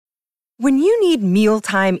When you need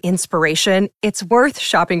mealtime inspiration, it's worth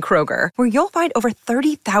shopping Kroger, where you'll find over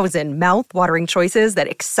 30,000 mouth-watering choices that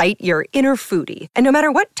excite your inner foodie. And no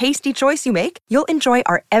matter what tasty choice you make, you'll enjoy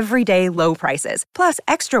our everyday low prices, plus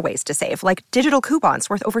extra ways to save, like digital coupons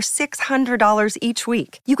worth over $600 each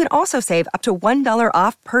week. You can also save up to $1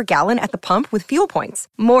 off per gallon at the pump with fuel points.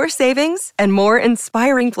 More savings and more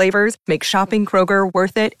inspiring flavors make shopping Kroger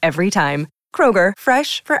worth it every time. Kroger,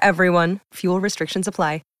 fresh for everyone. Fuel restrictions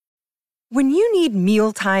apply. When you need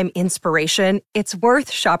mealtime inspiration, it's worth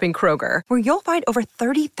shopping Kroger, where you'll find over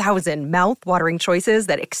 30,000 mouth-watering choices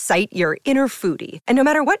that excite your inner foodie. And no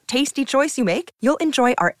matter what tasty choice you make, you'll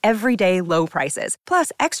enjoy our everyday low prices,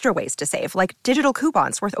 plus extra ways to save, like digital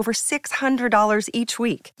coupons worth over $600 each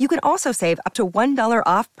week. You can also save up to $1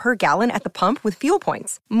 off per gallon at the pump with fuel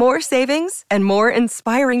points. More savings and more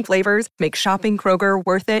inspiring flavors make shopping Kroger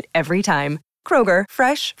worth it every time. Kroger,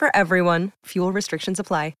 fresh for everyone. Fuel restrictions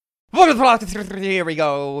apply. Here we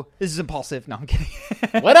go. This is Impulsive. No, I'm kidding.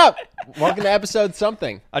 What up? Welcome to episode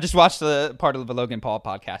something. I just watched the part of the Logan Paul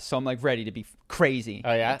podcast, so I'm like ready to be crazy.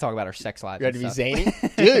 Oh, yeah? Talk about our sex lives. You ready to be zany?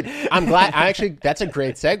 Dude, I'm glad. That's a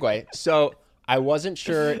great segue. So I wasn't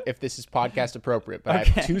sure if this is podcast appropriate, but I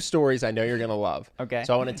have two stories I know you're going to love. Okay.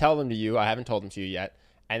 So I want to tell them to you. I haven't told them to you yet.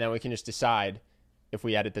 And then we can just decide if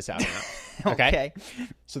we edit this out or not. Okay?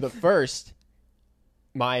 So the first,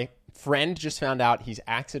 my friend just found out he's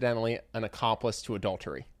accidentally an accomplice to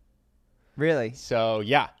adultery. Really? So,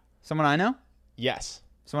 yeah. Someone I know? Yes.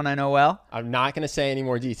 Someone I know well? I'm not going to say any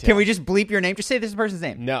more details. Can we just bleep your name? Just say this person's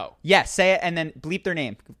name. No. Yes, say it and then bleep their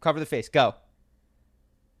name. Cover the face. Go.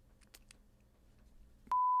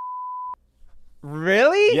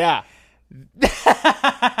 Really? Yeah.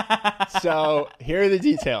 So here are the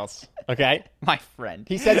details. Okay. My friend.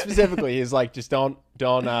 He said specifically, he's like, just don't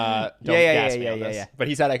gas me on this. Yeah. But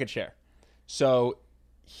he said I could share. So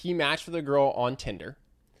he matched with a girl on Tinder,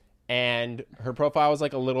 and her profile was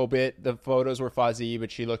like a little bit, the photos were fuzzy,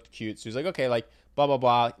 but she looked cute. So he was like, okay, like blah, blah,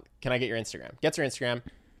 blah. Can I get your Instagram? Gets her Instagram.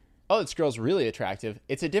 Oh, this girl's really attractive.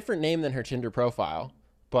 It's a different name than her Tinder profile,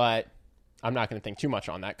 but I'm not going to think too much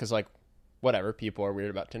on that because, like, whatever. People are weird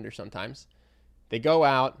about Tinder sometimes. They go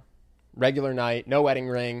out, regular night, no wedding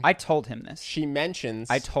ring. I told him this. She mentions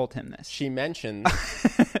that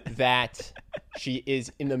she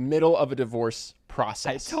is in the middle of a divorce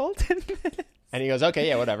process. I told him this. And he goes, okay,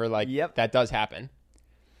 yeah, whatever. Like, Yep. That does happen.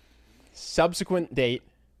 Subsequent date,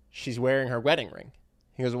 she's wearing her wedding ring.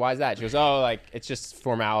 He goes, why is that? She goes, oh, like, it's just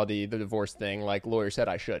formality, the divorce thing. Like, lawyer said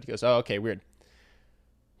I should. He goes, oh, okay, weird.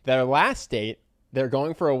 Their last date, they're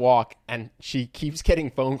going for a walk, and she keeps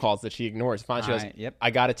getting phone calls that she ignores. Finally, she goes, Yep.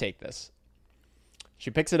 I got to take this.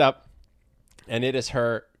 She picks it up, and it is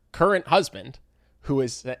her current husband who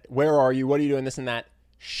is, where are you? What are you doing? This and that.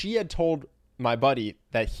 She had told my buddy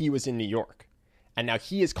that he was in New York, and now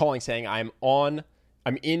he is calling saying, I'm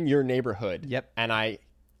in your neighborhood, Yep. and I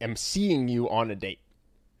am seeing you on a date.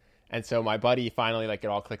 And so my buddy finally, like, it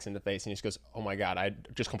all clicks into face, and he just goes, oh my God, I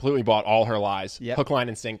just completely bought all her lies, Yep. hook, line,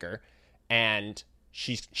 and sinker. And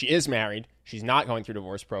she is married. She's not going through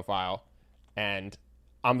divorce profile. And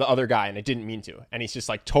I'm the other guy, and I didn't mean to. And he's just,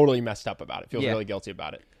 like, totally messed up about it. Feels really guilty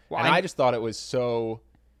about it. Well, and I just thought it was so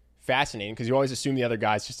fascinating because you always assume the other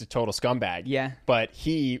guy's just a total scumbag. Yeah. But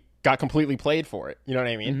he got completely played for it. You know what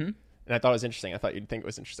I mean? Mm-hmm. And I thought it was interesting. I thought you'd think it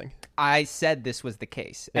was interesting. I said this was the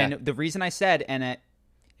case. Yeah. And the reason I said, and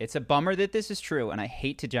it's a bummer that this is true, and I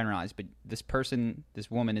hate to generalize, but this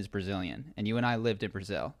woman is Brazilian, and you and I lived in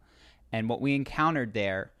Brazil. And what we encountered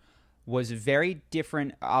there was very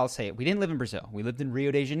different. I'll say it. We didn't live in Brazil. We lived in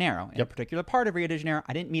Rio de Janeiro. In a particular part of Rio de Janeiro.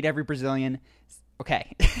 I didn't meet every Brazilian.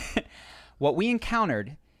 Okay. What we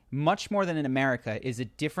encountered, much more than in America, is a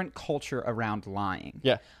different culture around lying.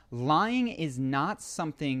 Yeah. Lying is not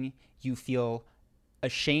something you feel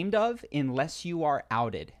ashamed of unless you are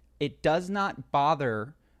outed. It does not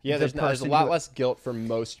bother there's a lot less guilt for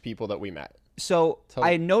most people that we met. So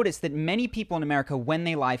I noticed that many people in America, when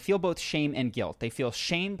they lie, feel both shame and guilt. They feel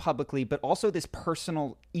shame publicly, but also this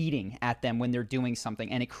personal eating at them when they're doing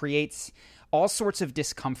something. And it creates all sorts of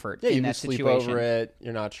discomfort in that situation. You sleep over it.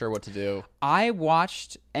 You're not sure what to do. I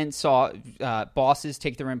watched and saw bosses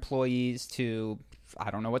take their employees to,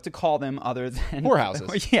 I don't know what to call them other than...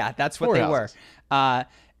 whorehouses. Yeah, that's what they were.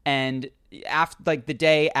 And after, like, the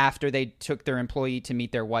day after they took their employee to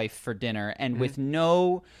meet their wife for dinner, and with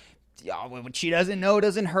no... what she doesn't know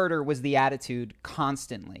doesn't hurt her was the attitude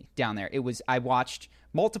constantly down there. I watched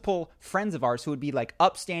multiple friends of ours who would be like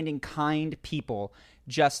upstanding, kind people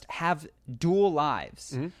just have dual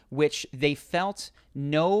lives, which they felt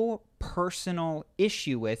no personal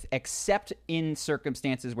issue with, except in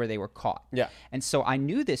circumstances where they were caught. Yeah. And so I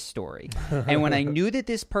knew this story. And when I knew that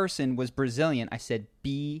this person was Brazilian, I said,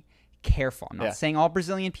 be careful. I'm not saying all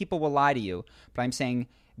Brazilian people will lie to you, but I'm saying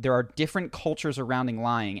there are different cultures surrounding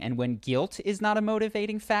lying. And when guilt is not a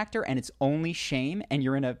motivating factor and it's only shame, and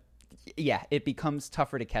you're in a, it becomes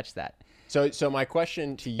tougher to catch that. So my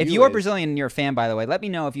question to you if you are Brazilian and you're a fan, by the way, let me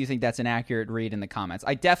know if you think that's an accurate read in the comments.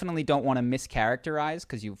 I definitely don't want to mischaracterize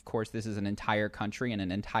because, of course, this is an entire country and an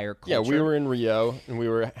entire culture. Yeah, we were in Rio and we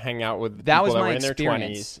were hanging out with that people was that my were in their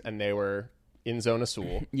experience. 20s and they were in Zona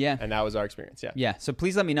Sul. Yeah. And that was our experience. Yeah. Yeah. So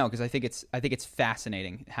please let me know because I think it's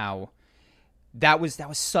fascinating how that was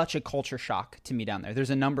such a culture shock to me down there. There's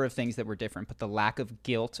a number of things that were different, but the lack of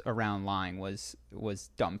guilt around lying was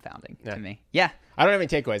dumbfounding to me. Yeah. I don't have any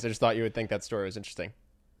takeaways. I just thought you would think that story was interesting.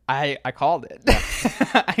 I called it.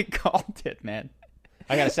 I called it, man.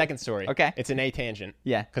 I got a second story. Okay. It's an A tangent.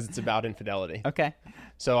 Yeah. Because it's about infidelity. Okay.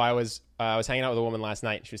 So I was hanging out with a woman last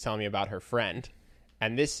night and she was telling me about her friend.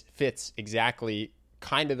 And this fits exactly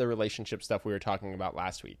kind of the relationship stuff we were talking about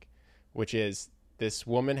last week, which is this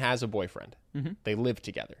woman has a boyfriend. Mm-hmm. They live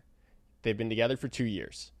together. They've been together for 2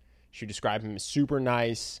 years. She described him as super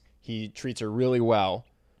nice. He treats her really well.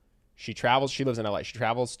 She travels. She lives in LA. She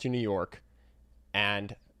travels to New York.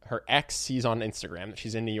 And her ex sees on Instagram that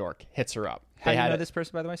she's in New York, hits her up. How do you know this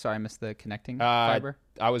person, by the way? Sorry, I missed the connecting fiber.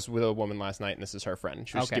 I was with a woman last night, and this is her friend.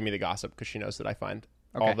 She was just giving me the gossip because she knows that I find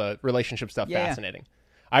all the relationship stuff fascinating.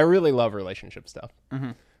 I really love relationship stuff.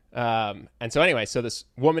 Mm-hmm. And so anyway, so this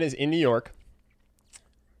woman is in New York,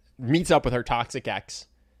 meets up with her toxic ex,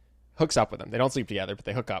 hooks up with him. They don't sleep together, but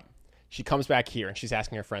they hook up. She comes back here, and she's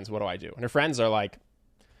asking her friends, what do I do? And her friends are like,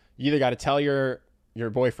 you either got to tell your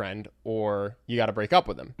boyfriend or you got to break up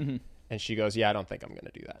with him. Mm-hmm. And she goes, yeah, I don't think I'm going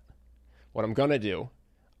to do that. What I'm going to do,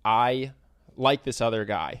 I like this other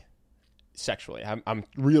guy sexually. I'm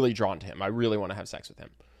really drawn to him. I really want to have sex with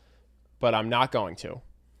him. But I'm not going to.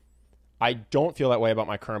 I don't feel that way about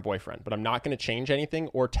my current boyfriend, but I'm not going to change anything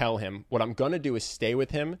or tell him. What I'm going to do is stay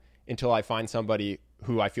with him until I find somebody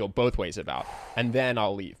who I feel both ways about, and then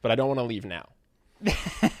I'll leave. But I don't want to leave now.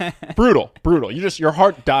 Brutal. Your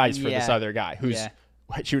heart dies for this other guy who's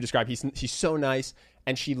she would describe. He's so nice,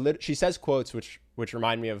 and she says quotes which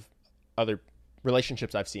remind me of other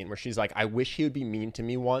relationships I've seen where she's like, I wish he would be mean to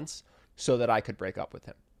me once so that I could break up with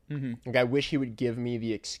him. Mm-hmm. Like, I wish he would give me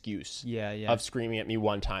the excuse of screaming at me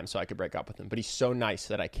one time so I could break up with him. But he's so nice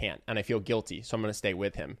that I can't, and I feel guilty, so I'm going to stay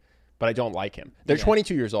with him. But I don't like him. They're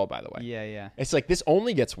 22 years old, by the way. Yeah. It's like, this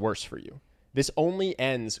only gets worse for you. This only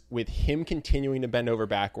ends with him continuing to bend over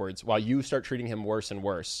backwards while you start treating him worse and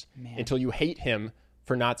worse until you hate him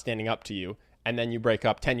for not standing up to you. And then you break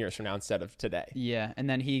up 10 years from now instead of today. Yeah, and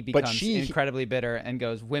then he becomes incredibly bitter and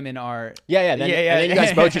goes, women are... And then you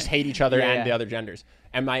guys both just hate each other and the other genders.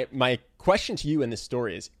 And my question to you in this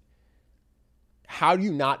story is, how do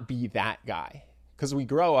you not be that guy? Because we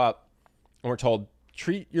grow up and we're told,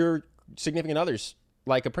 treat your significant others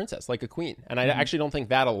like a princess, like a queen. And I actually don't think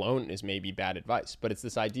that alone is maybe bad advice, but it's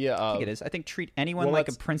this idea of... I think it is. I think treat anyone like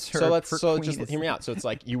a prince or so queen. Just hear me out. So it's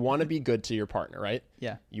like, you want to be good to your partner, right?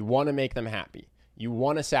 Yeah. You want to make them happy. You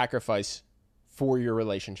want to sacrifice for your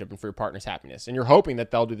relationship and for your partner's happiness. And you're hoping that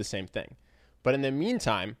they'll do the same thing. But in the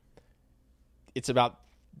meantime, it's about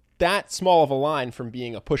that small of a line from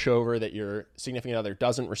being a pushover that your significant other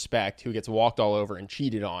doesn't respect, who gets walked all over and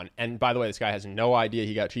cheated on. And by the way, this guy has no idea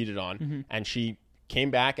he got cheated on. Mm-hmm. And she came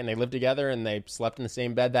back and they lived together and they slept in the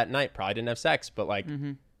same bed that night. Probably didn't have sex, but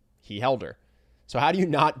he held her. So how do you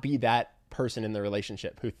not be that person in the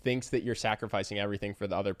relationship who thinks that you're sacrificing everything for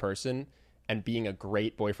the other person and being a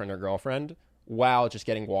great boyfriend or girlfriend while just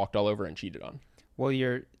getting walked all over and cheated on? Well,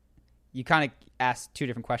 you kind of asked two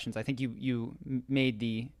different questions. I think you made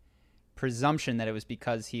the presumption that it was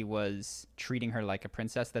because he was treating her like a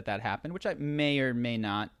princess that happened, which I may or may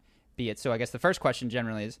not be it. So I guess the first question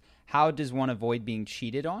generally is, how does one avoid being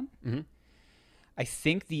cheated on? Mm-hmm. I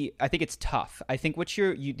think it's tough. I think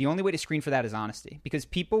the only way to screen for that is honesty, because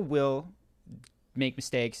people will make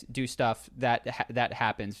mistakes, do stuff that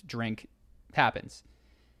happens, drink happens.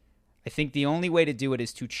 I think the only way to do it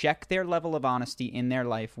is to check their level of honesty in their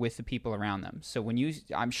life with the people around them. So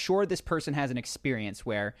I'm sure this person has an experience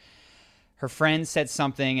where her friend said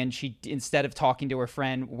something and she, instead of talking to her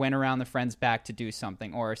friend, went around the friend's back to do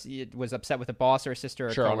something, or was upset with a boss or a sister or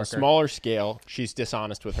a coworker. On a smaller scale, she's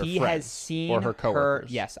dishonest with her friends has seen or her coworkers.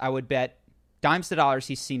 Yes, I would bet dimes to dollars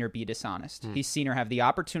he's seen her be dishonest. He's seen her have the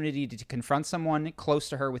opportunity to confront someone close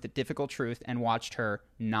to her with a difficult truth and watched her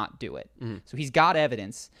not do it. So he's got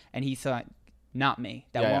evidence, and he thought, not me.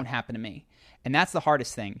 That won't happen to me. And that's the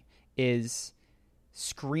hardest thing, is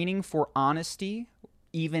screening for honesty,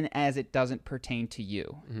 even as it doesn't pertain to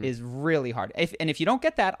you, is really hard. If you don't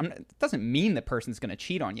get that, it doesn't mean the person's going to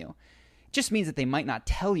cheat on you. It just means that they might not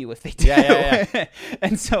tell you if they do. Yeah.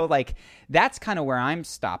 And so, like, that's kind of where I'm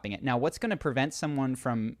stopping it. Now, what's going to prevent someone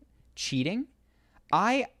from cheating?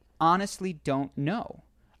 I honestly don't know.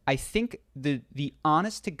 I think the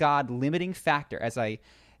honest to God limiting factor as I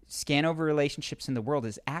scan over relationships in the world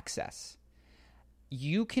is access.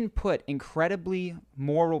 You can put incredibly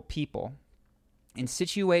moral people in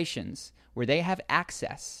situations where they have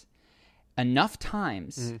access enough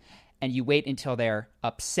times, and you wait until they're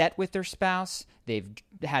upset with their spouse, they've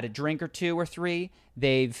had a drink or two or three,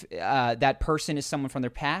 that person is someone from their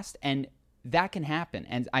past, and that can happen.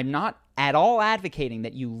 And I'm not at all advocating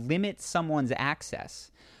that you limit someone's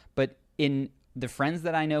access, but in the friends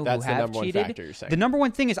that I know That's who the have number one cheated, factor you're saying. the number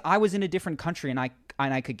one thing is I was in a different country and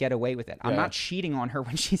I could get away with it. I'm Yeah. not cheating on her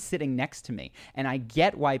when she's sitting next to me. And I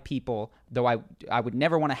get why people, though I would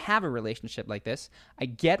never want to have a relationship like this, I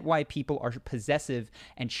get why people are possessive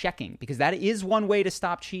and checking, because that is one way to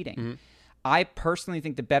stop cheating. I personally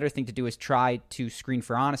think the better thing to do is try to screen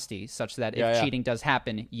for honesty, such that if cheating does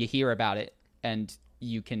happen, you hear about it and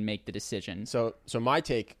you can make the decision. So my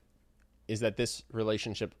take is that this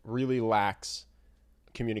relationship really lacks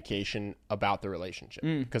communication about the relationship,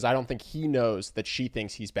 because I don't think he knows that she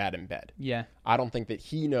thinks he's bad in bed. Yeah. I don't think that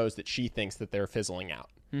he knows that she thinks that they're fizzling out.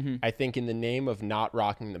 I think in the name of not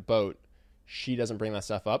rocking the boat, she doesn't bring that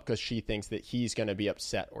stuff up because she thinks that he's going to be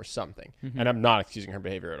upset or something. And I'm not excusing her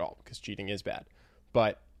behavior at all, because cheating is bad.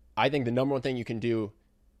 But I think the number one thing you can do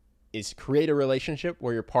is create a relationship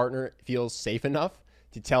where your partner feels safe enough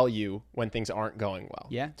to tell you when things aren't going well.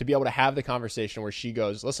 Yeah. To be able to have the conversation where she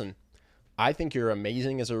goes, listen, I think you're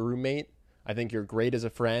amazing as a roommate. I think you're great as a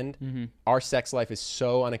friend. Our sex life is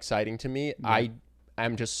so unexciting to me. Yeah.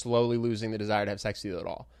 I'm just slowly losing the desire to have sex with you at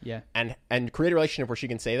all. Yeah. And create a relationship where she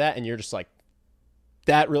can say that and you're just like,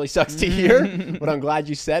 that really sucks to hear, but I'm glad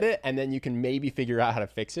you said it. And then you can maybe figure out how to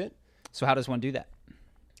fix it. So how does one do that?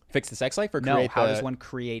 Fix the sex life or No, create how does one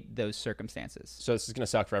create those circumstances? So this is going to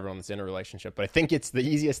suck for everyone that's in a relationship, but I think it's the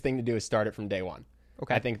easiest thing to do is start it from day one.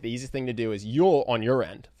 Okay. I think the easiest thing to do is you'll, on your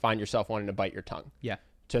end, find yourself wanting to bite your tongue. Yeah.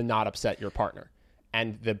 To not upset your partner.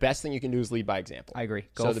 And the best thing you can do is lead by example. I agree.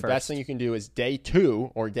 Go so first. The best thing you can do is day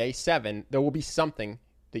 2 or day 7, there will be something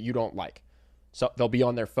that you don't like. So they'll be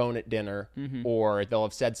on their phone at dinner or they'll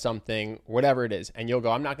have said something, whatever it is. And you'll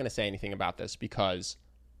go, I'm not going to say anything about this because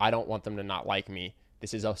I don't want them to not like me.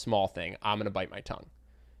 This is a small thing. I'm going to bite my tongue.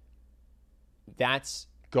 That's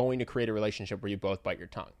going to create a relationship where you both bite your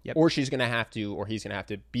tongue. Yep. Or she's going to have to, or he's going to have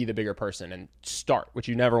to be the bigger person and start, which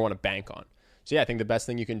you never want to bank on. So yeah, I think the best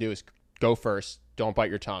thing you can do is go first. Don't bite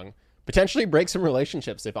your tongue. Potentially break some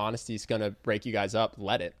relationships. If honesty is going to break you guys up,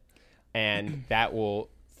 let it. And that will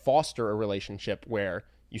foster a relationship where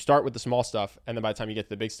you start with the small stuff, and then by the time you get to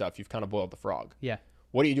the big stuff, you've kind of boiled the frog. Yeah.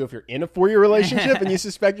 What do you do if you're in a 4-year relationship and you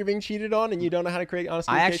suspect you're being cheated on and you don't know how to create honest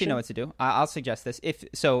communication? I actually know what to do. I'll suggest this.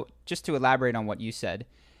 So just to elaborate on what you said,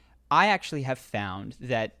 I actually have found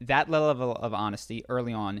that level of honesty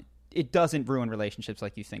early on, it doesn't ruin relationships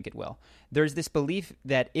like you think it will. There's this belief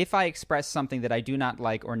that if I express something that I do not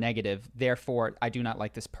like or negative, therefore I do not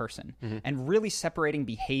like this person. And really separating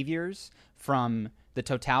behaviors from the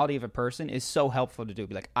totality of a person is so helpful to do.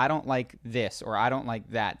 Be like, I don't like this or I don't like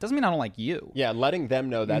that. Doesn't mean I don't like you. Yeah, letting them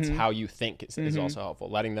know that's how you think is also helpful.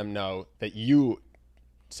 Letting them know that you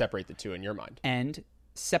separate the two in your mind. And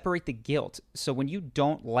separate the guilt. So when you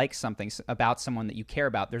don't like something about someone that you care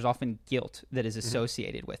about, there's often guilt that is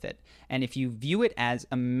associated with it. And if you view it as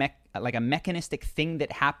a mechanistic thing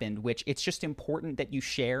that happened, which it's just important that you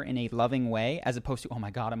share in a loving way, as opposed to, oh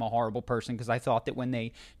my God, I'm a horrible person because I thought that when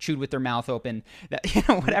they chewed with their mouth open, that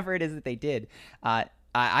whatever it is that they did,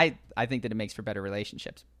 I think that it makes for better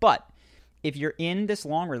relationships. But if you're in this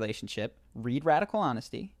long relationship, read Radical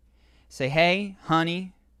Honesty. Say, hey,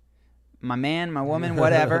 honey, my man, my woman,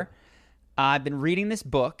 whatever. I've been reading this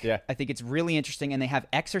book. Yeah. I think it's really interesting, and they have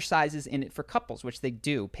exercises in it for couples, which they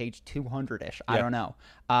do, page 200-ish. I don't know.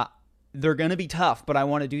 They're going to be tough, but I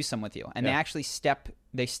want to do some with you. And they actually step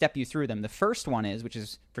you through them. The first one is, which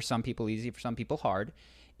is for some people easy, for some people hard,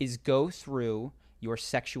 is go through your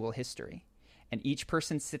sexual history. And each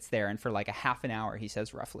person sits there, and for like a half an hour, he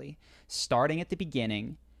says roughly, starting at the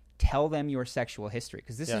beginning, tell them your sexual history,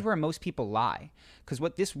 because this is where most people lie. Because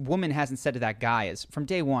what this woman hasn't said to that guy is, from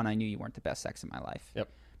day one, I knew you weren't the best sex in my life. Yep.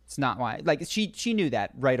 It's not why. Like, she knew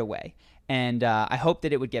that right away. And I hoped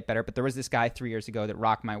that it would get better, but there was this guy 3 years ago that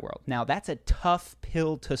rocked my world. Now, that's a tough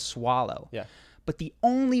pill to swallow. Yeah. But the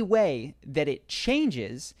only way that it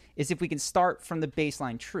changes is if we can start from the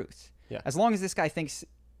baseline truth. Yeah. As long as this guy thinks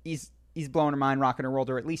he's blowing her mind, rocking her world,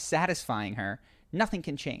 or at least satisfying her, nothing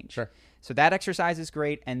can change. Sure. So that exercise is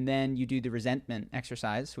great, and then you do the resentment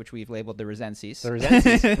exercise, which we've labeled the Resentsies. The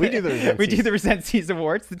Resentsies. We do the Resentsies. We do the Resentsies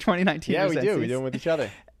Awards, the 2019 Yeah, Resentsies. we do. We do them with each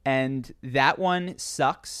other. And that one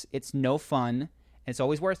sucks. It's no fun, and it's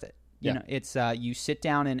always worth it. You Yeah. know, it's you sit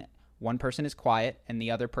down and one person is quiet, and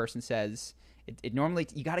the other person says, "It normally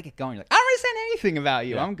you got to get going." You're like, I don't resent anything about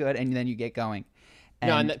you. Yeah. I'm good, and then you get going.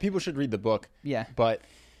 And people should read the book. Yeah. But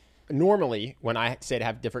normally, when I say to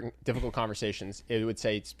have difficult conversations, it would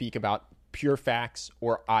say speak about pure facts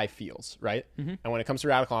or I feels, right? Mm-hmm. And when it comes to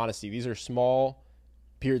radical honesty, these are small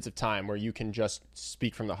periods of time where you can just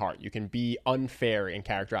speak from the heart. You can be unfair in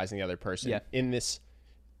characterizing the other person in this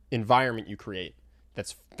environment you create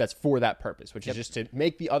that's for that purpose, which is just to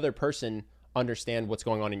make the other person understand what's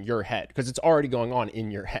going on in your head, because it's already going on in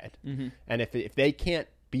your head. Mm-hmm. And if they can't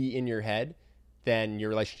be in your head, then your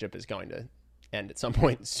relationship is going to end at some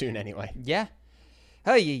point soon anyway. Yeah.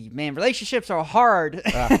 Oh, man, relationships are hard.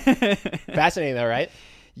 Fascinating though, right?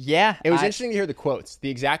 Yeah. It was interesting to hear the quotes. The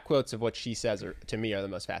exact quotes of what she says to me are the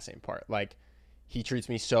most fascinating part. Like, he treats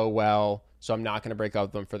me so well, so I'm not going to break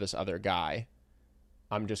up with him for this other guy.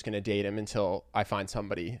 I'm just going to date him until I find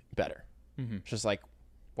somebody better. Mm-hmm. It's just like,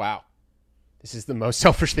 wow, this is the most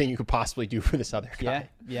selfish thing you could possibly do for this other guy.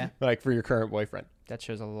 Yeah. Like for your current boyfriend. That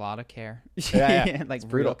shows a lot of care. Yeah. Like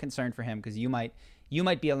real concern for him, because you might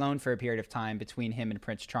be alone for a period of time between him and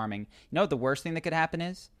Prince Charming. You know what the worst thing that could happen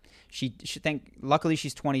is? She should think. Luckily,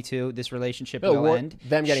 she's 22. This relationship will end.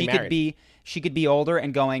 Them getting married. She could be older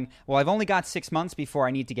and going, well, I've only got 6 months before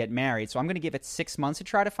I need to get married, so I'm going to give it 6 months to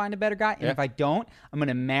try to find a better guy. And if I don't, I'm going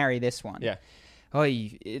to marry this one. Yeah.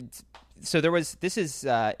 So this is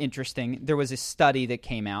interesting. There was a study that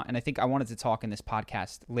came out, and I think I wanted to talk in this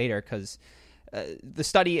podcast later, because the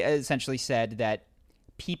study essentially said that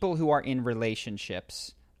people who are in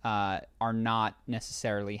relationships are not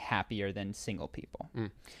necessarily happier than single people.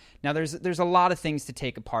 Now, there's a lot of things to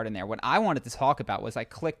take apart in there. What I wanted to talk about was I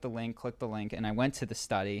clicked the link, and I went to the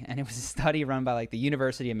study, and it was a study run by like the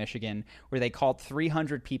University of Michigan, where they called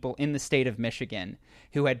 300 people in the state of Michigan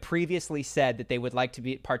who had previously said that they would like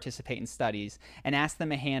to participate in studies, and asked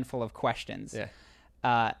them a handful of questions.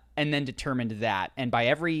 Yeah. And then determined that. And by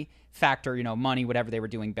every factor, money, whatever, they were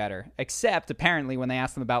doing better. Except, apparently, when they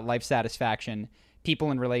asked them about life satisfaction,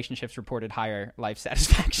 people in relationships reported higher life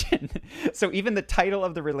satisfaction. So even the title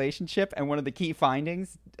of the relationship and one of the key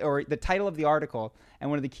findings, or the title of the article and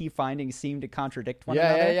one of the key findings, seemed to contradict one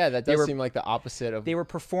another. Yeah. That does seem like the opposite of... They were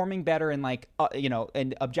performing better in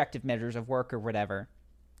in objective measures of work or whatever.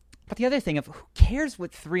 But the other thing of who cares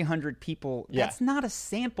what 300 people, that's not a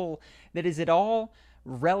sample that is at all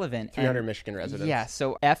relevant. 300 Michigan residents. Yeah,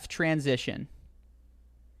 so F transition.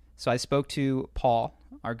 So I spoke to Paul,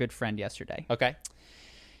 our good friend, yesterday. Okay.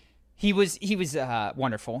 He was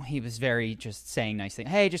wonderful. He was very just saying nice things.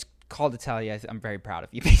 Hey, just called to tell you I'm very proud of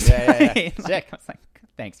you. Basically. Yeah. Sick. I was like,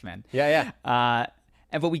 thanks, man. Yeah.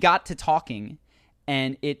 But we got to talking,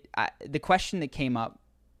 and the question that came up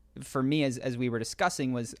for me as we were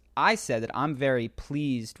discussing was, I said that I'm very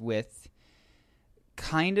pleased with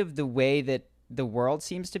kind of the way that the world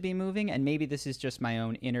seems to be moving, and maybe this is just my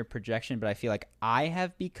own inner projection, but I feel like I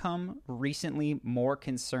have become recently more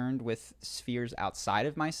concerned with spheres outside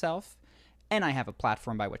of myself, and I have a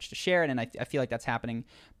platform by which to share it, and I feel like that's happening.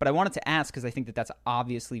 But I wanted to ask, because I think that that's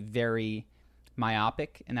obviously very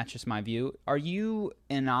myopic, and that's just my view. Are you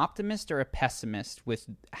an optimist or a pessimist with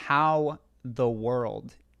how the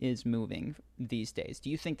world is moving these days? Do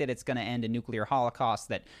you think that it's going to end a nuclear holocaust,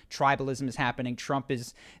 that tribalism is happening, Trump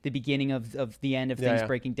is the beginning of the end of things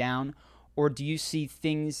breaking down? Or do you see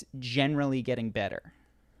things generally getting better?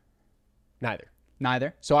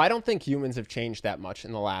 Neither? So I don't think humans have changed that much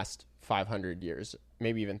in the last 500 years,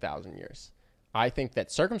 maybe even 1,000 years. I think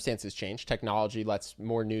that circumstances change. Technology lets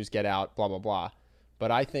more news get out, blah, blah, blah. But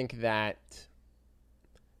I think that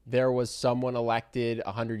there was someone elected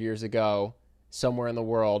 100 years ago somewhere in the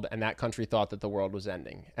world, and that country thought that the world was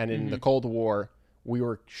ending. And in the Cold War, we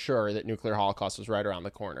were sure that nuclear holocaust was right around the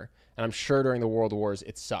corner. And I'm sure during the World Wars,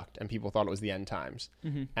 it sucked, and people thought it was the end times.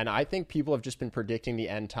 And I think people have just been predicting the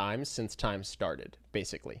end times since time started,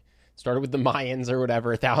 basically. Started with the Mayans or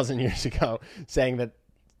whatever 1,000 years ago, saying that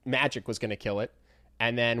magic was going to kill it.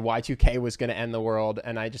 And then Y2K was going to end the world.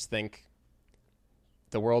 And I just think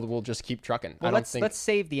the world will just keep trucking. Well, let's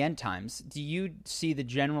save the end times. Do you see the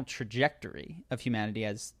general trajectory of humanity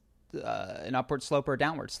as an upward slope or a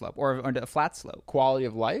downward slope, or a flat slope? Quality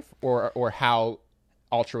of life, or how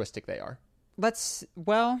altruistic they are? Because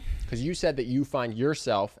you said that you find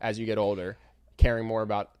yourself, as you get older, caring more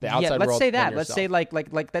about the outside let's world say than that. Let's say yourself.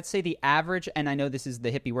 let's say the average, and I know this is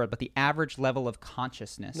the hippie word, but the average level of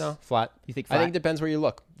consciousness. No, flat. You think I think flat? it depends where you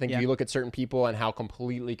look. I think Yeah. if you look at certain people and how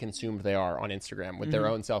completely consumed they are on Instagram with their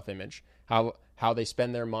own self-image, how they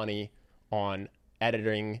spend their money on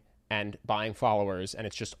editing and buying followers, and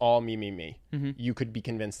it's just all me. You could be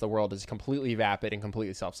convinced the world is completely vapid and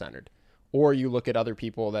completely self-centered. Or you look at other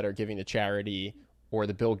people that are giving to charity or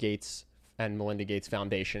the Bill Gates and Melinda Gates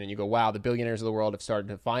Foundation, and you go, wow, the billionaires of the world have started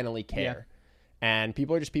to finally care. And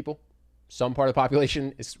people are just people. Some part of the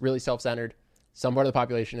population is really self-centered. Some part of the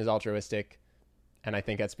population is altruistic. And I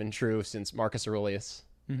think that's been true since Marcus Aurelius.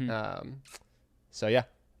 So yeah,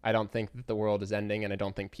 I don't think that the world is ending, and I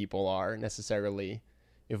don't think people are necessarily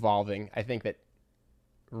evolving. I think that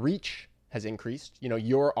reach has increased. You know,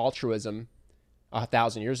 your altruism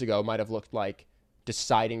 1,000 years ago might have looked like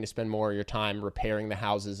deciding to spend more of your time repairing the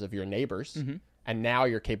houses of your neighbors. And now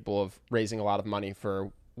you're capable of raising a lot of money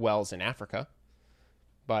for wells in Africa.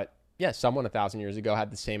 But yeah, someone 1,000 years ago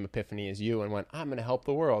had the same epiphany as you and went, I'm going to help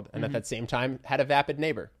the world. And at that same time had a vapid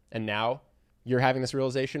neighbor. And now you're having this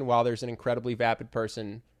realization while there's an incredibly vapid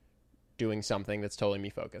person doing something that's totally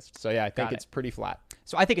me focused. So yeah, I think it's pretty flat.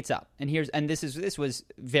 So I think it's up. And this was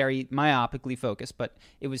very myopically focused, but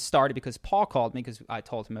it was started because Paul called me because I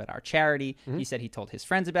told him about our charity. He said he told his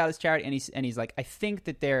friends about his charity, and he's like, I think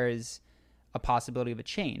that there is a possibility of a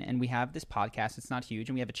chain. And we have this podcast, it's not huge,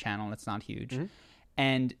 and we have a channel that's not huge.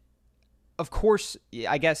 And of course,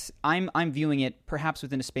 I guess I'm viewing it perhaps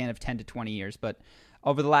within a span of 10 to 20 years, but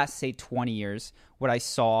over the last, say, 20 years, what I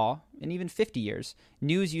saw, and even 50 years,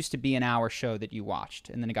 news used to be an hour show that you watched,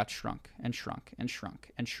 and then it got shrunk and shrunk and shrunk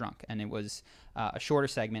and shrunk, and it was a shorter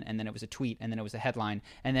segment, and then it was a tweet, and then it was a headline,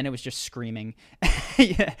 and then it was just screaming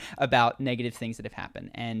about negative things that have happened.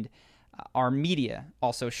 And our media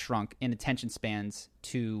also shrunk in attention spans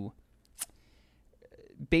to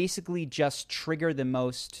basically just trigger the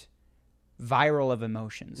most viral of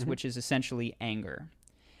emotions, which is essentially anger.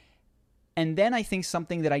 And then I think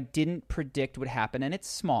something that I didn't predict would happen, and it's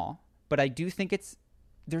small, but I do think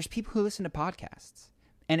there's people who listen to podcasts,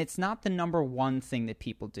 and it's not the number one thing that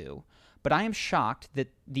people do. But I am shocked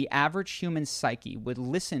that the average human psyche would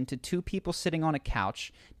listen to two people sitting on a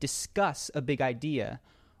couch discuss a big idea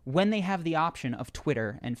when they have the option of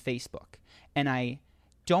Twitter and Facebook. And I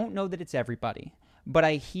don't know that it's everybody, but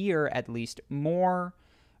I hear at least more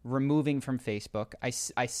removing from Facebook. I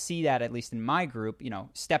see that at least in my group,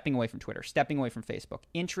 stepping away from Twitter, stepping away from Facebook,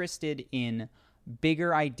 interested in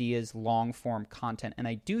bigger ideas, long-form content. And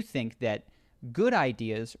I do think that good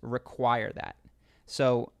ideas require that.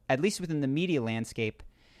 So at least within the media landscape,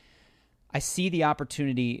 I see the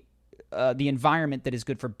opportunity, the environment that is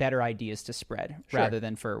good for better ideas to spread rather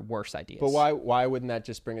than for worse ideas. But why wouldn't that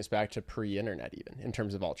just bring us back to pre-internet even in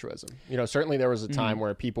terms of altruism? Certainly there was a time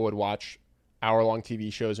where people would watch hour-long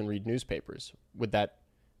TV shows and read newspapers. Would that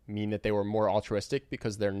mean that they were more altruistic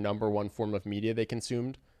because their number one form of media they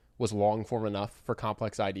consumed was long-form enough for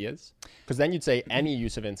complex ideas? Because then you'd say any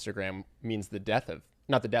use of Instagram means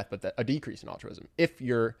a decrease in altruism. If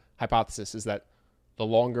your hypothesis is that the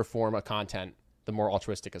longer form of content, the more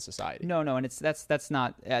altruistic a society. No, and that's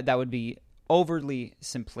not that would be overly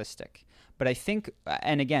simplistic. But I think,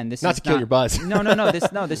 and again, this not is to kill your buzz.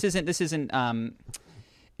 This isn't.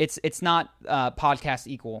 It's not podcast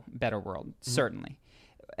equal better world, certainly.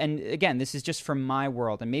 And again, this is just from my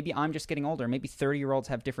world, and maybe I'm just getting older. Maybe 30-year-olds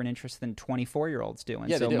have different interests than 24-year-olds do, and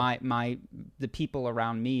yeah, so they do. the people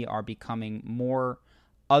around me are becoming more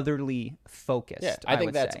otherly focused. Yeah, I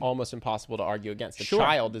think that's almost impossible to argue against. The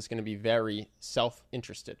child is going to be very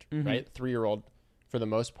self-interested, right? 3-year-old, for the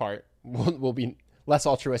most part, will be less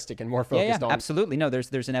altruistic and more focused on. Absolutely. No,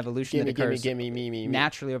 there's an evolution that occurs me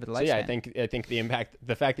naturally over the lifespan. So yeah, I think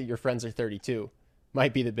the fact that your friends are 32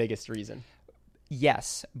 might be the biggest reason.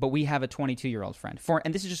 Yes, but we have a 22-year-old friend,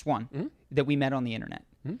 and this is just one, that we met on the internet,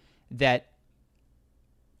 that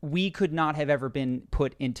we could not have ever been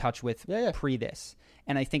put in touch with pre this.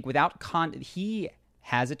 And I think without he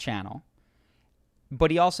has a channel,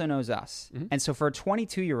 but he also knows us. And so for a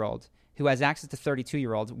 22-year-old who has access to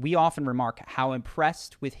 32-year-olds, we often remark how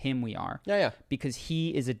impressed with him we are. Because he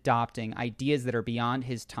is adopting ideas that are beyond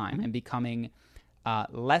his time and becoming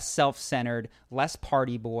less self-centered, less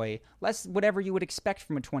party boy, less whatever you would expect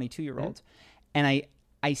from a 22-year-old. And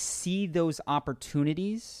I see those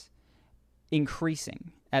opportunities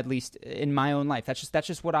increasing, at least in my own life. That's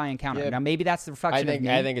just what I encounter. Now, maybe that's the reflection of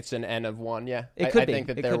me. I think it's an N of one, yeah. It could be. I think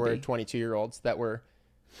that there were 22-year-olds that were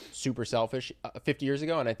super selfish 50 years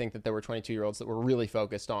ago, and I think that there were 22-year-olds that were really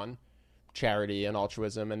focused on charity and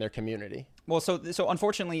altruism and their community. Well, so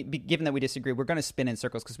unfortunately, given that we disagree, we're going to spin in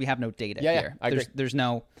circles because we have no data here. I agree. There's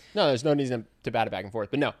no need to bat it back and forth.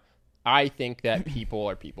 But no, I think that people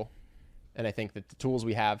are people. And I think that the tools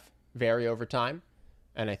we have vary over time.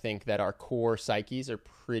 And I think that our core psyches are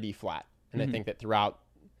pretty flat. And I think that throughout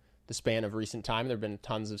the span of recent time, there have been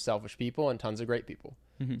tons of selfish people and tons of great people.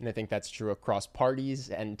 And I think that's true across parties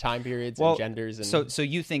and time periods and genders. And so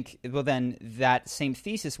you think, well, then that same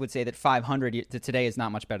thesis would say that 500 to today is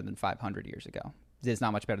not much better than 500 years ago. It's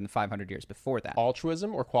not much better than 500 years before that.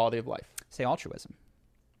 Altruism or quality of life? Say altruism.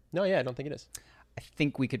 No, I don't think it is. I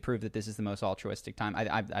think we could prove that this is the most altruistic time.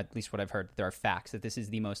 At least what I've heard, there are facts that this is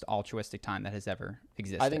the most altruistic time that has ever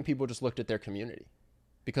existed. I think people just looked at their community.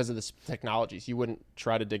 Because of the technologies, you wouldn't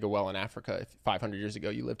try to dig a well in Africa if 500 years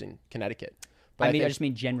ago you lived in Connecticut. But I just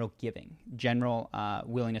mean general giving, general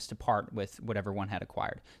willingness to part with whatever one had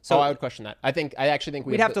acquired. So I would question that. I actually think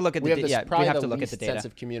we'd have to look at the data. Sense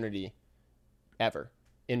of community ever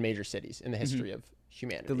in major cities in the history of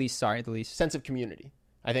humanity. The least sense of community.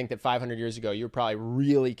 I think that 500 years ago, you probably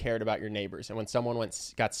really cared about your neighbors, and when someone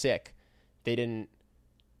got sick, they didn't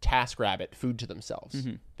TaskRabbit food to themselves.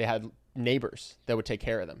 They had neighbors that would take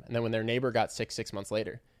care of them, and then when their neighbor got sick 6 months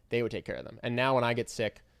later, they would take care of them. And now when I get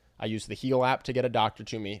sick, I use the Heal app to get a doctor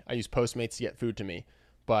to me. I use Postmates to get food to me.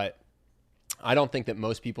 But I don't think that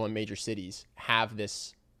most people in major cities have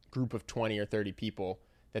this group of 20 or 30 people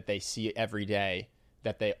that they see every day,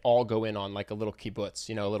 that they all go in on like a little kibbutz,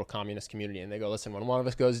 a little communist community. And they go, listen, when one of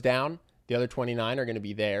us goes down, the other 29 are going to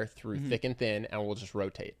be there through thick and thin, and we'll just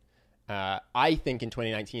rotate. I think in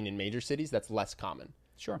 2019 in major cities, that's less common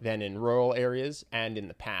than in rural areas and in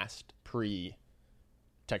the past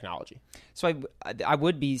pre-technology. So I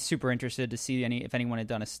would be super interested to see if anyone had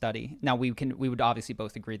done a study. Now we would obviously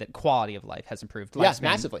both agree that quality of life has improved. Yes,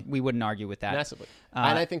 massively. We wouldn't argue with that. Massively.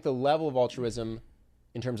 And I think the level of altruism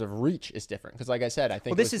in terms of reach is different because, like I said, I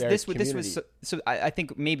think I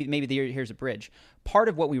think maybe here's a bridge. Part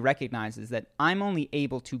of what we recognize is that I'm only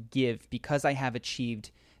able to give because I have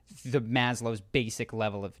achieved the Maslow's basic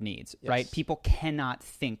level of needs, right? People cannot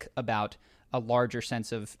think about a larger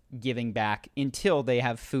sense of giving back until they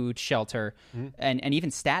have food, shelter, and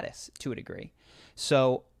even status to a degree.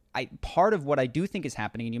 So part of what I do think is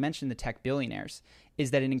happening, and you mentioned the tech billionaires,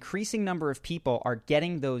 is that an increasing number of people are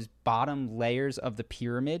getting those bottom layers of the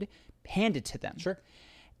pyramid handed to them. Sure.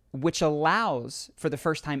 Which allows, for the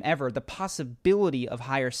first time ever, the possibility of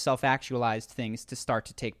higher self-actualized things to start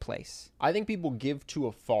to take place. I think people give to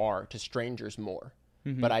afar to strangers more.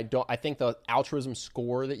 But I think the altruism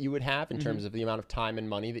score that you would have in terms of the amount of time and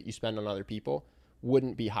money that you spend on other people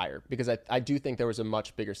wouldn't be higher, because I do think there was a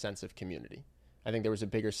much bigger sense of community. I think there was a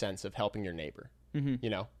bigger sense of helping your neighbor,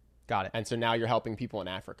 Got it. And so now you're helping people in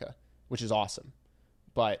Africa, which is awesome,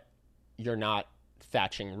 but you're not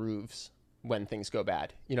thatching roofs when things go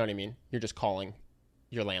bad. You know what I mean? You're just calling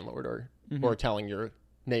your landlord or telling your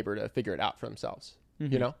neighbor to figure it out for themselves,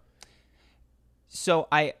 So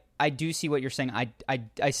I do see what you're saying.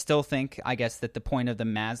 I still think, I guess, that the point of the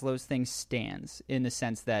Maslow's thing stands in the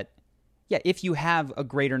sense that, if you have a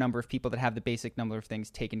greater number of people that have the basic number of things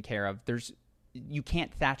taken care of, you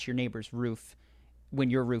can't thatch your neighbor's roof when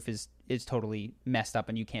your roof is totally messed up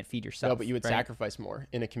and you can't feed yourself. No, but you would sacrifice more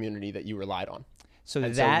in a community that you relied on. So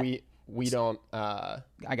we don't. I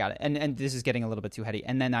got it. And this is getting a little bit too heady.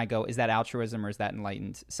 And then I go, is that altruism or is that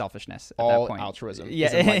enlightened selfishness at that point? Altruism. Yeah,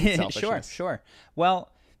 is enlightened selfishness. Sure.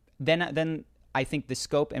 Well, then I think the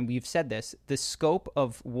scope, and we've said this, the scope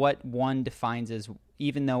of what one defines as,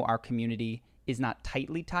 even though our community is not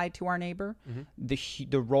tightly tied to our neighbor,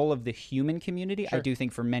 the role of the human community, I do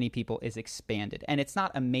think for many people is expanded. And it's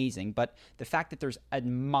not amazing, but the fact that there's a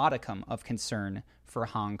modicum of concern for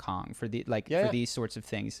Hong Kong, for these sorts of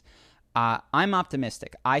things, I'm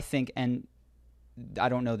optimistic. I think, and I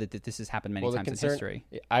don't know that this has happened many times in history.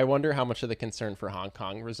 I wonder how much of the concern for Hong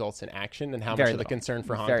Kong results in action, and how much of the concern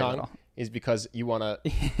for Hong Kong is because you want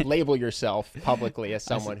to label yourself publicly as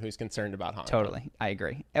someone who's concerned about Hong Kong. Totally, I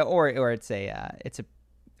agree. Or it's a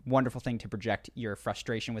wonderful thing to project your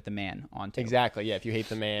frustration with the man onto. Exactly. Yeah. If you hate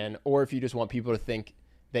the man, or if you just want people to think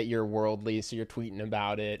that you're worldly, so you're tweeting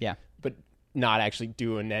about it. Yeah. But not actually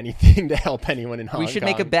doing anything to help anyone in Hong Kong. We should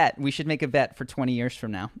make a bet. We should make a bet for 20 years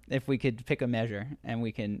from now. If we could pick a measure and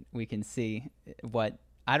we can see what,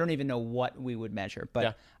 I don't even know what we would measure,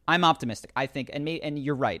 but I'm optimistic. I think, and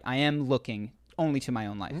you're right, I am looking only to my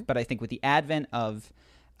own life, but I think with the advent of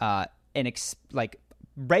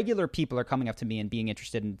regular people are coming up to me and being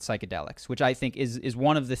interested in psychedelics, which I think is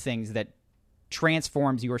one of the things that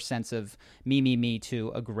transforms your sense of me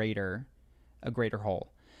to a greater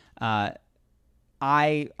whole.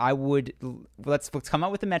 I would let's come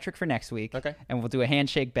up with a metric for next week. Okay. And we'll do a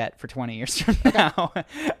handshake bet for 20 years from now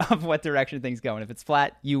of what direction things go. And if it's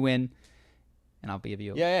flat, you win, and I'll give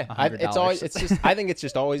you $100. It's just I think it's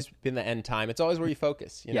just always been the end time. It's always where you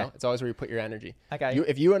focus. You know, Yeah. it's always where you put your energy. I got you.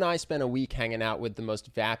 If you and I spent a week hanging out with the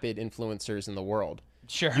most vapid influencers in the world,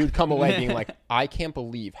 Sure. you'd come away being like, I can't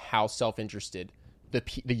believe how self-interested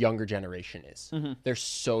the younger generation is. Mm-hmm. They're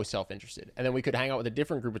so self-interested. And then we could hang out with a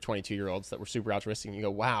different group of 22-year-olds that were super altruistic, and you go,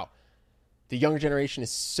 wow, the younger generation is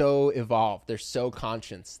so evolved. They're so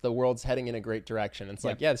conscious. The world's heading in a great direction. And it's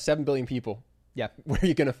like, there's 7 billion people. Yeah. Where are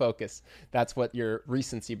you going to focus? That's what your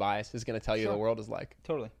recency bias is going to tell you the world is like.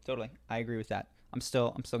 Totally. I agree with that. I'm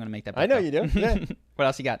still going to make that bet, I know though. you do. Yeah. What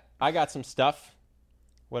else you got? I got some stuff.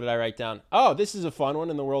 What did I write down? Oh, this is a fun one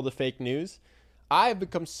in the world of fake news. I've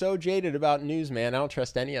become so jaded about news, man. I don't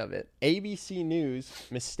trust any of it. ABC News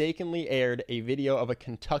mistakenly aired a video of a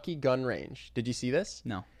Kentucky gun range. Did you see this?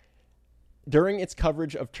 No. During its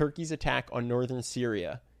coverage of Turkey's attack on northern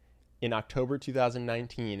Syria in October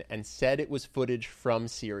 2019, and said it was footage from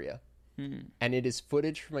Syria. And it is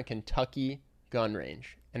footage from a Kentucky gun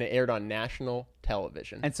range. And it aired on national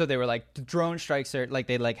television. And so they were like, drone strikes are like,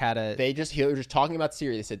 they like had a... They were just talking about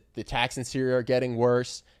Syria. They said the attacks in Syria are getting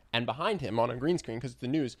worse. And behind him on a green screen, because it's the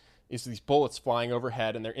news, is these bullets flying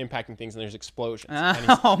overhead and they're impacting things and there's explosions.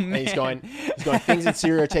 And he's going, things in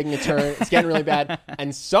Syria are taking a turn. It's getting really bad.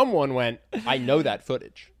 And someone went, I know that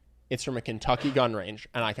footage. It's from a Kentucky gun range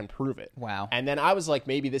and I can prove it. Wow. And then I was like,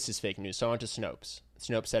 maybe this is fake news. So I went to Snopes.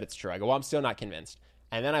 Snopes said it's true. I go, well, I'm still not convinced.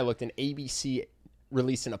 And then I looked and ABC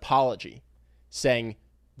released an apology saying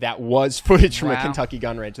that was footage from a Kentucky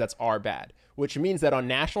gun range. That's our bad. Which means that on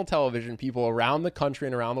national television, people around the country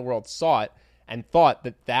and around the world saw it and thought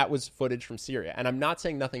that that was footage from Syria. And I'm not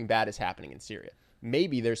saying nothing bad is happening in Syria.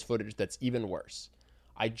 Maybe there's footage that's even worse.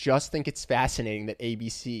 I just think it's fascinating that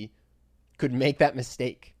ABC could make that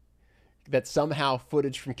mistake, that somehow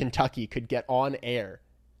footage from Kentucky could get on air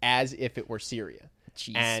as if it were Syria.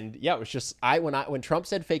 Jeez. And yeah, it was just when Trump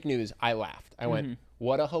said fake news, I laughed. I went,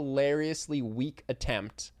 what a hilariously weak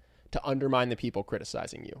attempt to undermine the people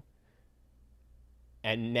criticizing you.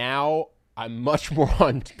 And now I'm much more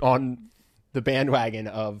on the bandwagon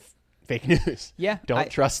of fake news. Yeah. Don't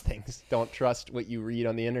trust things. Don't trust what you read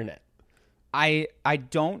on the internet. I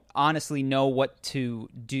don't honestly know what to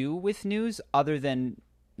do with news other than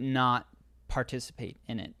not participate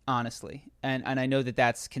in it, honestly. And I know that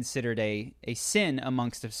that's considered a sin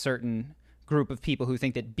amongst a certain group of people who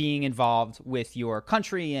think that being involved with your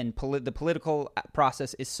country and the political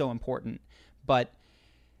process is so important. But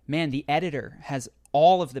man, the editor has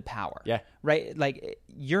all of the power. Yeah. Right? Like,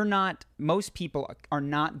 most people are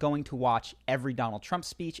not going to watch every Donald Trump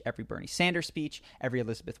speech, every Bernie Sanders speech, every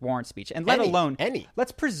Elizabeth Warren speech, and let alone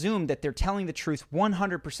let's presume that they're telling the truth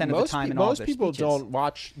 100% of the time in all of their speeches. Most people don't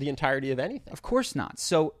watch the entirety of anything. Of course not.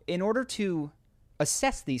 So in order to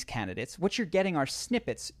assess these candidates, what you're getting are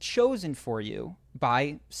snippets chosen for you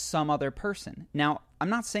by some other person. Now, I'm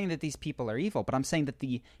not saying that these people are evil, but I'm saying that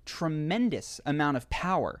the tremendous amount of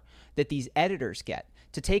power that these editors get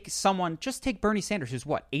to take Bernie Sanders, who's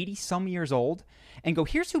 80 some years old, and go,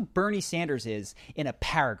 here's who Bernie Sanders is in a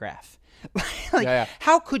paragraph.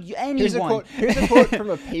 How could anyone? Here's a quote from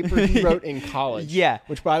a paper he wrote in college. Yeah.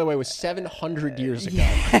 Which, by the way, was 700 years ago.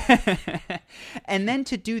 And then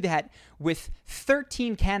to do that with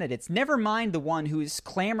 13 candidates, never mind the one who is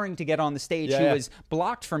clamoring to get on the stage, who was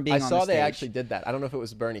blocked from being on the stage. I saw they actually did that. I don't know if it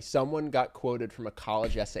was Bernie. Someone got quoted from a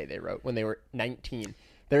college essay they wrote when they were 19.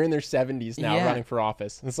 They're in their 70s now, running for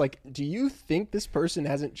office. And it's like, do you think this person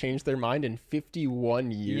hasn't changed their mind in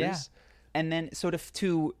 51 years? Yeah. And then sort of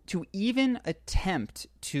to even attempt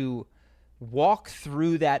to walk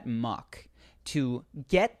through that muck, to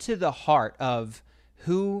get to the heart of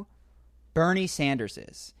who Bernie Sanders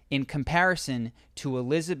is in comparison to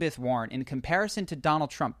Elizabeth Warren, in comparison to Donald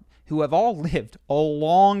Trump, who have all lived a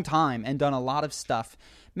long time and done a lot of stuff.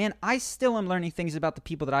 Man, I still am learning things about the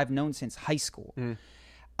people that I've known since high school.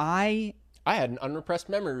 I had an unrepressed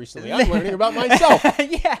memory recently. I'm learning about myself.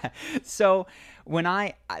 Yeah. So when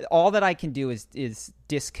all that I can do is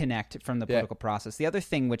disconnect from the political process. The other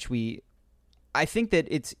thing which I think that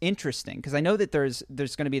it's interesting, because I know that there's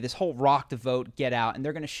going to be this whole rock the vote, get out, and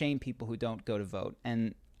they're going to shame people who don't go to vote.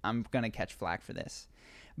 And I'm going to catch flack for this.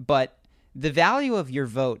 But the value of your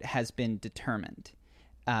vote has been determined.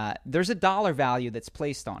 There's a dollar value that's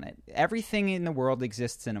placed on it. Everything in the world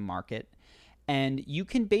exists in a market. And you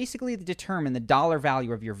can basically determine the dollar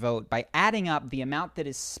value of your vote by adding up the amount that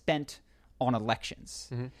is spent on elections.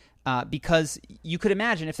 Because you could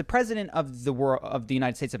imagine if the president of the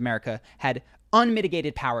United States of America had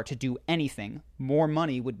unmitigated power to do anything, more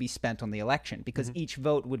money would be spent on the election because each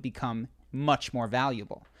vote would become much more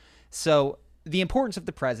valuable. So the importance of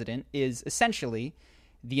the president is essentially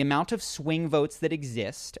the amount of swing votes that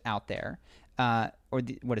exist out there,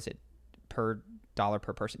 what is it, per dollar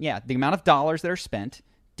per person? Yeah, the amount of dollars that are spent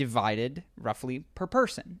divided roughly per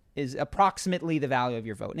person is approximately the value of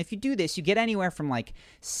your vote. And if you do this, you get anywhere from like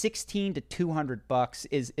 $16 to $200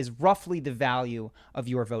 is roughly the value of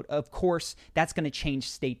your vote. Of course, that's going to change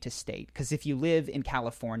state to state, because if you live in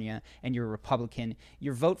California and you're a Republican,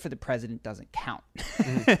 your vote for the president doesn't count.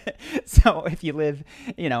 So if you live,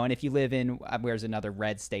 and if you live in, where's another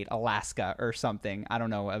red state, Alaska or something, I don't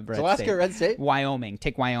know, a red Alaska state. a red state? Wyoming,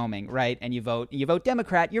 take Wyoming, right? And you vote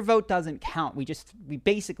Democrat, your vote doesn't count. We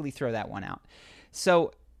basically throw that one out.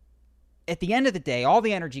 So at the end of the day, all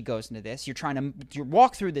the energy goes into this. You're trying to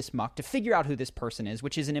walk through this muck to figure out who this person is,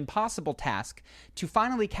 which is an impossible task, to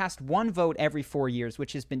finally cast one vote every 4 years,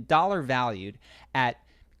 which has been dollar valued at,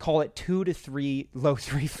 call it 2 to 3, low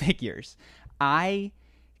 3 figures. I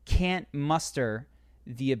can't muster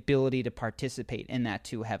the ability to participate in that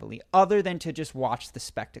too heavily, other than to just watch the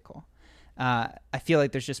spectacle. I feel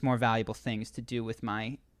like there's just more valuable things to do with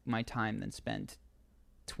my time than spend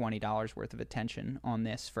 $20 worth of attention on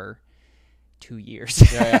this for 2 years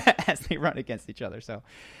as they run against each other. So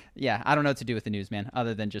yeah, I don't know what to do with the news, man,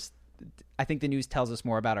 other than just, I think the news tells us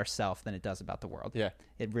more about ourselves than it does about the world. Yeah.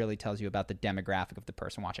 It really tells you about the demographic of the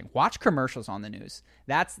person watching. Watch commercials on the news.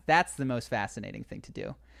 That's the most fascinating thing to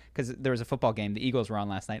do. Because there was a football game the Eagles were on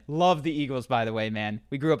last night. Love the Eagles, by the way, man.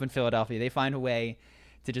 We grew up in Philadelphia. They find a way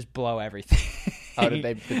to just blow everything. Oh, did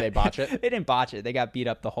they botch it? They didn't botch it. They got beat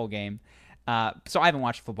up the whole game. So I haven't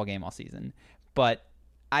watched a football game all season, but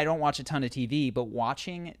I don't watch a ton of TV, but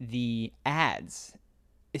watching the ads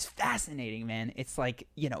is fascinating, man. It's like,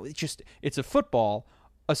 it's a football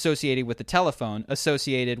associated with the telephone,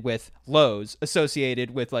 associated with Lowe's,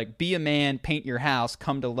 associated with like, be a man, paint your house,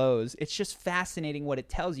 come to Lowe's. It's just fascinating what it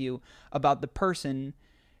tells you about the person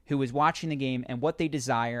who is watching the game and what they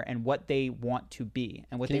desire and what they want to be.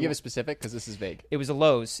 And what Can you give a specific? Because this is vague. It was a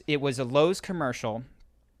Lowe's. It was a Lowe's commercial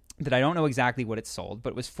that I don't know exactly what it sold,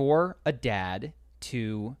 but it was for a dad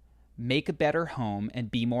to make a better home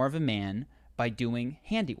and be more of a man by doing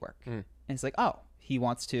handiwork. And it's like,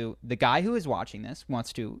 the guy who is watching this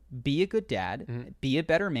wants to be a good dad, be a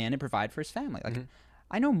better man, and provide for his family. Like,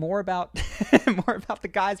 I know more about the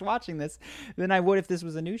guys watching this than I would if this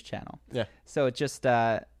was a news channel. Yeah. So it just,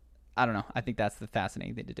 I don't know. I think that's the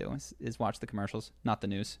fascinating thing to do is watch the commercials, not the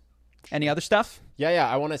news. Any other stuff? Yeah.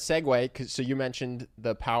 I want to segue. So you mentioned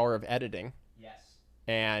the power of editing. Yes.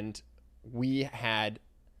 And we had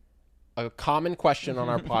a common question on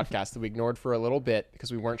our podcast that we ignored for a little bit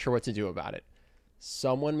because we weren't sure what to do about it.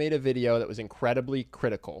 Someone made a video that was incredibly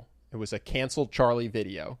critical. It was a canceled Charlie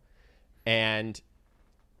video. And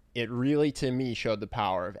it really, to me, showed the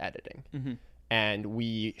power of editing. And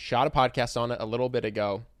we shot a podcast on it a little bit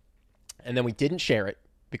ago. And then we didn't share it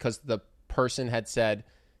because the person had said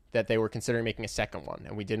that they were considering making a second one.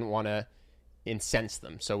 And we didn't want to incense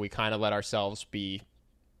them. So we kind of let ourselves be,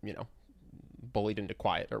 bullied into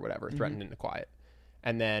quiet or whatever, threatened into quiet.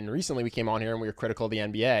 And then recently we came on here and we were critical of the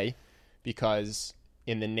NBA because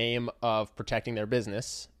in the name of protecting their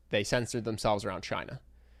business, they censored themselves around China.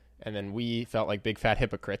 And then we felt like big fat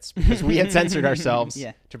hypocrites because we had censored ourselves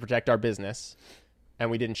to protect our business,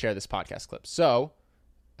 and we didn't share this podcast clip. So,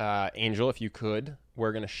 Angel, if you could,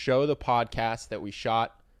 we're going to show the podcast that we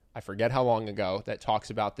shot, I forget how long ago, that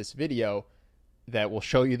talks about this video that will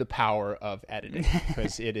show you the power of editing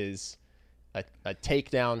because it is a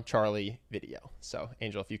takedown Charlie video. So,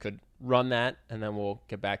 Angel, if you could run that, and then we'll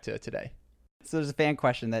get back to today. So there's a fan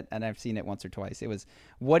question and I've seen it once or twice. It was,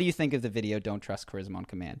 what do you think of the video Don't Trust Charisma on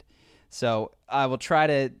Command? So I'll try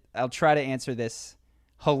to answer this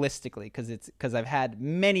holistically because I've had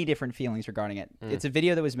many different feelings regarding it. It's a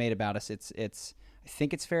video that was made about us. It's I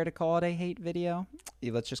think it's fair to call it a hate video.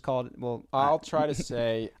 Let's just call it. Well, I'll try to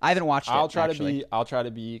say I haven't watched it. I'll try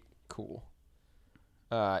to be cool.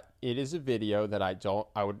 It is a video that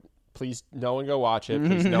I would please no one go watch it.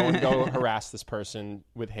 Please no one go harass this person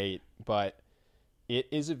with hate. But it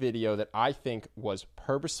is a video that I think was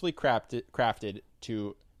purposely crafted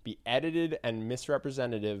to be edited and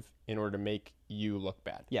misrepresentative in order to make you look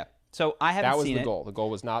bad. Yeah. So I haven't seen it. That was the goal. The goal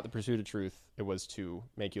was not the pursuit of truth. It was to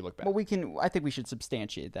make you look bad. Well, I think we should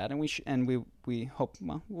substantiate that, and we hope.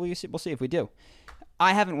 Well, we'll see if we do.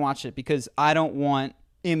 I haven't watched it because I don't want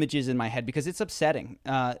images in my head because it's upsetting.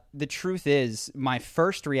 The truth is, my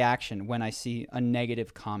first reaction when I see a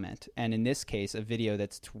negative comment, and in this case, a video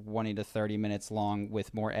that's 20 to 30 minutes long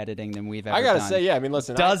with more editing than we've ever done. I gotta say, yeah, I mean,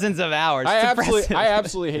 listen, dozens of hours. I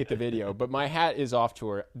absolutely hate the video, but my hat is off to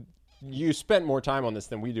her. You spent more time on this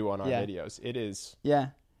than we do on our videos. It is. Yeah.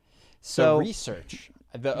 So the research,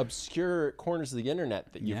 the obscure corners of the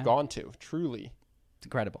internet that you've gone to, truly. It's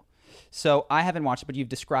incredible. So I haven't watched it, but you've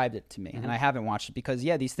described it to me, and I haven't watched it because,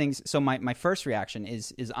 these things. So my first reaction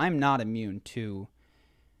is I'm not immune to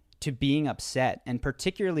being upset, and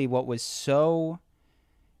particularly what was so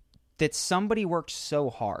that somebody worked so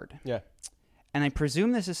hard. Yeah. And I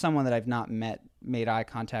presume this is someone that I've not met, made eye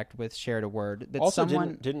contact with, shared a word. That also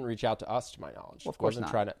someone didn't reach out to us, to my knowledge. Well, of course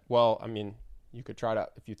not. Well, I mean, you could try to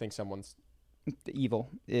if you think someone's evil.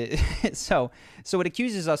 So it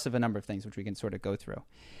accuses us of a number of things, which we can sort of go through.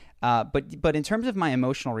 But in terms of my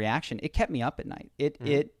emotional reaction, it kept me up at night.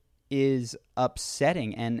 It is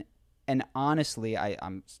upsetting, and honestly,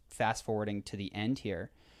 I'm fast forwarding to the end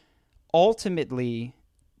here. Ultimately,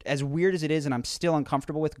 as weird as it is, and I'm still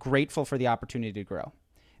uncomfortable with, grateful for the opportunity to grow,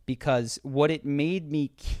 because what it made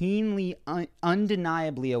me keenly,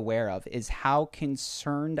 undeniably aware of is how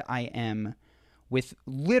concerned I am with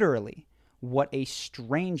literally what a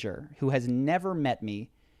stranger who has never met me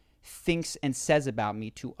thinks and says about me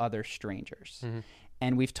to other strangers. Mm-hmm.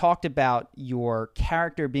 And we've talked about your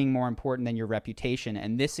character being more important than your reputation,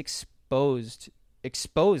 and this exposed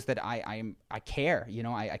that I care,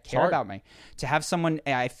 I care about me. To have someone,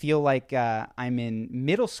 I feel like I'm in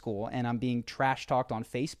middle school and I'm being trash talked on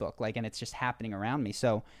Facebook, and it's just happening around me.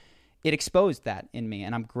 So it exposed that in me,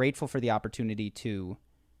 and I'm grateful for the opportunity to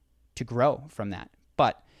grow from that.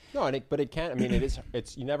 But it can't. I mean,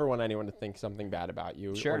 it's you never want anyone to think something bad about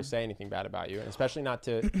you or to say anything bad about you, and especially not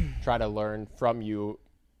to try to learn from you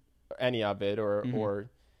any of it or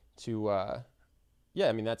to. Yeah,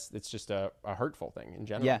 I mean, it's just a hurtful thing in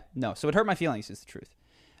general. Yeah, no. So it hurt my feelings is the truth.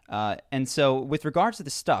 And so with regards to the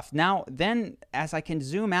stuff, then as I can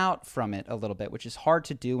zoom out from it a little bit, which is hard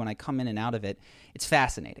to do when I come in and out of it, it's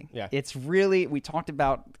fascinating. Yeah. It's really, we talked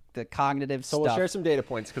about the cognitive stuff. So we'll share some data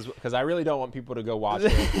points because I really don't want people to go watch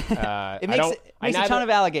it. It makes a ton of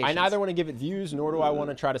allegations. I neither want to give it views, nor do I want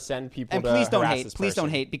to try to send people and to please don't harass hate. this Please person.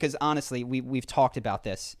 don't hate, because honestly, we've talked about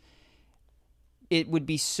this. It would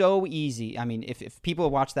be so easy. I mean, if people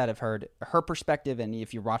who watch that have heard her perspective, and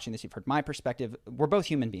if you're watching this, you've heard my perspective. We're both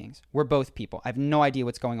human beings. We're both people. I have no idea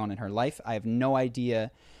what's going on in her life. I have no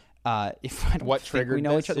idea what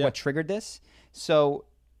triggered this. So,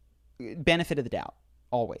 benefit of the doubt,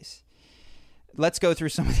 always. Let's go through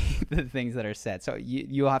some of the things that are said. So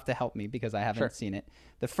you'll have to help me because I haven't seen it.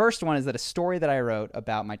 The first one is that a story that I wrote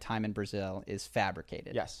about my time in Brazil is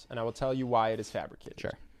fabricated. Yes, and I will tell you why it is fabricated.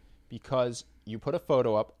 Sure. Because you put a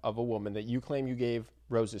photo up of a woman that you claim you gave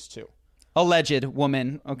roses to. Alleged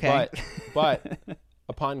woman, okay. But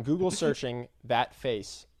upon Google searching that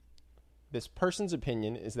face, this person's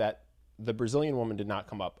opinion is that the Brazilian woman did not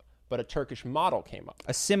come up, but a Turkish model came up.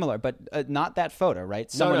 A similar, but not that photo, right?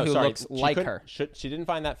 Someone who looks like her. She didn't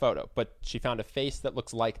find that photo, but she found a face that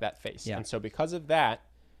looks like that face. Yeah. And so because of that,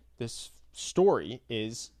 this story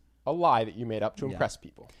is a lie that you made up to impress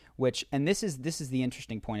people. And this is the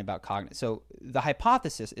interesting point about cognitive. So the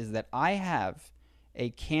hypothesis is that I have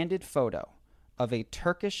a candid photo of a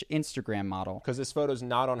Turkish Instagram model. Because this photo's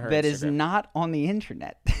not on her that Instagram. Is not on the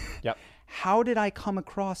internet. Yep. How did I come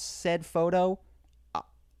across said photo?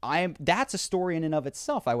 That's a story in and of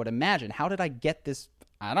itself, I would imagine. How did I get this?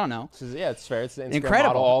 I don't know. It's fair. It's the Instagram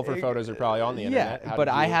incredible model. All of her photos are probably on the internet. Yeah, but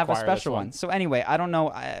I have a special one. So anyway, I don't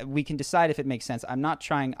know. We can decide if it makes sense. I'm not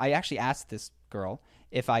trying. I actually asked this girl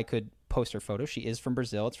if I could post her photo. She is from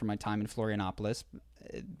Brazil. It's from my time in Florianopolis.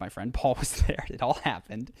 My friend Paul was there. It all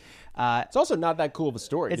happened. It's also not that cool of a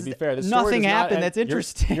story, to be fair. Nothing happened that's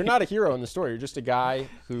interesting. You're not a hero in the story. You're just a guy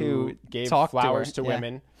who gave flowers to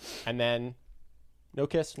women, and then no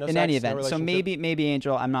kiss, no sex, in any event. No so maybe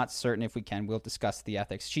Angel, I'm not certain if we can. We'll discuss the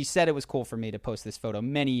ethics. She said it was cool for me to post this photo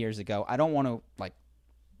many years ago. I don't want to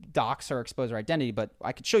dox her, expose her identity, but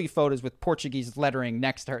I could show you photos with Portuguese lettering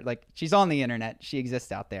next to her. She's on the internet. She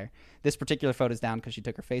exists out there. This particular photo's down because she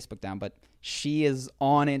took her Facebook down, but she is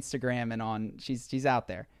on Instagram and she's out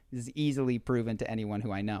there. This is easily proven to anyone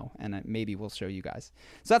who I know, and maybe we'll show you guys.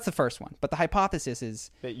 So that's the first one. But the hypothesis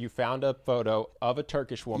is that you found a photo of a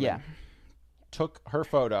Turkish woman, took her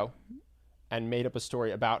photo, and made up a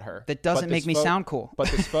story about her. That doesn't make me sound cool. But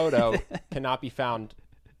this photo cannot be found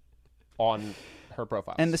on her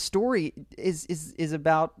profiles. And the story is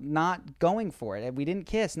about not going for it. We didn't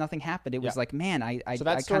kiss. Nothing happened. It was like, man, So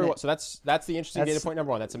that's the interesting data point number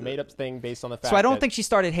one. That's a made up thing based on the fact. So I don't think she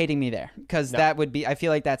started hating me there, because that would be. I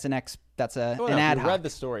feel like that's an ad hoc. Read the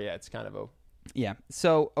story. Yeah, it's kind of a. Yeah.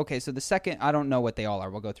 So okay. So the second, I don't know what they all are.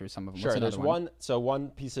 We'll go through some of them. Sure. There's one. So one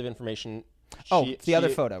piece of information. The other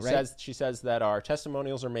photo, right? She says that our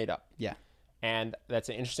testimonials are made up. Yeah. And that's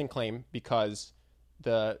an interesting claim because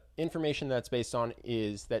the information that's based on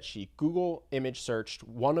is that she Google image searched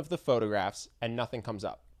one of the photographs and nothing comes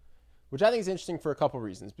up, which I think is interesting for a couple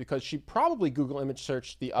reasons, because she probably Google image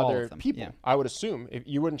searched the other people. Yeah. I would assume if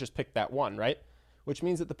you wouldn't just pick that one, right? Which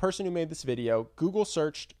means that the person who made this video Google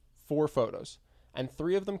searched 4 photos and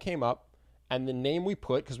 3 of them came up, and the name we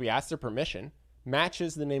put, because we asked their permission,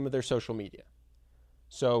 matches the name of their social media.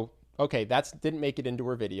 So okay, that didn't make it into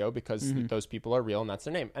her video because those people are real and that's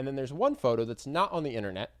their name. And then there's one photo that's not on the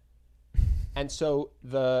internet. And so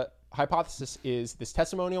the hypothesis is this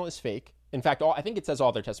testimonial is fake. In fact, I think it says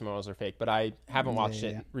all their testimonials are fake, but I haven't watched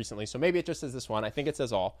it recently. So maybe it just says this one. I think it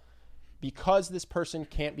says all. Because this person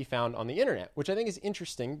can't be found on the internet, which I think is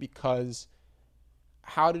interesting because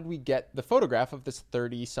how did we get the photograph of this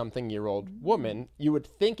 30-something-year-old woman? You would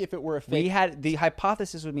think if it were a fake... The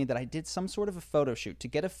hypothesis would be that I did some sort of a photo shoot to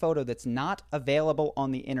get a photo that's not available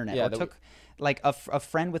on the internet. Yeah, or took like a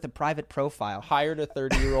friend with a private profile. Hired a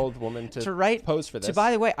 30-year-old woman to pose for this. By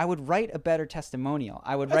the way, I would write a better testimonial.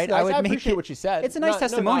 I would write... Nice. I appreciate what she said. It's a nice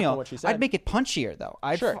testimonial. What she said. I'd make it punchier, though.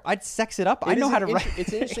 I'd sex it up. I know how to write...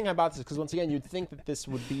 It's interesting about this because, once again, you'd think that this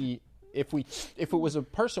would be... If it was a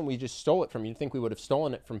person we just stole it from, you'd think we would have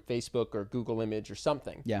stolen it from Facebook or Google Image or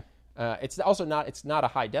something. Yeah. It's also not. It's not a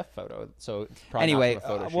high def photo, so it's probably anyway. Not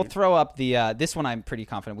from a photo we'll shoot. Throw up the. This one I'm pretty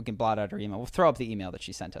confident we can blot out her email. We'll throw up the email that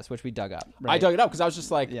she sent us, which we dug up. Right? I dug it up because I was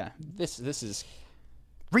just like, this is.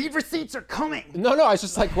 Read receipts are coming. No, I was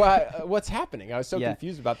just like, what's happening? I was so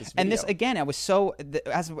confused about this video. And this, again, I was so,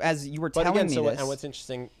 as you were telling me this. And what's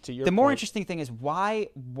interesting to your The more interesting thing is why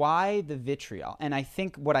the vitriol? And I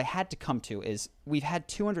think what I had to come to is we've had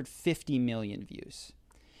 250 million views.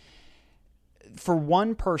 For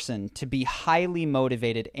one person to be highly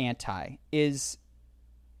motivated anti is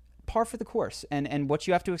par for the course and what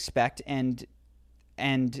you have to expect and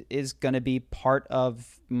is going to be part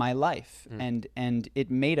of my life. And it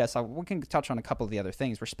made us, we can touch on a couple of the other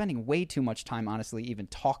things. We're spending way too much time, honestly, even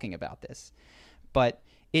talking about this. But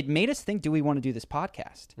it made us think, do we want to do this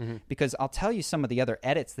podcast? Because I'll tell you some of the other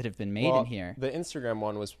edits that have been made in here. The Instagram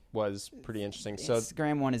one was pretty interesting. So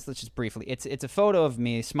Instagram one is, let's just briefly, it's a photo of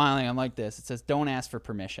me smiling. I'm like this. It says, don't ask for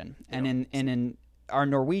permission. And in our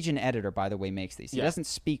Norwegian editor, by the way, makes these. He doesn't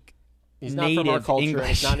speak He's not from our culture, English.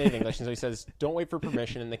 and it's not native English. And so he says, don't wait for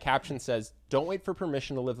permission. And the caption says, don't wait for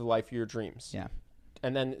permission to live the life of your dreams. Yeah.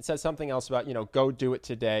 And then it says something else about, go do it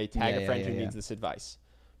today. Tag a friend who needs this advice.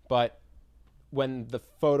 But when the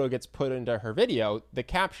photo gets put into her video, the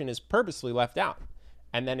caption is purposely left out.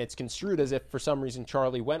 And then it's construed as if, for some reason,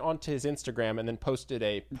 Charlie went onto his Instagram and then posted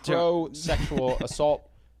a pro-sexual assault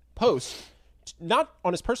post. Not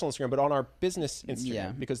on his personal Instagram, but on our business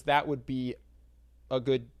Instagram. Because that would be a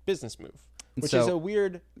good business move, which is a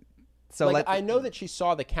weird. So I know that she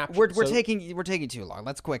saw the caption. We're taking too long.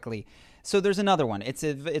 Let's quickly. So there's another one. It's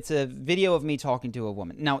a video of me talking to a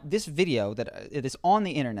woman. Now this video that it is on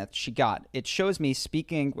the internet. It shows me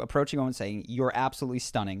approaching a woman, saying, "You're absolutely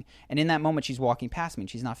stunning." And in that moment, she's walking past me and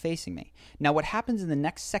she's not facing me. Now what happens in the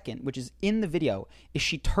next second, which is in the video, is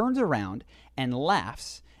she turns around and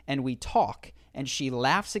laughs, and we talk, and she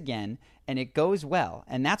laughs again. And it goes well.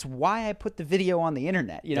 And that's why I put the video on the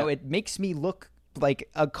internet. It makes me look like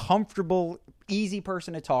a comfortable, easy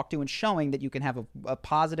person to talk to and showing that you can have a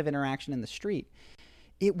positive interaction in the street.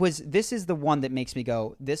 This is the one that makes me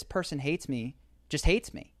go, this person hates me, just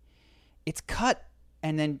hates me. It's cut.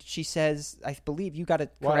 And then she says, I believe you got to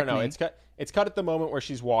correct me. It's cut at the moment where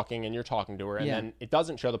she's walking and you're talking to her. And then it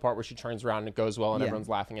doesn't show the part where she turns around and it goes well and everyone's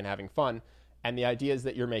laughing and having fun. And the idea is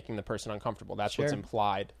that you're making the person uncomfortable. That's what's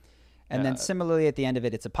implied. And then similarly at the end of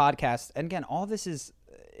it, it's a podcast. And again, all this is,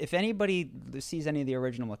 if anybody sees any of the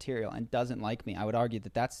original material and doesn't like me, I would argue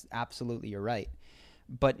that that's absolutely you're right.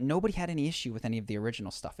 But nobody had any issue with any of the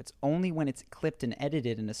original stuff. It's only when it's clipped and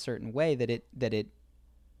edited in a certain way that it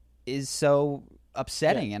is so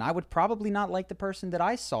upsetting. And I would probably not like the person that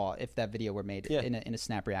I saw if that video were made in a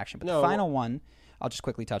snap reaction. But the final one, I'll just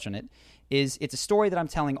quickly touch on it, it's a story that I'm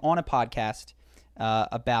telling on a podcast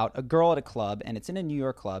about a girl at a club, and it's in a New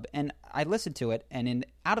York club, and I listened to it, and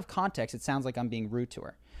out of context, it sounds like I'm being rude to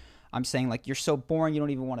her. I'm saying, like, you're so boring, you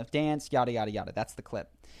don't even want to dance, yada, yada, yada. That's the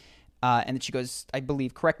clip. And then she goes, I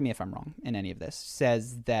believe, correct me if I'm wrong in any of this,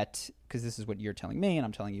 says that, because this is what you're telling me and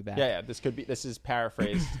I'm telling you back. Yeah, this is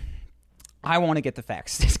paraphrased. I want to get the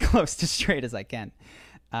facts as close to straight as I can.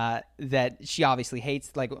 That she obviously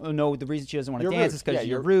hates, like, oh no, the reason she doesn't want to dance is because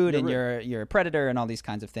you're rude and you're a predator and all these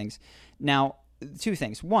kinds of things. Now, two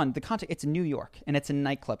things. One, the context, it's New York and it's a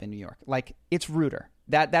nightclub in New York. Like, it's ruder.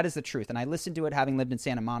 That is the truth. And I listened to it having lived in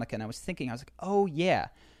Santa Monica, and I was like, oh yeah.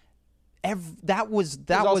 That was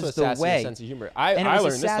the way. Sense of humor. I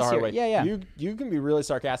learned this the hard way. Yeah. You can be really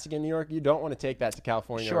sarcastic in New York. You don't want to take that to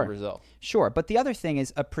California or Brazil. Sure. But the other thing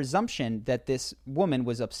is a presumption that this woman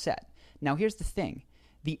was upset. Now, here's the thing.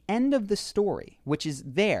 The end of the story, which is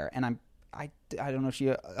there, and I don't know if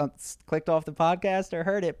she clicked off the podcast or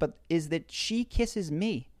heard it, but is that she kisses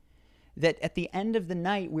me. That at the end of the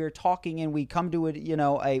night, we're talking and we come to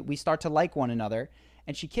it, we start to like one another,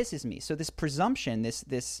 and she kisses me. So this presumption,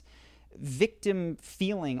 this victim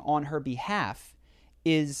feeling on her behalf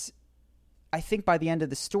is, I think by the end of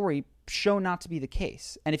the story, shown not to be the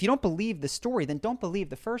case. And if you don't believe the story, then don't believe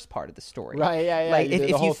the first part of the story. Right, yeah. Like,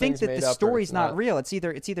 if you think that the story's not real, it's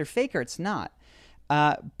either fake or it's not.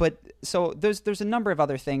 But so there's a number of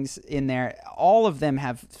other things in there. All of them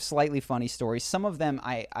have slightly funny stories. Some of them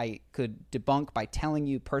I could debunk by telling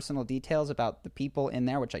you personal details about the people in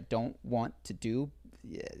there, which I don't want to do.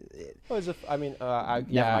 Leave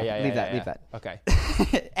that. Okay.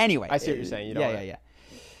 Anyway, I see what you're saying. Yeah.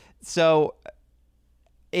 So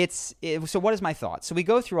so what is my thought? So we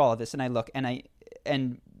go through all of this, and I look, and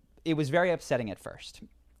it was very upsetting at first.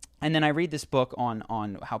 And then I read this book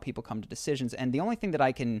on how people come to decisions, and the only thing that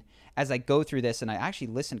I can, as I go through this, and I actually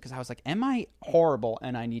listened because I was like, am I horrible?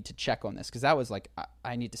 And I need to check on this, because that was like,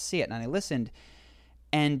 I need to see it. And I listened,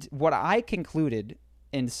 and what I concluded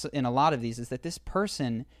in a lot of these is that this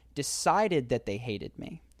person decided that they hated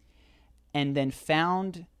me and then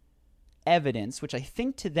found evidence, which I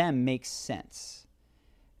think to them makes sense,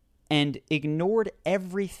 and ignored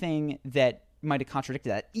everything that might have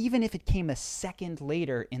contradicted that, even if it came a second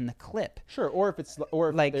later in the clip. Sure,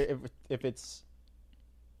 if it's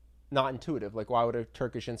not intuitive, like why would a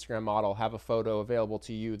Turkish Instagram model have a photo available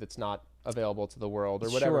to you that's not available to the world, or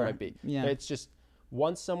whatever it might be? Yeah. It's just,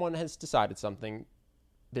 once someone has decided something,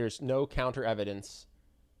 there's no counter evidence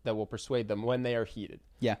that will persuade them when they are heated.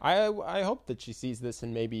 Yeah. I hope that she sees this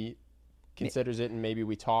and maybe considers it, and maybe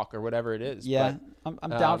we talk or whatever it is. Yeah, but, I'm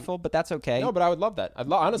doubtful, but that's okay. No, but I would love that.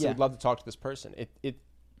 Honestly would love to talk to this person. It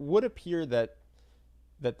would appear that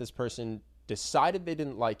this person decided they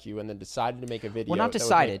didn't like you and then decided to make a video. Well, not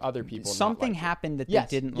decided. That would make other people something not like happened that yes,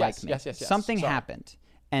 they didn't yes, like me. Yes. Something happened,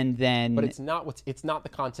 and then. But it's not the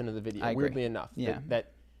content of the video. I agree. Weirdly enough, yeah.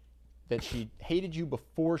 that she hated you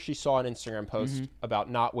before she saw an Instagram post about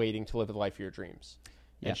not waiting to live the life of your dreams,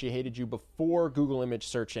 and she hated you before Google image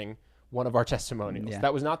searching one of our testimonials. Yeah.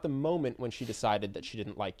 That was not the moment when she decided that she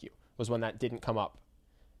didn't like you. It was when that didn't come up.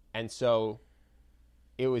 And so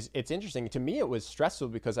it's interesting. To me, it was stressful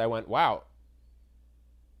because I went, wow,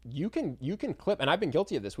 you can clip, and I've been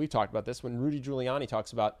guilty of this. We've talked about this when Rudy Giuliani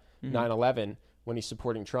talks about 9/11 when he's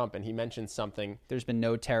supporting Trump, and he mentions something. There's been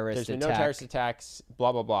no terrorist attacks,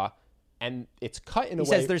 blah, blah, blah. And it's cut in a way.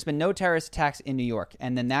 He says there's been no terrorist attacks in New York,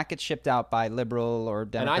 and then that gets shipped out by liberal or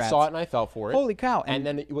Democrats. And I saw it, and I fell for it. Holy cow. And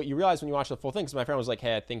then what you realize when you watch the full thing, because my friend was like,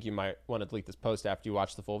 hey, I think you might want to delete this post after you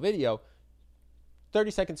watch the full video.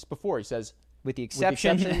 30 seconds before, he says, with the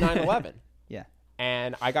exception of 9/11. Yeah.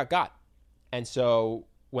 And I got. And so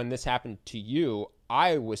when this happened to you,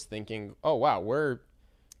 I was thinking, oh, wow,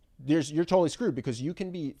 you're totally screwed, because you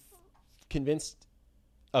can be convinced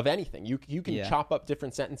of anything. You can chop up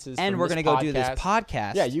different sentences. And we're going to go do this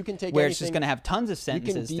podcast. Yeah, you can take where anything, it's just going to have tons of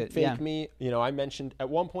sentences. You can deep fake me. I mentioned at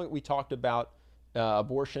one point we talked about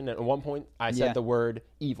abortion. At one point I said the word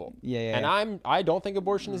evil. And I don't think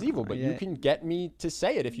abortion is evil, but you can get me to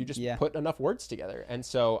say it if you just put enough words together. And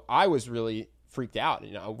so I was really freaked out.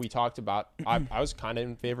 We talked about I was kind of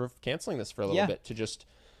in favor of canceling this for a little bit, to just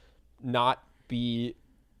not be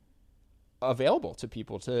available to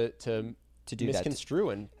people to do misconstrue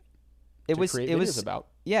that. And it was about.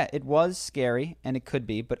 Yeah, it was scary, and it could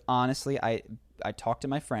be, but honestly, I talked to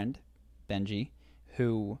my friend Benji,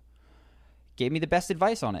 who gave me the best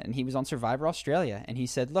advice on it, and he was on Survivor Australia, and he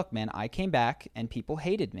said, look, man, I came back and people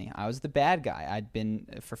hated me. I was the bad guy. I'd been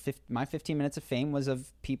my 15 minutes of fame was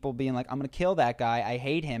of people being like, I'm going to kill that guy. I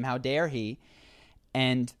hate him. How dare he?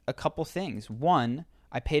 And a couple things. One,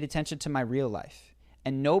 I paid attention to my real life.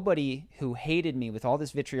 And nobody who hated me with all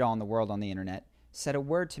this vitriol in the world on the internet said a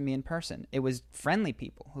word to me in person. It was friendly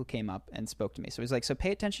people who came up and spoke to me. So it was like, so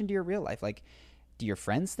pay attention to your real life. Like, Do your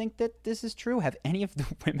friends think that this is true? Have any of the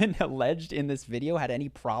women alleged in this video had any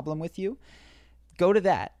problem with you? Go to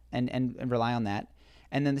that and rely on that.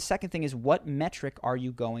 And then the second thing is, what metric are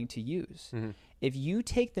you going to use? Mm-hmm. If you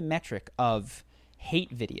take the metric of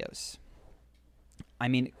hate videos, I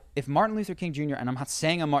mean, if Martin Luther King Jr., and I'm not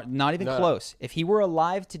saying I'm not even close, if he were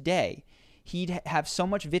alive today, he'd have so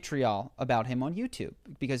much vitriol about him on YouTube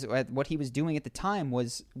because what he was doing at the time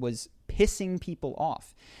was pissing people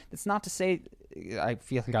off. That's not to say, I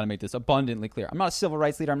feel I got to make this abundantly clear. I'm not a civil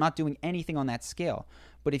rights leader. I'm not doing anything on that scale.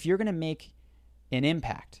 But if you're going to make an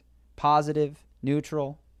impact, positive,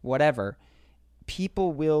 neutral, whatever,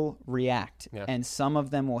 people will react, and some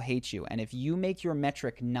of them will hate you. And if you make your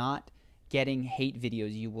metric not getting hate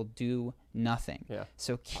videos, you will do nothing. Yeah.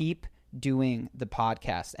 So keep doing the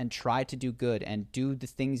podcast and try to do good and do the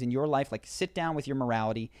things in your life, like sit down with your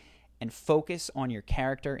morality and focus on your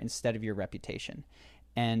character instead of your reputation.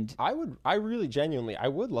 And I really genuinely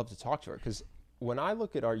would love to talk to her, because when I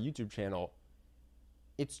look at our YouTube channel,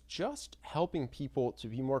 it's just helping people to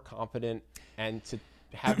be more confident and to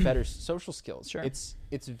have better social skills. Sure. It's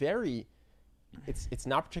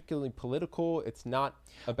not particularly political. It's not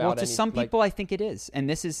about. Well, to some people, I think it is, and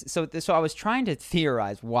this is so. I was trying to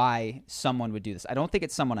theorize why someone would do this. I don't think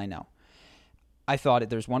it's someone I know. I thought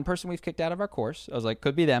there's one person we've kicked out of our course. I was like,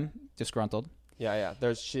 could be them, disgruntled. Yeah.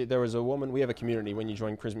 There was a woman. We have a community when you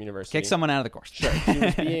join Charisma University. Kick someone out of the course. Sure. She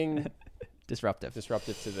was being disruptive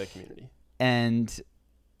to the community.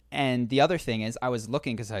 And the other thing is, I was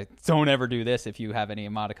looking, because I don't ever do this if you have any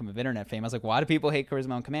modicum of internet fame. I was like, why do people hate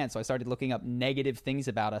Charisma on Command? So I started looking up negative things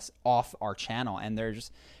about us off our channel. And there's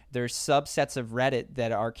subsets of Reddit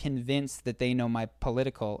that are convinced that they know my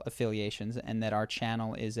political affiliations and that our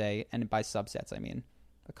channel is and by subsets, I mean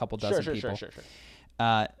a couple dozen people. Sure.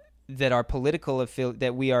 That are political,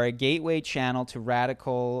 that we are a gateway channel to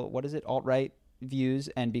radical, alt-right views,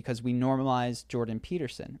 and because we normalize Jordan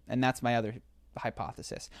Peterson. And that's my other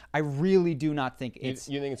hypothesis. I really do not think it's...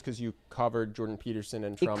 You think it's because you covered Jordan Peterson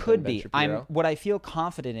and Trump? It could and Ben be. Shapiro? What I feel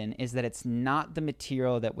confident in is that it's not the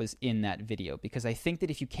material that was in that video, because I think that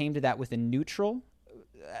if you came to that with a neutral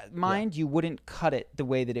mind, you wouldn't cut it the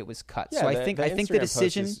way that it was cut. Yeah, so I think the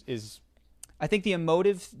decision is I think the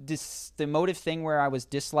emotive thing where I was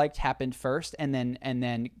disliked happened first, and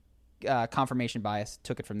then confirmation bias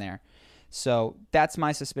took it from there. So that's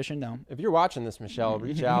my suspicion, though. If you're watching this, Michelle,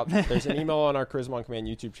 reach out. There's an email on our Charisma on Command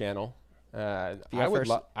YouTube channel. Our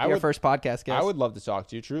first podcast guest. I would love to talk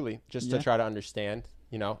to you, truly, just to try to understand.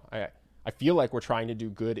 You know, I feel like we're trying to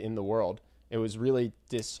do good in the world. It was really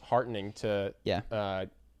disheartening to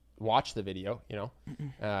watch the video, you know.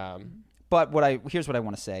 But here's what I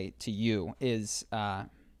want to say to you is I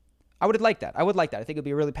would like that. I think it would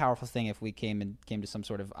be a really powerful thing if we came to some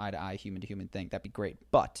sort of eye-to-eye, human-to-human thing. That'd be great.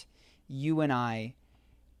 But you and I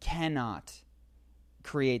cannot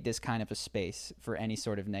create this kind of a space for any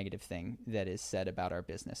sort of negative thing that is said about our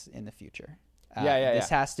business in the future. This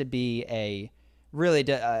has to be a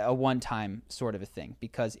one-time sort of a thing,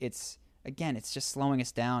 because it's just slowing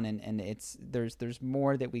us down, and there's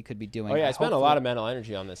more that we could be doing. Oh yeah, I spent a lot of mental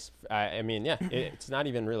energy on this. I mean, it's not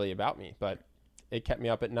even really about me, but it kept me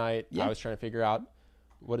up at night. Yeah. I was trying to figure out,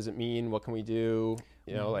 what does it mean? What can we do?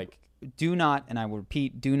 You know, like... Do not, and I will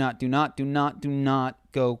repeat, do not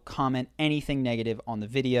go comment anything negative on the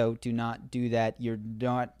video. Do not do that. You're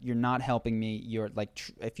not helping me. You're like,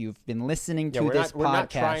 if you've been listening to this podcast, we're not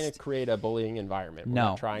trying to create a bullying environment.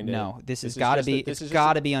 This has got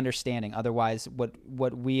to be understanding. Otherwise,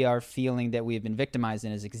 what we are feeling that we have been victimized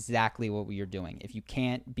in is exactly what we are doing. If you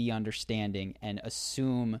can't be understanding and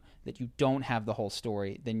assume that you don't have the whole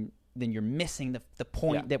story, then you're missing the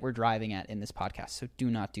point that we're driving at in this podcast. So do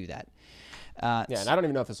not do that. And I don't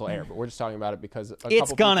even know if this will air, but we're just talking about it because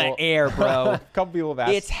it's gonna air, bro. A couple people have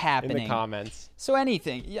asked. It's happening in the comments. So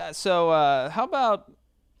anything, So how about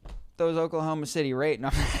those Oklahoma City Raiders? No.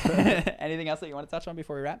 Anything else that you want to touch on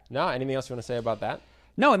before we wrap? No. Anything else you want to say about that?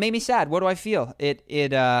 No. It made me sad. What do I feel?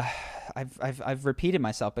 I've repeated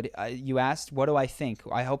myself, but you asked, what do I think?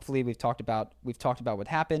 Hopefully we've talked about what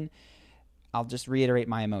happened. I'll just reiterate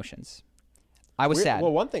my emotions. I was sad.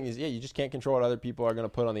 Well, one thing is, you just can't control what other people are going to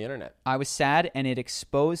put on the internet. I was sad, and it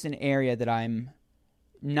exposed an area that I'm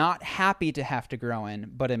not happy to have to grow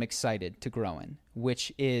in, but I'm excited to grow in,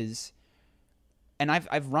 which is, and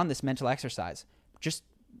I've run this mental exercise. Just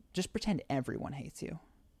pretend everyone hates you.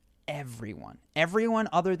 Everyone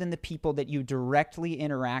other than the people that you directly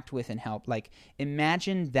interact with and help. Like,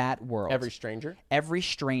 imagine that world. Every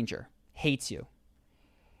stranger hates you.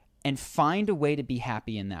 And find a way to be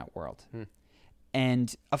happy in that world.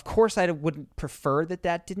 And of course, I wouldn't prefer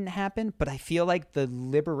that didn't happen, but I feel like the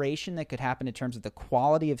liberation that could happen in terms of the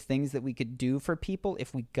quality of things that we could do for people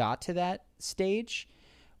if we got to that stage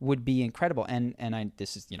would be incredible. And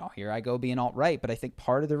this is, here I go being alt-right, but I think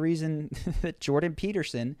part of the reason that Jordan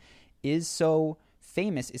Peterson is so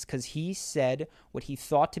famous is because he said what he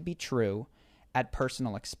thought to be true at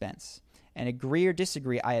personal expense. And agree or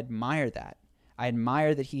disagree, I admire that. I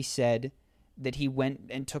admire that he said that he went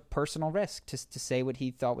and took personal risk to say what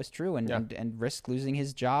he thought was true and risk losing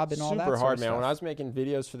his job and all that. Super hard, man. Stuff. When I was making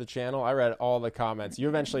videos for the channel, I read all the comments. You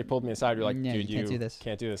eventually pulled me aside. You're like, dude, you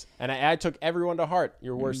can't do this. And I took everyone to heart.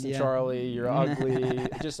 You're worse than Charlie. You're ugly.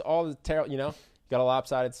 Just all the terrible, you got a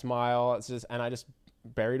lopsided smile. And I just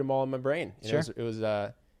buried them all in my brain. Sure.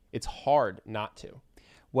 It's hard not to.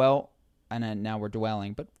 Well, and now we're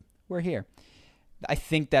dwelling, but we're here. I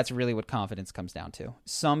think that's really what confidence comes down to.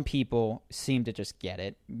 Some people seem to just get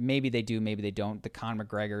it. Maybe they do, maybe they don't. The Conor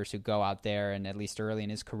McGregors who go out there and at least early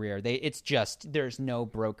in his career, there's no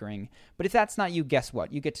brokering. But if that's not you, guess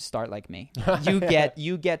what? You get to start like me. You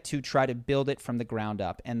get to try to build it from the ground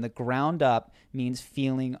up. And the ground up means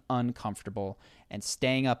feeling uncomfortable and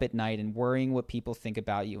staying up at night and worrying what people think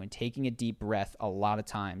about you and taking a deep breath a lot of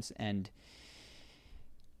times and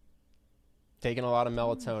taking a lot of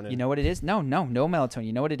melatonin. You know what it is? No melatonin.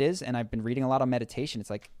 You know what it is? And I've been reading a lot of meditation.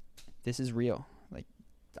 It's like, this is real. Like,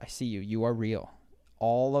 I see you. You are real.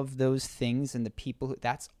 All of those things and the people,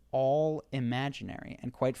 that's all imaginary.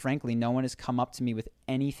 And quite frankly, no one has come up to me with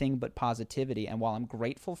anything but positivity. And while I'm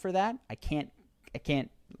grateful for that, I can't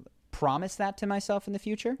promise that to myself in the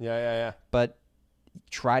future. Yeah. But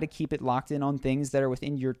try to keep it locked in on things that are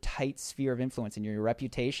within your tight sphere of influence and your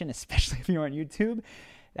reputation, especially if you're on YouTube.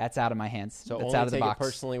 That's out of my hands. So that's only out of the take box. it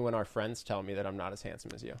personally when our friends tell me that I'm not as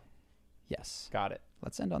handsome as you. Yes. Got it.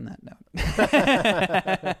 Let's end on that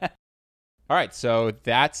note. All right, so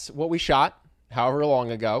that's what we shot however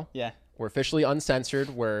long ago. Yeah. We're officially uncensored.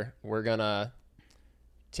 We're going to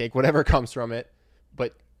take whatever comes from it.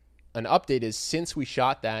 But an update is since we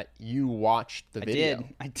shot that, you watched the video.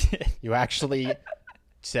 I did. You actually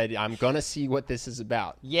said, I'm going to see what this is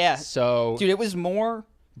about. Yeah. So, dude, it was more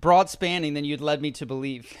broad spanning than you'd led me to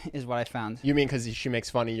believe is what I found. You mean because she makes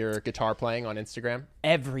fun of your guitar playing on Instagram?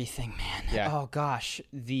 Everything, man. Yeah. Oh gosh,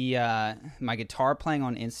 my guitar playing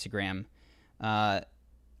on Instagram.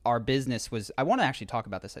 Our business was. I want to actually talk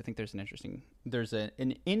about this. I think there's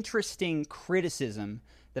an interesting criticism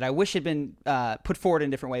that I wish had been put forward in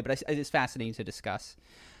a different way, but it's fascinating to discuss.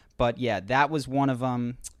 But yeah, that was one of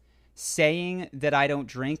them. Saying that I don't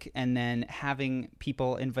drink and then having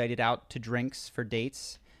people invited out to drinks for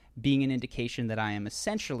dates being an indication that I am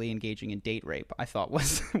essentially engaging in date rape, I thought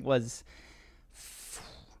was it was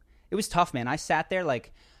tough, man. I sat there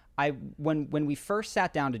like when we first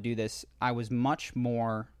sat down to do this, I was much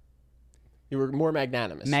more. You were more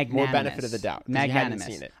magnanimous. More benefit of the doubt. Magnanimous.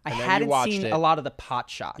 You hadn't seen it. I hadn't seen a lot of the pot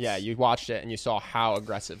shots. Yeah, you watched it and you saw how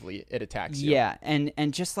aggressively it attacks you. Yeah,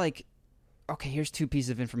 and just like, okay, here's 2 pieces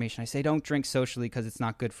of information. I say don't drink socially because it's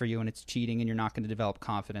not good for you and it's cheating and you're not going to develop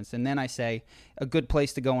confidence. And then I say a good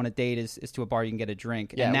place to go on a date is to a bar you can get a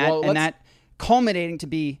drink. Yeah, and that culminating to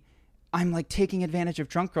be I'm like taking advantage of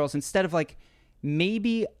drunk girls instead of like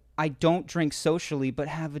maybe I don't drink socially but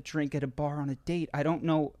have a drink at a bar on a date. I don't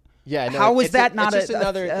know. Yeah, no, how was that not it's just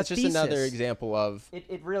a another example of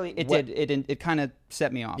it kind of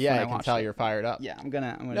set me off. Yeah, when I can tell it. you're fired up. Yeah, I'm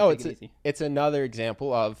gonna take it easy. It's another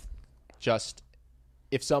example of just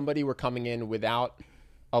if somebody were coming in without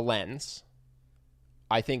a lens,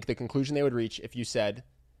 I think the conclusion they would reach if you said,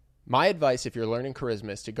 my advice if you're learning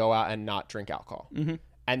charisma is to go out and not drink alcohol. Mm-hmm.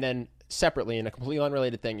 And then separately in a completely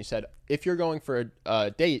unrelated thing, you said, if you're going for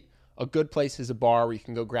a date, a good place is a bar where you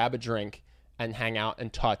can go grab a drink and hang out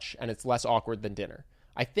and touch, and it's less awkward than dinner.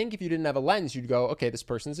 I think if you didn't have a lens, you'd go, okay, this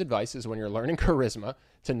person's advice is when you're learning charisma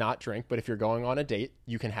to not drink, but if you're going on a date,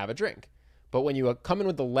 you can have a drink. But when you come in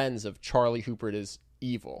with the lens of Charlie Houpert is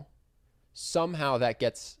evil, somehow that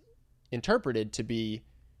gets interpreted to be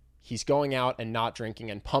he's going out and not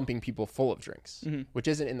drinking and pumping people full of drinks, which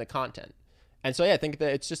isn't in the content. And so, yeah, I think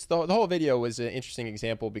that it's just the whole video was an interesting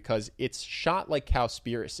example because it's shot like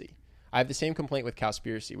Cowspiracy. I have the same complaint with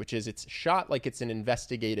Cowspiracy, which is it's shot like it's an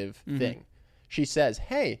investigative thing. She says,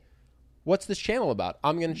 hey, what's this channel about?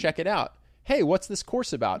 I'm going to check it out. Hey, what's this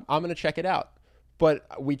course about? I'm going to check it out. But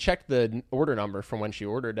we checked the order number from when she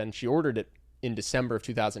ordered, and she ordered it in December of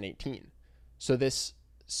 2018. So this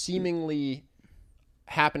seemingly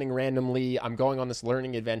happening randomly, I'm going on this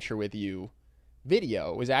learning adventure with you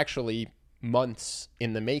video was actually months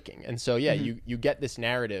in the making. And so, yeah, you get this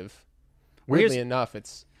narrative. Weirdly enough,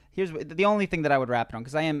 it's... Here's the only thing that I would wrap it on,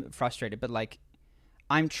 because I am frustrated, but like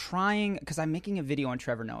I'm trying, because I'm making a video on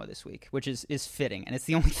Trevor Noah this week, which is fitting, and it's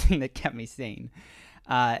the only thing that kept me sane.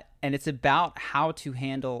 And it's about how to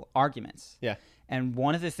handle arguments. Yeah. And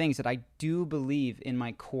one of the things that I do believe in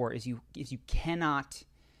my core is you cannot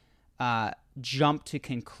jump to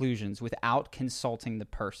conclusions without consulting the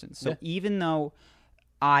person. So even though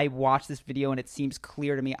I watched this video and it seems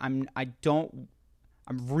clear to me, I'm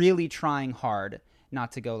really trying hard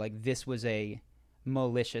not to go like this was a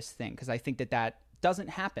malicious thing, because I think that doesn't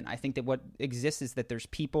happen. I think that what exists is that there's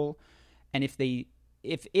people, and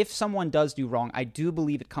if someone does do wrong, I do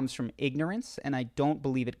believe it comes from ignorance, and I don't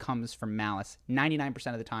believe it comes from malice.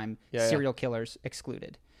 99% of the time, serial killers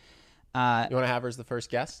excluded. You want to have her as the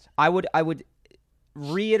first guest? I would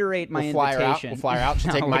reiterate my invitation. We'll fly her out.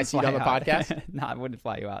 She'll take my seat on the podcast. No, I wouldn't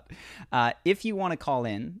fly you out. If you want to call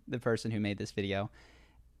in the person who made this video,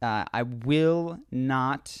 I will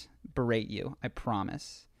not berate you. I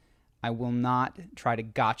promise. I will not try to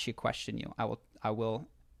gotcha question you. I will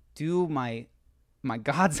do my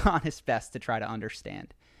God's honest best to try to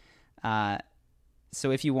understand.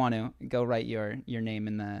 So if you want to, go write your name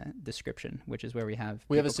in the description, which is where we have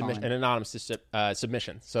a submission, an anonymous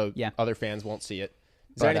submission, so other fans won't see it.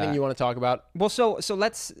 Is there anything you want to talk about? Well, so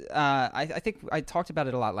let's. I think I talked about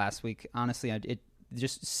it a lot last week. Honestly, it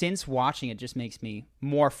just, since watching it, just makes me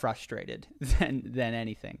more frustrated than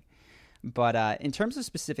anything. But in terms of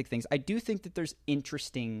specific things, I do think that there's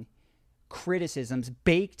interesting criticisms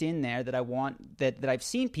baked in there that I want that I've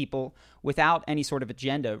seen people without any sort of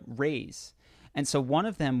agenda raise. And so one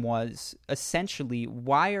of them was essentially,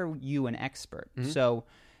 why are you an expert? Mm-hmm. So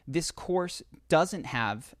this course doesn't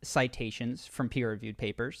have citations from peer-reviewed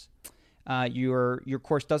papers. Your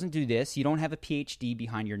course doesn't do this. You don't have a PhD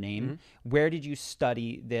behind your name. Mm-hmm. Where did you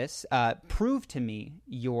study this? Prove to me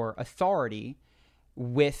your authority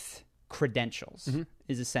with credentials, mm-hmm.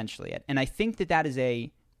 is essentially it. And I think that is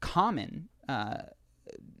a common,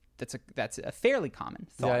 that's a fairly common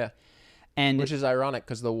thought. Yeah. And which is ironic,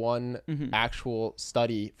 because the one mm-hmm. actual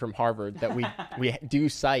study from Harvard that we do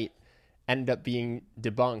cite ended up being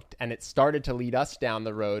debunked, and it started to lead us down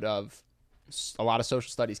the road of a lot of social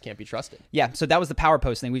studies can't be trusted. Yeah, so that was the Power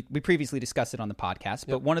Post thing. We previously discussed it on the podcast,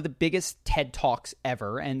 but one of the biggest TED Talks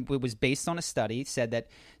ever, and it was based on a study, said that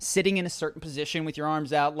sitting in a certain position with your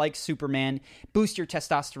arms out like Superman boosts your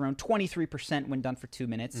testosterone 23% when done for 2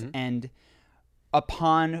 minutes, mm-hmm. and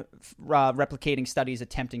upon replicating studies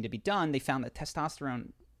attempting to be done, they found that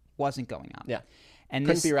testosterone wasn't going up. Yeah, and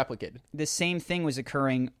couldn't be replicated. The same thing was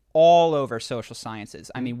occurring all over social sciences.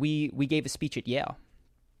 Mm-hmm. I mean, we gave a speech at Yale.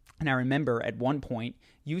 And I remember at one point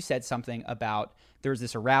you said something about there's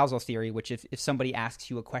this arousal theory, which if somebody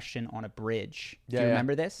asks you a question on a bridge, do you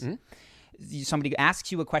remember this? Mm-hmm. Somebody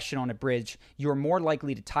asks you a question on a bridge, you're more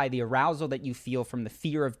likely to tie the arousal that you feel from the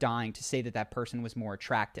fear of dying to say that person was more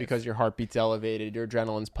attractive. Because your heartbeat's elevated, your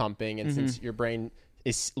adrenaline's pumping, and mm-hmm. since your brain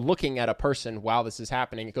is looking at a person while this is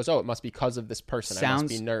happening, it goes, oh, it must be because of this person. I must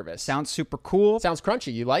be nervous. Sounds super cool. Sounds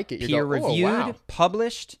crunchy. You like it. Peer-reviewed, wow.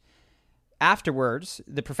 published. Afterwards,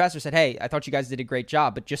 the professor said, hey, I thought you guys did a great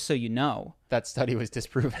job, but just so you know. That study was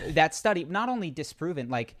disproven. That study, not only disproven,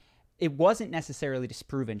 like, it wasn't necessarily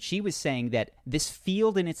disproven. She was saying that this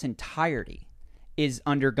field in its entirety is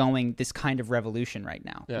undergoing this kind of revolution right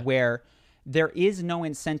now, where there is no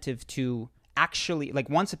incentive to actually, like,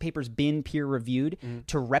 once a paper's been peer-reviewed,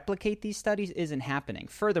 to replicate these studies isn't happening.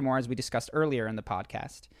 Furthermore, as we discussed earlier in the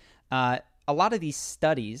podcast, a lot of these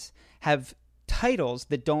studies have titles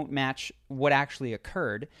that don't match what actually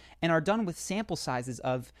occurred and are done with sample sizes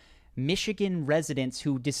of Michigan residents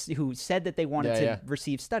who said that they wanted to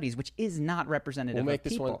receive studies, which is not representative of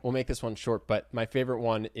people. We'll make this one short, but my favorite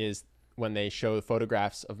one is when they show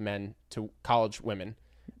photographs of men to college women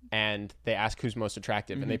and they ask who's most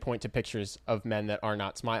attractive, mm-hmm. and they point to pictures of men that are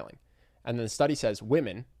not smiling. And then the study says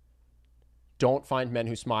women don't find men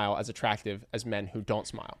who smile as attractive as men who don't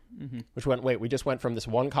smile. Mm-hmm. We just went from this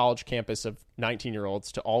one college campus of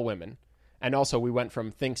 19-year-olds to all women. And also we went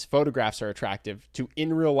from thinks photographs are attractive to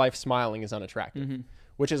in real life smiling is unattractive, mm-hmm.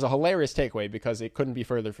 which is a hilarious takeaway because it couldn't be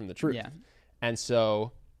further from the truth. Yeah. And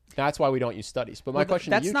so that's why we don't use studies. But my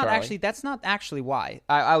question to you, Charlie. That's not actually why.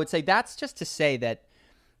 I would say that's just to say that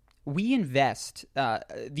we invest,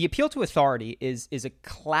 the appeal to authority is a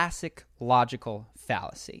classic logical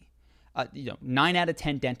fallacy. 9 out of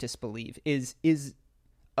 10 dentists believe is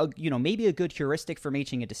maybe a good heuristic for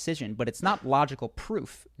making a decision, but it's not logical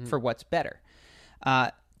proof for what's better.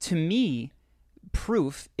 To me,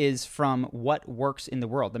 proof is from what works in the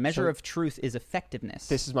world. The measure of truth is effectiveness.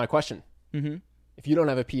 This is my question. Mm-hmm. If you don't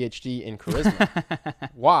have a PhD in charisma,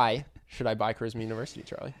 why should I buy Charisma University,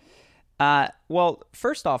 Charlie? Well,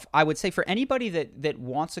 first off, I would say for anybody that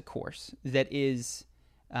wants a course that is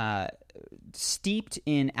steeped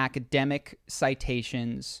in academic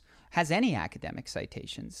citations, has any academic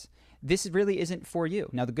citations, this really isn't for you.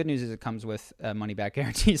 Now, the good news is it comes with a money-back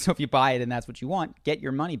guarantee, so if you buy it and that's what you want, get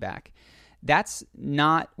your money back. That's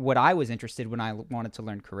not what I was interested in when I wanted to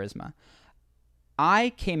learn charisma.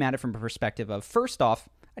 I came at it from a perspective of, first off,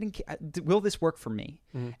 will this work for me?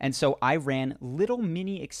 Mm-hmm. And so I ran little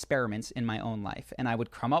mini experiments in my own life, and I would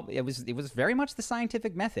come up. It was very much the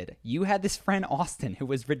scientific method. You had this friend Austin who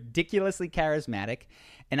was ridiculously charismatic,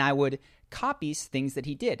 and I would copy things that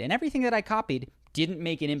he did, and everything that I copied didn't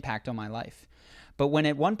make an impact on my life. But when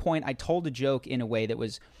at one point I told a joke in a way that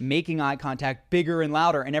was making eye contact bigger and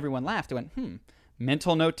louder, and everyone laughed, I went,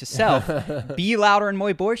 mental note to self, be louder and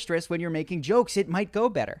more boisterous when you're making jokes. It might go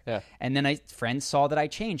better. Yeah. And then friends saw that I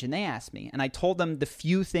changed, and they asked me. And I told them the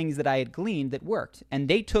few things that I had gleaned that worked. And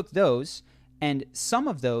they took those, and some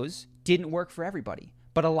of those didn't work for everybody.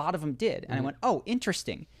 But a lot of them did. And I went, oh,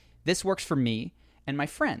 interesting. This works for me and my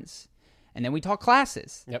friends. And then we taught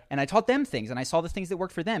classes. Yep. And I taught them things, and I saw the things that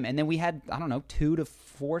worked for them. And then we had, 2,000 to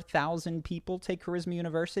 4,000 people take Charisma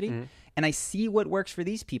University. Mm-hmm. And I see what works for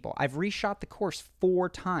these people. I've reshot the course 4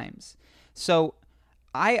 times. So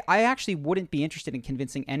I actually wouldn't be interested in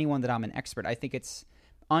convincing anyone that I'm an expert. I think it's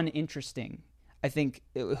uninteresting. I think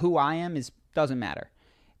who I am doesn't matter.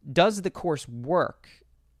 Does the course work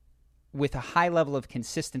with a high level of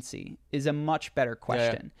consistency is a much better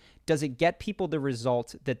question. Yeah. Does it get people the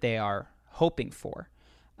result that they are hoping for?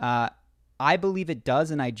 I believe it does,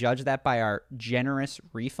 and I judge that by our generous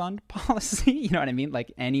refund policy. You know what I mean?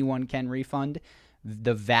 Like, anyone can refund.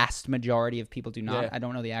 The vast majority of people do not. Yeah. I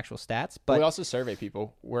don't know the actual stats, but we also survey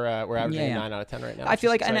people. We're averaging 9 out of 10 right now. I feel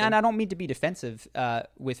like, and I don't mean to be defensive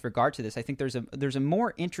with regard to this. I think there's a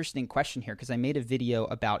more interesting question here, because I made a video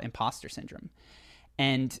about imposter syndrome,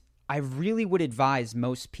 and I really would advise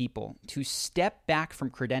most people to step back from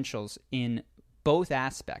credentials in both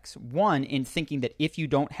aspects. One, in thinking that if you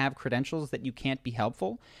don't have credentials that you can't be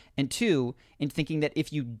helpful. And 2, in thinking that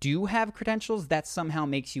if you do have credentials, that somehow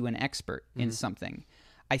makes you an expert in something.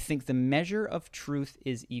 I think the measure of truth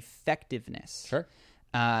is effectiveness. Sure.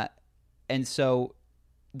 And so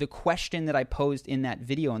the question that I posed in that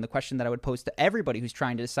video, and the question that I would pose to everybody who's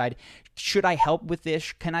trying to decide, should I help with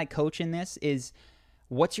this? Can I coach in this? Is,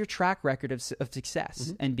 what's your track record of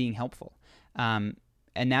success and being helpful?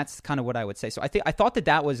 And that's kind of what I would say. So I thought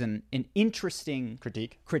that was an interesting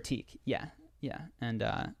critique. Yeah. And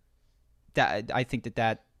that I think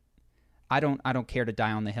that I don't care to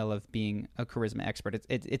die on the hill of being a charisma expert.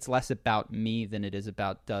 It's less about me than it is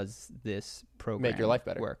about, does this program make your life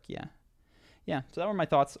better? Work? Yeah. So that were my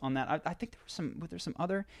thoughts on that. I think there's some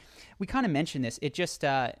other. We kind of mentioned this. It just.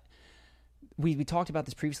 We talked about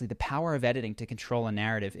this previously, the power of editing to control a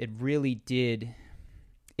narrative. It really did.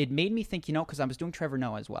 It made me think, because I was doing Trevor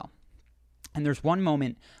Noah as well. And there's one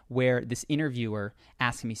moment where this interviewer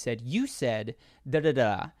asked me, said, you said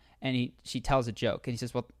da-da-da, and she tells a joke. And he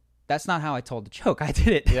says, well, that's not how I told the joke. I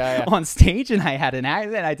did it on stage, and I had an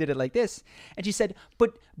accent. I did it like this. And she said,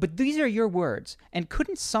 but these are your words. And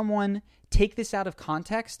couldn't someone take this out of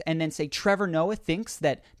context and then say, Trevor Noah thinks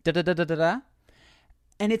that da-da-da-da-da-da?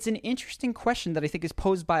 And it's an interesting question that I think is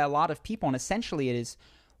posed by a lot of people, and essentially it is,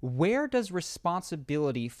 where does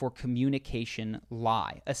responsibility for communication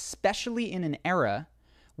lie, especially in an era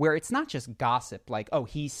where it's not just gossip, like, oh,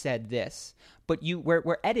 he said this, but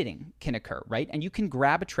where editing can occur, right? And you can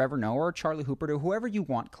grab a Trevor Noah or Charlie Hooper or whoever you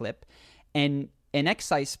want clip and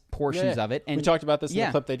excise portions of it. And we talked about this in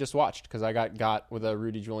the clip they just watched, because I got with a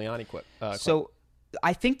Rudy Giuliani clip. So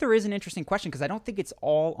I think there is an interesting question, because I don't think it's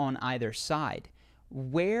all on either side.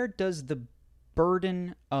 Where does the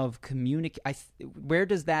burden of where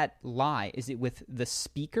does that lie? Is it with the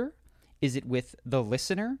speaker? Is it with the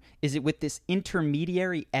listener? Is it with this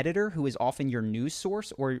intermediary editor who is often your news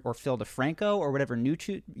source, or Phil DeFranco, or whatever new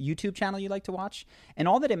YouTube channel you like to watch? And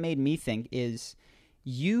all that it made me think is,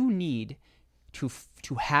 you need to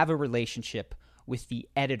have a relationship with the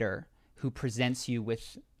editor who presents you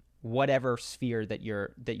with whatever sphere that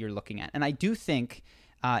you're looking at. And I do think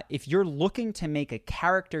if you're looking to make a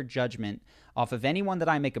character judgment off of anyone that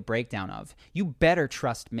I make a breakdown of, you better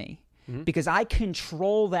trust me, because I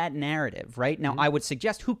control that narrative, right? Now, I would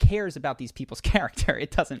suggest, who cares about these people's character?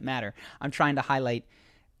 It doesn't matter. I'm trying to highlight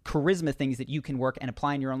charisma things that you can work and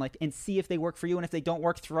apply in your own life, and see if they work for you. And if they don't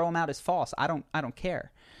work, throw them out as false. I don't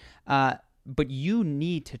care. but you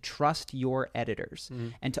need to trust your editors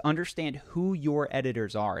and to understand who your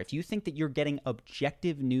editors are. If you think that you're getting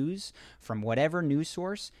objective news from whatever news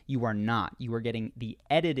source, you are not. You are getting the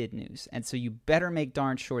edited news. And so you better make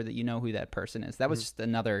darn sure that you know who that person is. That was just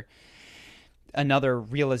another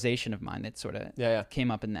realization of mine that sort of came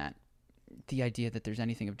up in that. The idea that there's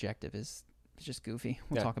anything objective is just goofy.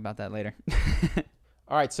 We'll talk about that later.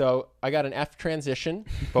 All right, so I got an F transition,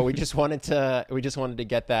 but we just wanted to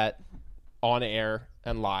get that on air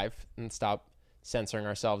and live and stop censoring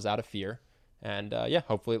ourselves out of fear. And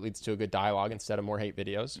hopefully it leads to a good dialogue instead of more hate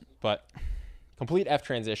videos. But complete F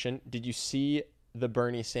transition. Did you see the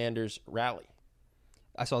Bernie Sanders rally?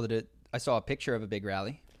 I saw a picture of a big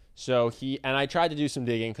rally. So I tried to do some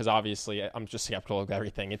digging because obviously I'm just skeptical of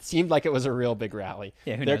everything. It seemed like it was a real big rally.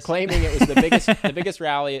 Yeah, They're claiming it was the biggest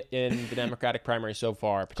rally in the Democratic primary so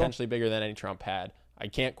far, potentially bigger than any Trump had. I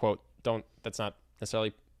can't quote. That's not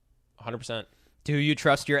necessarily 100%. Do you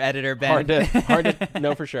trust your editor, Ben? Hard to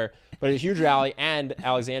know for sure. But a huge rally, and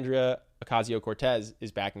Alexandria Ocasio-Cortez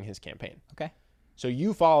is backing his campaign. Okay. So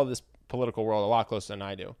you follow this political world a lot closer than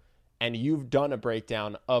I do. And you've done a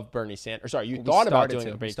breakdown of Bernie Sanders. Sorry, thought about doing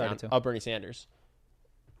a breakdown of Bernie Sanders.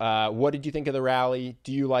 What did you think of the rally?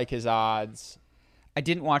 Do you like his odds? I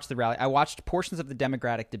didn't watch the rally. I watched portions of the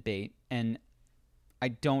Democratic debate, and I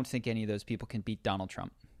don't think any of those people can beat Donald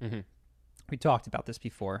Trump. Mm-hmm. We talked about this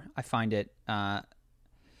before. I find it...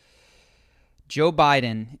 Joe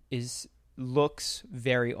Biden looks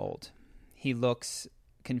very old. He looks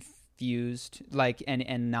confused,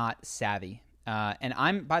 and not savvy. And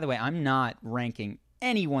I'm not ranking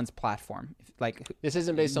anyone's platform. This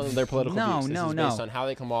isn't based on their political views. This is based on how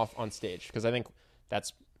they come off on stage. Because I think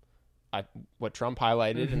that's what Trump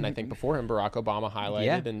highlighted, and I think before him Barack Obama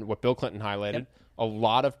highlighted, and what Bill Clinton highlighted. Yep. A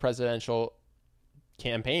lot of presidential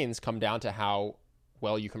campaigns come down to how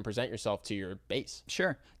well you can present yourself to your base.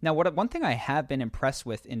 Sure. Now, one thing I have been impressed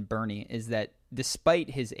with in Bernie is that despite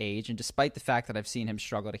his age and despite the fact that I've seen him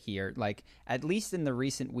struggle to hear, at least in the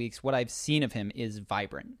recent weeks, what I've seen of him is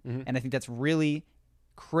vibrant. Mm-hmm. And I think that's really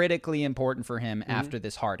critically important for him after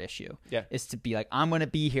this hard issue. Yeah. Is to be I'm going to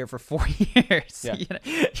be here for 4 years. Yeah.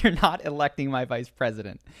 You're not electing my vice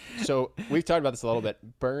president. So we've talked about this a little bit.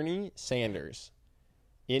 Bernie Sanders,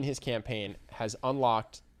 in his campaign, has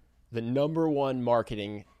unlocked the number one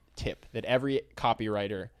marketing tip that every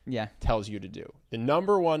copywriter tells you to do. The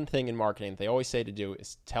number one thing in marketing they always say to do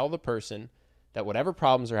is tell the person that whatever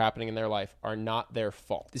problems are happening in their life are not their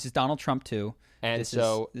fault. This is Donald Trump too. And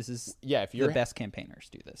this is if you're the best campaigners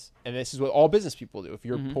do this. And this is what all business people do. If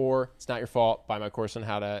you're poor, it's not your fault. Buy my course on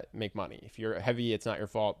how to make money. If you're heavy, it's not your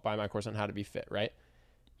fault. Buy my course on how to be fit, right?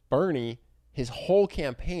 Bernie, his whole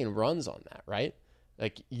campaign runs on that, right?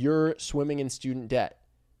 You're swimming in student debt.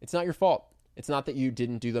 It's not your fault. It's not that you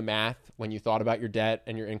didn't do the math when you thought about your debt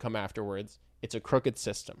and your income afterwards. It's a crooked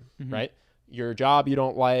system, right? Your job you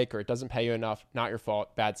don't like or it doesn't pay you enough, not your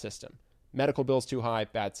fault, bad system. Medical bills too high,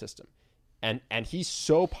 bad system. And he's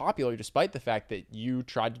so popular despite the fact that you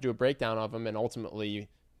tried to do a breakdown of him and ultimately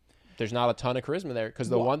there's not a ton of charisma there because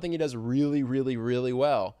the one thing he does really, really, really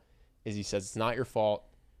well is he says it's not your fault.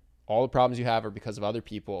 All the problems you have are because of other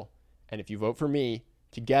people. And if you vote for me,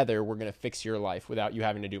 together, we're going to fix your life without you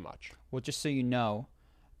having to do much. Well, just so you know,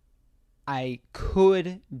 I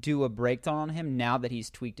could do a breakdown on him now that he's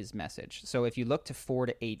tweaked his message. So if you look to 4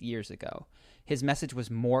 to 8 years ago, his message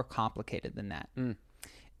was more complicated than that.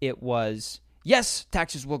 It was, yes,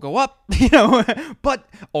 taxes will go up, but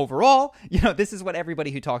overall, this is what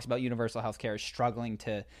everybody who talks about universal health care is struggling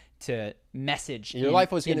to message. Your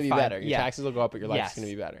life was going to be better. Your taxes will go up, but your life is going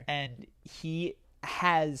to be better. And he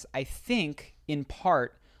has, I think, in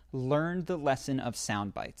part, learned the lesson of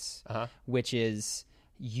sound bites, which is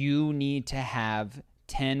you need to have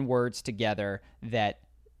 10 words together that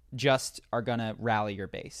just are going to rally your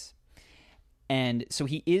base. And so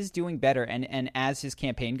he is doing better. And as his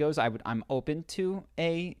campaign goes, I'm open to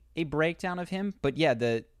a breakdown of him. But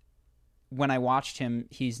when I watched him,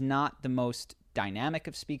 he's not the most dynamic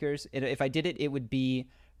of speakers. If I did it, it would be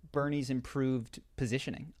Bernie's improved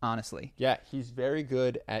positioning, honestly. Yeah, he's very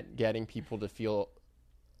good at getting people to feel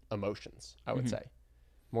emotions, I would say,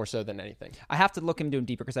 more so than anything. I have to look into him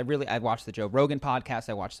deeper because I watched the Joe Rogan podcast.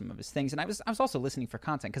 I watched some of his things, and I was also listening for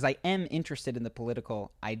content because I am interested in the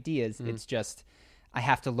political ideas. It's just I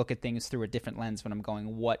have to look at things through a different lens when I'm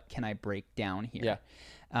going, what can I break down here?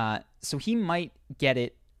 Yeah. So he might get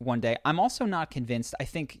it one day. I'm also not convinced. I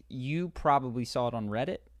think you probably saw it on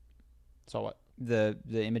Reddit. Saw what? the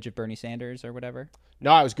image of Bernie Sanders or whatever?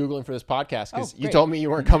 No, I was Googling for this podcast because you great. told me you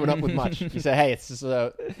weren't coming up with much. You said, hey, it's just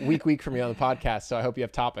a week for me on the podcast, so I hope you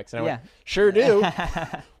have topics. And I went, sure do.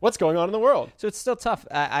 What's going on in the world? So it's still tough.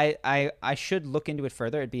 I should look into it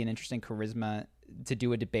further. It'd be an interesting charisma to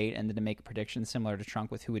do a debate and then to make a prediction similar to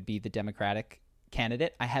Trump with who would be the Democratic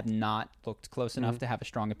candidate. I have not looked close enough to have a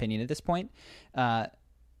strong opinion at this point. But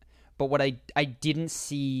what I didn't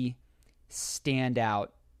see stand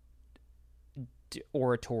out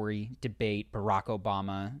oratory, debate, Barack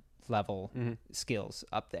Obama level skills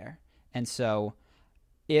up there. And so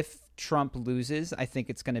if Trump loses, I think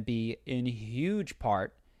it's going to be in huge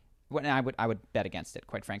part, I would bet against it,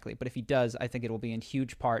 quite frankly. But if he does, I think it will be in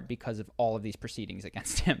huge part because of all of these proceedings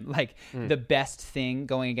against him. Like the best thing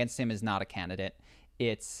going against him is not a candidate.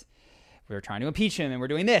 It's we're trying to impeach him and we're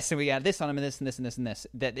doing this and we got this on him and this and this and this and this.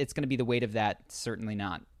 That it's going to be the weight of that. Certainly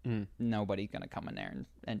not. Nobody's going to come in there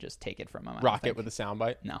and just take it from him. Rock it with a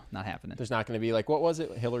soundbite? No, not happening. There's not going to be like, what was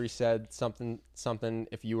it? Hillary said something,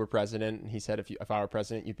 if you were president, and he said, if I were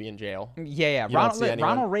president, you'd be in jail. Yeah.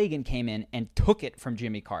 Ronald Reagan came in and took it from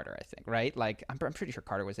Jimmy Carter, I think, right? Like, I'm pretty sure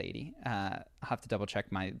Carter was 80. I'll have to double check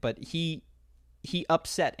but he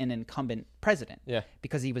upset an incumbent president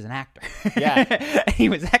because he was an actor. Yeah. He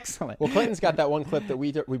was excellent. Well, Clinton's got that one clip that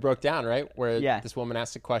we broke down, right? Where this woman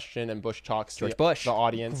asks a question and Bush talks to Bush, the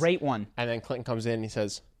audience. Great one. And then Clinton comes in and he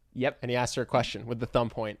says, yep. And he asks her a question with the thumb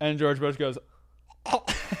point. And George Bush goes, oh.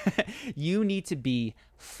 You need to be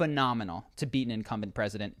phenomenal to beat an incumbent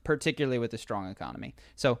president, particularly with a strong economy.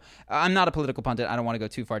 So I'm not a political pundit. I don't want to go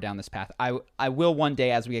too far down this path. I will one day,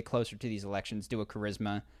 as we get closer to these elections, do a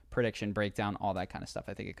charisma prediction breakdown, all that kind of stuff.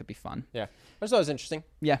 I think it could be fun. Yeah. I just thought it was interesting.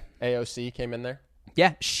 Yeah. AOC came in there.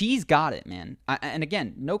 Yeah. She's got it, man. And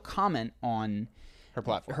again, no comment on her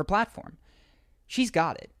platform. She's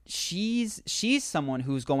got it. She's someone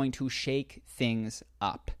who's going to shake things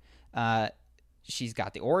up. She's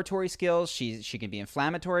got the oratory skills. She can be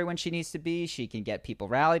inflammatory when she needs to be. She can get people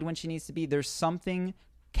rallied when she needs to be. There's something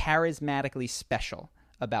charismatically special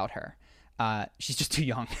about her. She's just too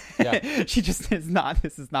young. Yeah. She just is not.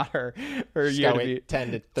 This is not her year to be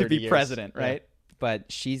 10 to 30 to be years. president, right? Yeah.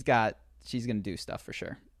 But she's going to do stuff for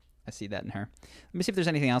sure. I see that in her. Let me see if there's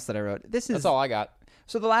anything else that I wrote. That's all I got.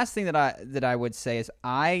 So the last thing that I would say is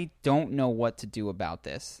I don't know what to do about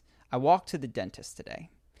this. I walked to the dentist today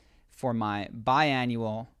for my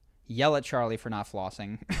biannual yell at Charlie for not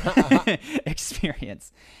flossing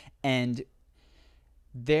experience. And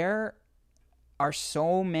there are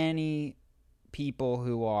so many people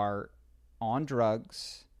who are on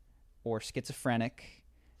drugs or schizophrenic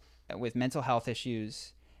with mental health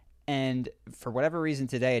issues. And for whatever reason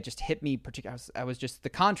today, it just hit me particularly. I was just, the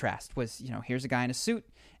contrast was, here's a guy in a suit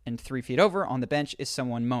and 3 feet over on the bench is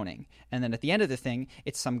someone moaning. And then at the end of the thing,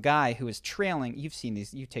 it's some guy who is trailing. You've seen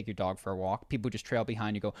these. You take your dog for a walk. People just trail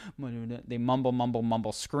behind you, go, they mumble, mumble,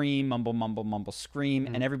 mumble, scream, mumble, mumble, mumble, scream.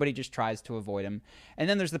 And everybody just tries to avoid him. And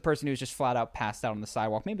then there's the person who's just flat out passed out on the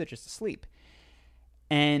sidewalk. Maybe they're just asleep.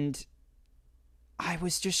 And I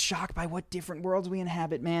was just shocked by what different worlds we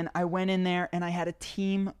inhabit, man. I went in there and I had a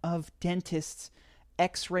team of dentists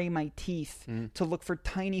x-ray my teeth to look for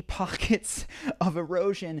tiny pockets of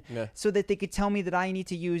erosion so that they could tell me that I need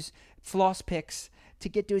to use floss picks to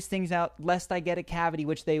get those things out lest I get a cavity,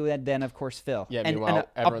 which they would then, of course, fill. Yeah, and meanwhile,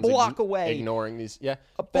 a block away. Ignoring these. Yeah.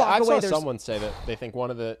 I saw someone say that they think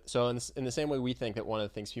in the same way we think that one of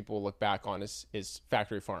the things people look back on is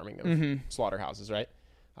factory farming of slaughterhouses, right?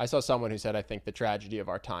 I saw someone who said, I think the tragedy of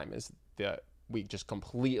our time is that we just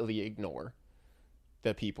completely ignore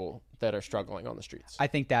the people that are struggling on the streets. I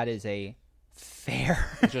think that is a fair.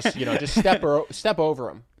 just step over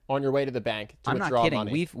them on your way to the bank to withdraw money. I'm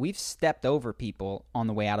not kidding. We've stepped over people on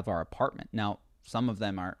the way out of our apartment. Now, some of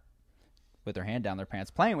them are with their hand down their pants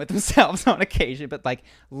playing with themselves on occasion, but like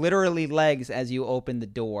literally legs as you open the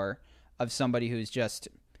door of somebody who's just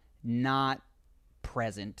not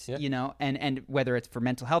present, and whether it's for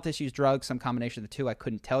mental health issues, drugs, some combination of the two, I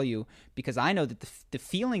couldn't tell you, because I know that the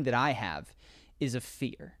feeling that I have is of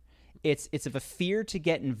fear. It's of a fear to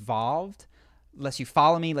get involved, lest you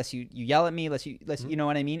follow me, lest you yell at me, lest you know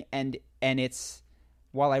what I mean? And it's,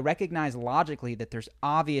 while I recognize logically that there's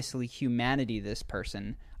obviously humanity to this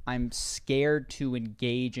person, I'm scared to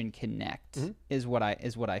engage and connect is what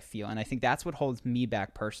I feel. And I think that's what holds me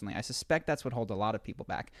back personally. I suspect that's what holds a lot of people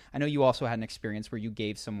back. I know you also had an experience where you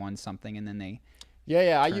gave someone something and then they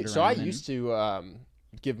I used to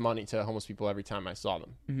give money to homeless people every time I saw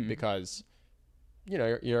them because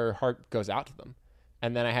your heart goes out to them.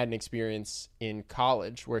 And then I had an experience in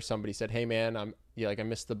college where somebody said, "Hey man, I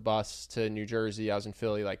missed the bus to New Jersey. I was in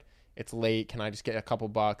Philly. Like, it's late. Can I just get a couple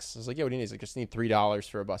bucks? I was like, yeah, what do you need? He's like, just need $3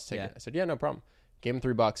 for a bus ticket. Yeah. I said, yeah, no problem. Gave him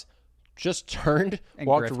 $3. Just turned, And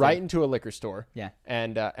walked grifted. right into a liquor store. Yeah.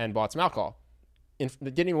 And bought some alcohol.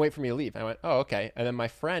 Didn't even wait for me to leave. I went, oh, okay. And then my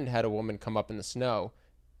friend had a woman come up in the snow,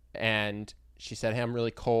 and she said, hey, I'm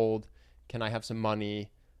really cold. Can I have some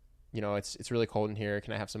money? You know, it's really cold in here.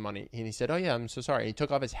 Can I have some money? And he said, oh, yeah, I'm so sorry. And he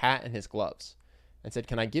took off his hat and his gloves and said,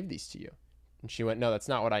 can I give these to you? And she went, no, that's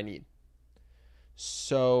not what I need.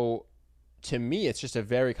 So to me, it's just a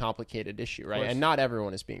very complicated issue, right? And not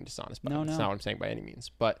everyone is being dishonest. But that's not what I'm saying by any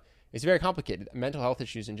means. But it's very complicated. Mental health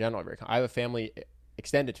issues in general are very I have a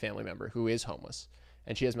extended family member who is homeless,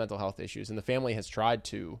 and she has mental health issues. And the family has tried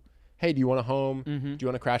to, hey, do you want a home? Do you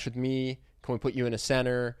want to crash with me? Can we put you in a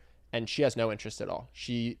center? And she has no interest at all.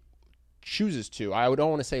 She chooses to. I don't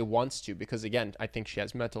want to say wants to, because, again, I think she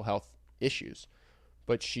has mental health issues.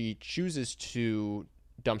 But she chooses to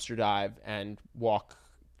dumpster dive and walk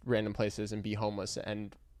random places and be homeless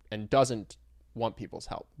and doesn't want people's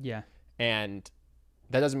help. Yeah. And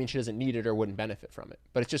that doesn't mean she doesn't need it or wouldn't benefit from it.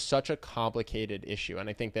 But it's just such a complicated issue. And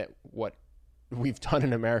I think that what we've done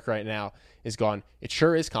in America right now is gone, it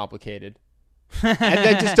sure is complicated. And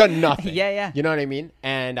then just done nothing. Yeah. You know what I mean?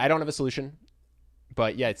 And I don't have a solution.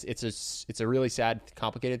 But yeah, it's a really sad,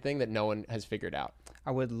 complicated thing that no one has figured out.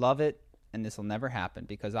 I would love it, and this will never happen,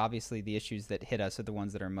 because obviously the issues that hit us are the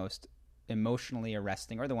ones that are most emotionally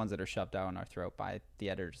arresting, or the ones that are shoved down our throat by the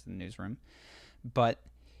editors in the newsroom. But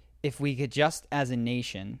if we could just, as a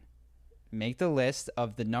nation, make the list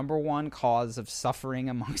of the number one cause of suffering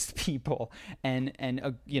amongst people, and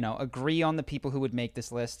agree on the people who would make this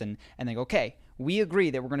list, and think, okay, we agree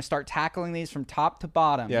that we're going to start tackling these from top to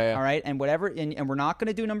bottom. Yeah. All right, and whatever, and we're not going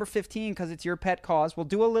to do number 15 because it's your pet cause. We'll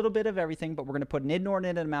do a little bit of everything, but we're going to put an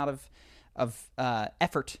inordinate amount of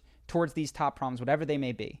effort towards these top problems, whatever they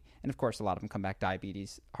may be. And of course, a lot of them come back: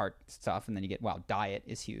 diabetes, heart stuff, and then you get, diet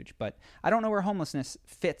is huge. But I don't know where homelessness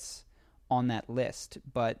fits on that list.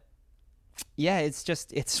 But yeah,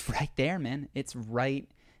 it's right there, man. It's right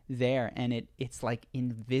there, and it's like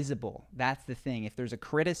invisible. That's the thing. If there's a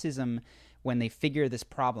criticism when they figure this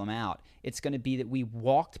problem out, it's going to be that we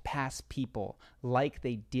walked past people like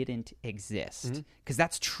they didn't exist, because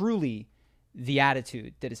that's truly the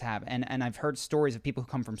attitude that is happening. And I've heard stories of people who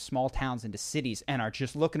come from small towns into cities and are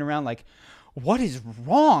just looking around like, what is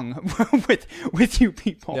wrong with you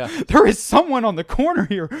people? Yeah. There is someone on the corner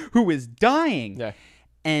here who is dying. Yeah.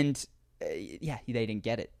 And they didn't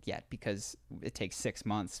get it yet, because it takes 6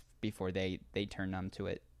 months before they turn numb to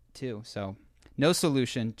it too. So no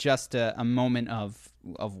solution, just a moment of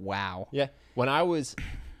wow. Yeah. When I was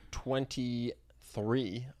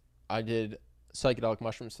 23, I did psychedelic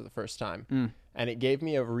mushrooms for the first time. And it gave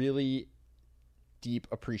me a really deep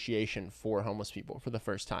appreciation for homeless people for the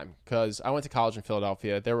first time, because I went to college in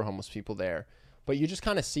Philadelphia. There were homeless people there, but you just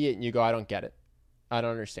kind of see it and you go, I don't get it. I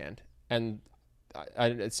don't understand. And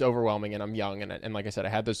it's overwhelming, and I'm young. And like I said, I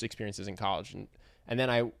had those experiences in college. And then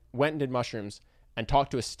I went and did mushrooms and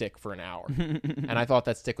talked to a stick for an hour. And I thought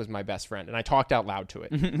that stick was my best friend. And I talked out loud to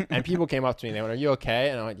it. And people came up to me and they went, are you okay?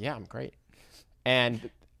 And I went, yeah, I'm great. And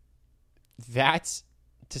that,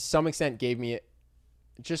 to some extent, gave me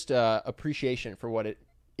just appreciation for what it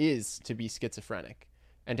is to be schizophrenic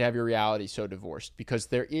and to have your reality so divorced, because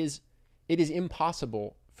it is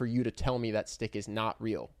impossible for you to tell me that stick is not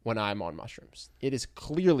real when I'm on mushrooms. It is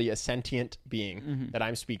clearly a sentient being that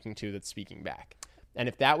I'm speaking to that's speaking back. And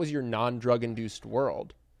if that was your non-drug induced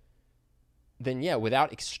world, then yeah,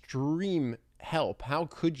 without extreme help, how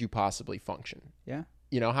could you possibly function? Yeah.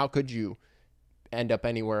 How could you end up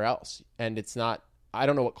anywhere else? And it's not, I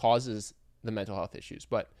don't know what causes the mental health issues,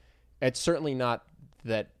 but it's certainly not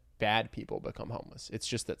that bad people become homeless. It's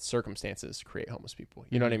just that circumstances create homeless people.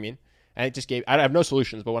 You know what I mean? And it just I have no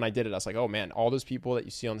solutions, but when I did it, I was like, oh man, all those people that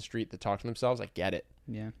you see on the street that talk to themselves, I get it.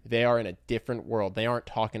 Yeah. They are in a different world. They aren't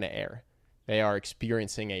talking to air. They are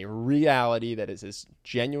experiencing a reality that is as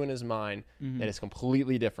genuine as mine, that is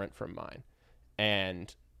completely different from mine.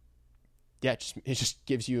 And yeah, it just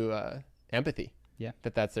gives you empathy. Yeah.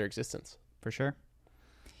 That's their existence. For sure.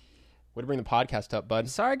 Way to bring the podcast up, bud.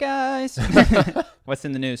 Sorry, guys. What's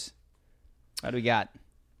in the news? What do we got?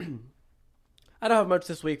 I don't have much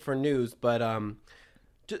this week for news, but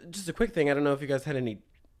just a quick thing. I don't know if you guys had anything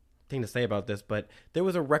to say about this, but there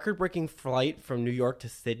was a record-breaking flight from New York to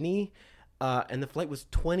Sydney, and the flight was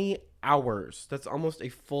 20 hours. That's almost a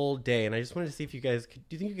full day, and I just wanted to see if you guys do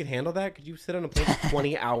you think you could handle that? Could you sit on a plane for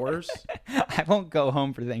 20 hours? I won't go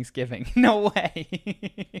home for Thanksgiving. No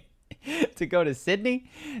way. To go to Sydney?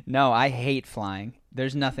 No, I hate flying.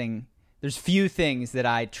 There's few things that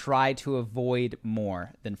I try to avoid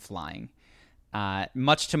more than flying.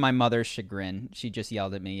 Much to my mother's chagrin. She just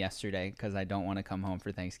yelled at me yesterday because I don't want to come home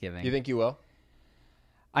for Thanksgiving. You think you will?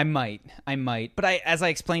 I might. But as I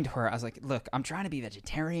explained to her, I was like, look, I'm trying to be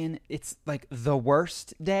vegetarian. It's like the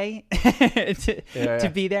worst day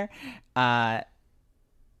to be there. Can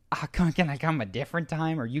I come a different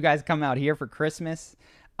time? Or you guys come out here for Christmas?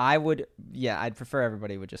 I'd prefer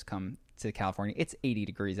everybody would just come to California. It's 80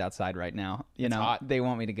 degrees outside right now. It's hot. They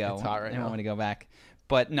want me to go. It's hot right now. They want me to go back.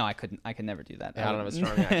 But no, I couldn't. I could never do that. Yeah, I don't have a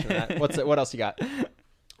strong reaction to that. What else you got?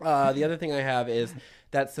 The other thing I have is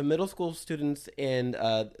that some middle school students in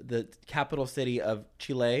the capital city of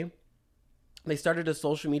Chile, they started a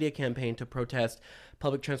social media campaign to protest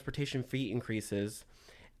public transportation fee increases.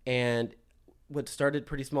 And what started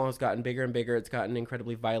pretty small has gotten bigger and bigger. It's gotten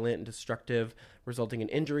incredibly violent and destructive, resulting in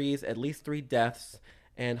injuries, at least 3 deaths,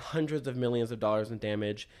 and hundreds of millions of dollars in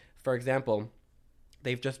damage. For example,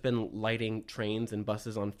 they've just been lighting trains and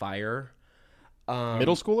buses on fire.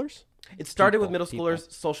 Middle schoolers? It started with middle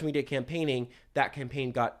schoolers social media campaigning. That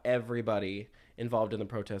campaign got everybody involved in the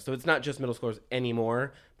protest. So it's not just middle schoolers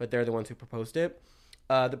anymore, but they're the ones who proposed it.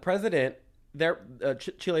 The president,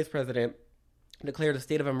 Chile's president, declared a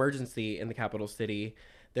state of emergency in the capital city.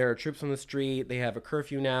 There are troops on the street. They have a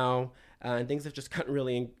curfew now, and things have just gotten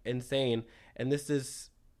really insane. And this is,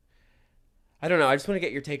 I don't know. I just want to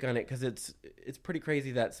get your take on it because it's pretty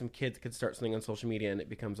crazy that some kids could start something on social media and it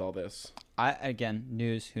becomes all this. Again,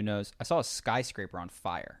 news. Who knows? I saw a skyscraper on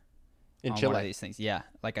fire in on Chile. One of these things, yeah,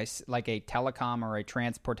 like a telecom or a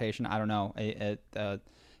transportation. I don't know, a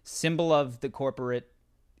symbol of the corporate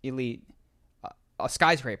elite. A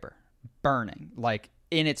skyscraper burning, like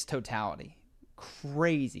in its totality.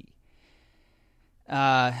 Crazy.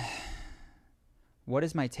 What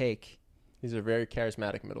is my take? These are very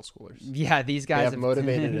charismatic middle schoolers. Yeah, these guys have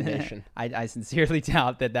motivated a nation. I sincerely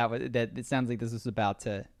doubt that it sounds like this was about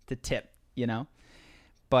to tip,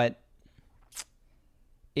 but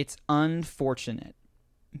it's unfortunate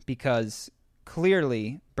because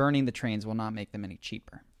clearly burning the trains will not make them any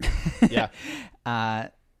cheaper. Yeah.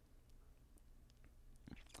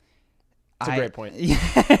 It's a great point.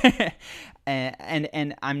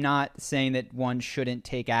 And I'm not saying that one shouldn't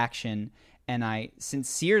take action, and I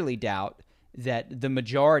sincerely doubt that the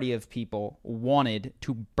majority of people wanted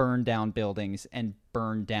to burn down buildings and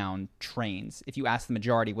burn down trains. If you ask the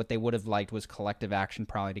majority, what they would have liked was collective action,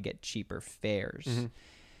 probably to get cheaper fares. Mm-hmm.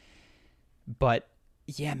 But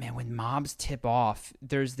yeah, man, when mobs tip off,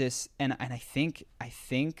 there's this, and I think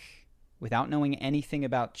without knowing anything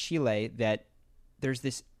about Chile, that there's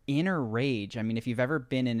this inner rage. I mean, if you've ever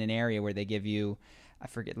been in an area where they give you, I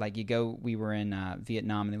forget, like we were in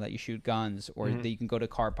Vietnam and they let you shoot guns, or that you can go to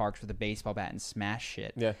car parks with a baseball bat and smash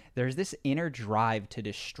shit. Yeah. There's this inner drive to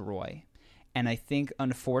destroy. And I think,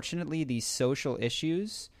 unfortunately, these social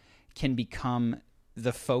issues can become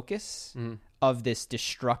the focus of this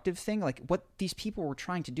destructive thing. Like, what these people were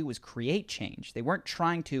trying to do was create change. They weren't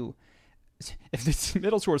trying to, if this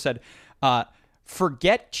middle school said,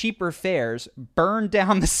 forget cheaper fares, burn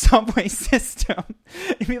down the subway system.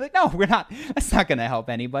 And be like, no, we're not. That's not going to help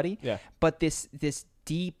anybody. Yeah. But this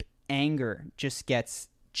deep anger just gets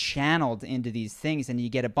channeled into these things, and you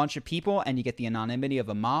get a bunch of people, and you get the anonymity of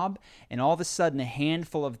a mob, and all of a sudden, a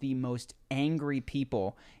handful of the most angry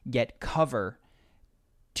people get cover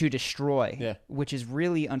to destroy, which is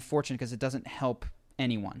really unfortunate because it doesn't help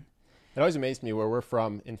anyone. It always amazed me where we're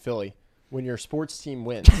from in Philly, when your sports team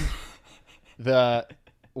wins. The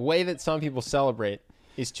way that some people celebrate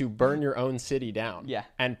is to burn your own city down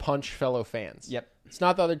and punch fellow fans. Yep. It's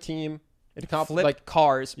not the other team. It Flip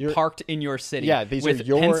cars parked in your city. Yeah, these with are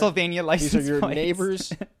your Pennsylvania license These are your plates.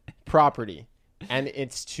 neighbor's property. And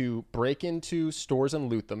it's to break into stores and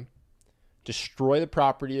loot them, destroy the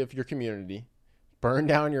property of your community, burn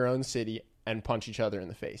down your own city, and punch each other in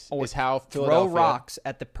the face. Or is how throw Philadelphia rocks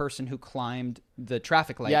at the person who climbed the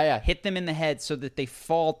traffic light. Yeah. Hit them in the head so that they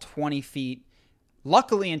fall 20 feet,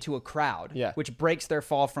 luckily into a crowd, which breaks their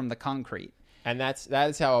fall from the concrete. And that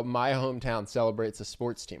is how my hometown celebrates a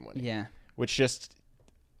sports team winning. Yeah. Which just,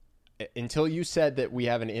 until you said that we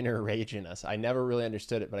have an inner rage in us, I never really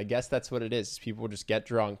understood it. But I guess that's what it is. People just get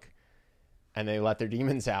drunk and they let their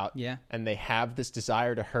demons out. Yeah. And they have this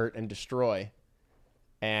desire to hurt and destroy.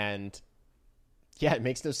 And yeah, it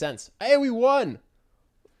makes no sense. Hey, we won.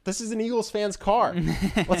 This is an Eagles fan's car.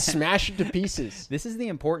 Let's smash it to pieces. This is the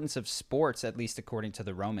importance of sports, at least according to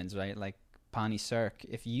the Romans, right? Like Pani Cirque.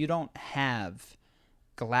 If you don't have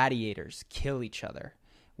gladiators kill each other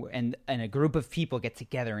and a group of people get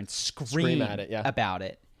together and scream at it, about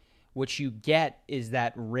it, what you get is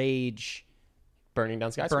that rage burning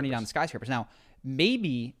down skyscrapers. Now,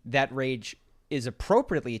 maybe that rage is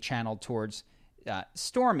appropriately channeled towards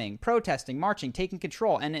storming, protesting, marching, taking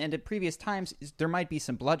control. And at previous times, there might be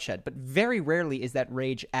some bloodshed. But very rarely is that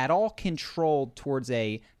rage at all controlled towards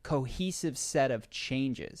a cohesive set of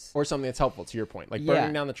changes. Or something that's helpful, to your point. Like,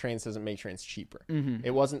 burning down the trains doesn't make trains cheaper.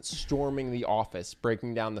 It wasn't storming the office,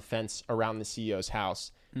 breaking down the fence around the CEO's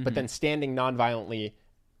house, but then standing nonviolently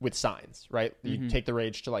with signs, right? You take the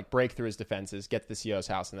rage to, like, break through his defenses, get to the CEO's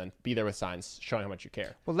house, and then be there with signs showing how much you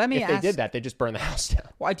care. Well, let me If they did that, they just burn the house down.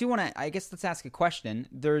 Well, I do want to, I guess let's ask a question.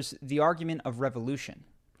 There's the argument of revolution.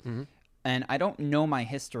 And I don't know my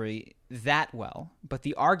history that well, but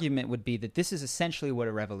the argument would be that this is essentially what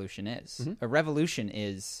a revolution is. A revolution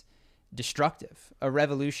is destructive. A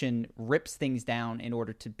revolution rips things down in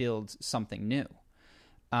order to build something new.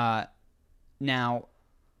 Now,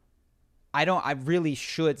 I really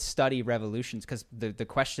should study revolutions, because the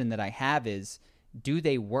question that I have is, do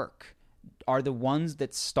they work? Are the ones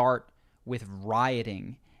that start with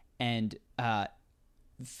rioting and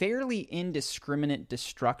fairly indiscriminate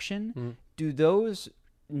destruction, do those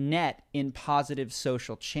net in positive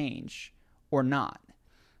social change or not?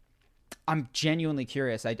 I'm genuinely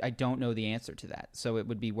curious. I don't know the answer to that. So it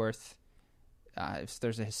would be worth, if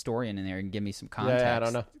there's a historian in there, and give me some context. Yeah, I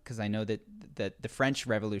don't know. Because I know that the French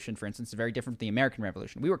Revolution, for instance, is very different from the American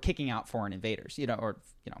Revolution. We were kicking out foreign invaders,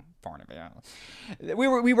 foreign invaders.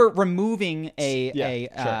 We were removing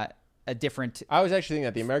a different. I was actually thinking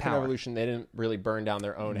that the American power. Revolution, they didn't really burn down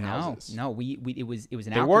their own houses. No, it was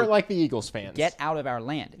an. They weren't like the Eagles fans. Get out of our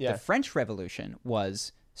land. Yeah. The French Revolution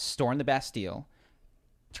was storm the Bastille,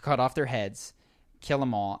 to cut off their heads, kill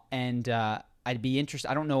them all, and I'd be interested.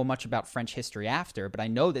 I don't know much about French history after, but I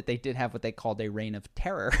know that they did have what they called a reign of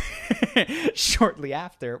terror shortly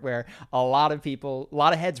after, where a lot of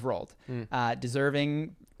heads rolled,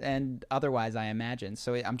 deserving and otherwise, I imagine.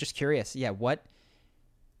 So I'm just curious. Yeah, what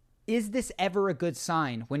is this ever a good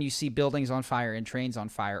sign when you see buildings on fire and trains on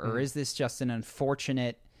fire, or is this just an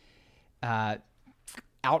unfortunate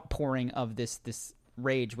outpouring of this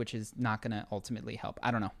rage, which is not going to ultimately help?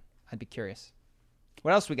 I don't know. I'd be curious.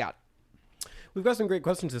 What else we got? We've got some great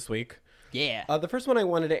questions this week. Yeah. The first one I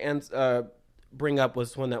wanted to bring up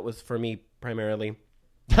was one that was for me primarily.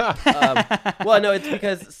 Well, no, it's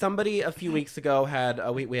because somebody a few weeks ago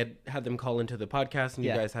we had them call into the podcast, and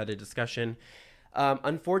you guys had a discussion.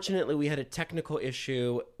 Unfortunately, we had a technical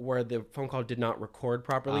issue where the phone call did not record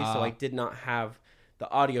properly, so I did not have the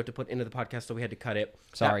audio to put into the podcast, so we had to cut it.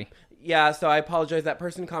 Sorry. So I apologize. That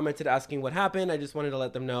person commented asking what happened. I just wanted to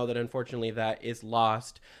let them know that unfortunately that is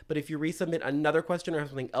lost. But if you resubmit another question or have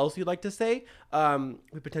something else you'd like to say,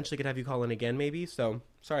 we potentially could have you call in again maybe. So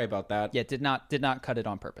sorry about that. Yeah, did not cut it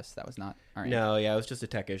on purpose. That was not all right. No, it was just a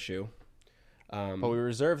tech issue. But we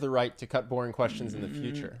reserve the right to cut boring questions in the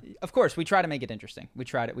future. Of course, we try to make it interesting. We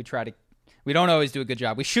don't always do a good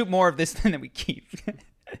job. We shoot more of this than we keep.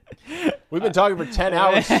 We've been talking for 10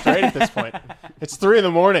 hours straight at this point. It's 3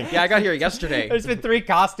 a.m. Yeah, I got here yesterday. There's been 3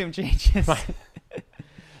 costume changes. I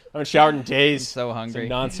haven't showered in days. So hungry. It's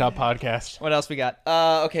a nonstop podcast. What else we got?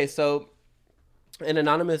 Okay, so an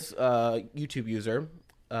anonymous YouTube user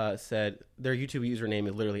said their YouTube username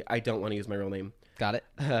is literally, I don't want to use my real name. Got it.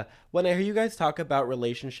 When I hear you guys talk about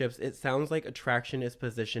relationships, it sounds like attraction is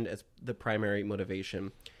positioned as the primary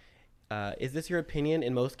motivation. Is this your opinion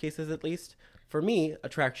in most cases, at least? For me,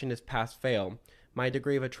 attraction is pass-fail. My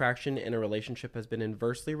degree of attraction in a relationship has been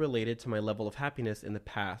inversely related to my level of happiness in the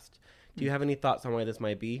past. Do you have any thoughts on why this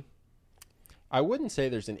might be? I wouldn't say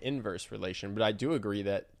there's an inverse relation, but I do agree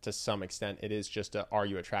that to some extent it is just are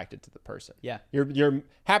you attracted to the person? Yeah. Your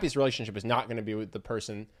happiest relationship is not going to be with the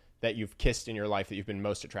person that you've kissed in your life that you've been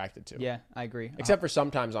most attracted to. Yeah, I agree. Except for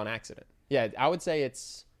sometimes on accident. Yeah, I would say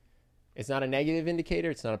it's not a negative indicator.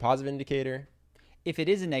 It's not a positive indicator. If it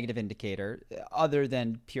is a negative indicator, other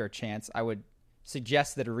than pure chance, I would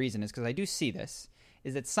suggest that a reason is, because I do see this,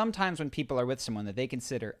 is that sometimes when people are with someone that they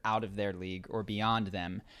consider out of their league or beyond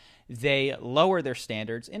them, they lower their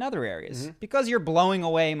standards in other areas. Because you're blowing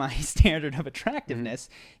away my standard of attractiveness,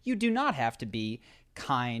 you do not have to be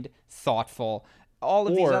kind, thoughtful, all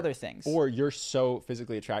of these other things. Or you're so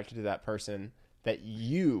physically attracted to that person that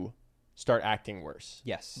you start acting worse.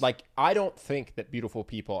 Yes. Like, I don't think that beautiful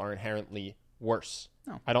people are inherently worse.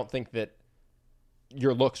 No. I don't think that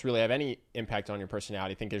your looks really have any impact on your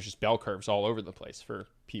personality. I think there's just bell curves all over the place for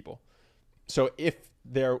people. So if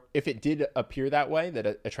it did appear that way, that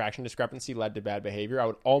an attraction discrepancy led to bad behavior, I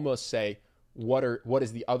would almost say, what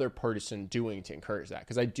is the other person doing to encourage that?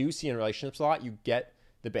 Because I do see in relationships a lot, you get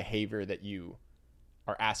the behavior that you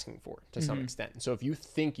are asking for to some extent. So if you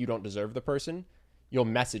think you don't deserve the person, you'll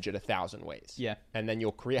message it 1,000 ways. Yeah. And then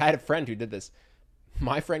you'll create. I had a friend who did this.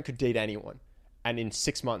 My friend could date anyone. and in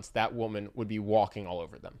 6 months that woman would be walking all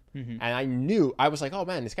over them. Mm-hmm. And I was like, oh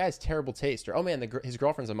man, this guy has terrible taste, or oh man, his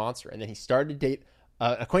girlfriend's a monster. And then he started to date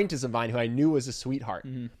an acquaintance of mine who I knew was a sweetheart,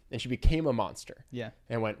 and she became a monster. Yeah.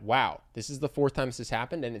 And I went, wow, this is the 4th time this has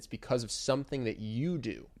happened, and it's because of something that you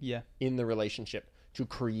do in the relationship to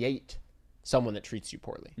create someone that treats you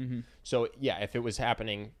poorly. So yeah, if it was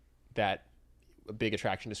happening that a big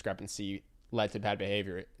attraction discrepancy led to bad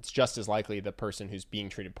behavior, it's just as likely the person who's being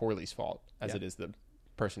treated poorly's fault as it is the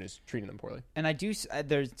person who's treating them poorly. And I do,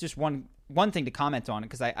 there's just one thing to comment on it,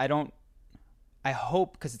 because I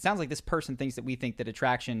hope, because it sounds like this person thinks that we think that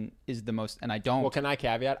attraction is the most, and I don't. Well, can I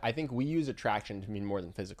caveat? I think we use attraction to mean more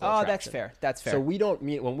than physical Oh, attraction. That's fair. So we don't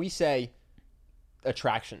mean, when we say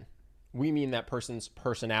attraction, we mean that person's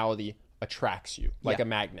personality attracts you like a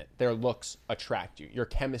magnet. Their looks attract you. Your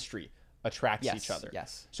chemistry attracts each other.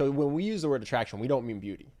 Yes. So when we use the word attraction, we don't mean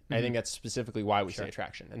beauty. I think that's specifically why we say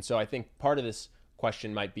attraction. And so I think part of this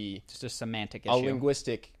question might be Just a semantic issue. a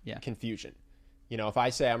linguistic confusion. You know, if I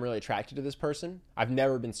say I'm really attracted to this person, I've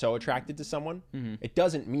never been so attracted to someone. It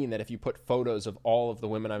doesn't mean that if you put photos of all of the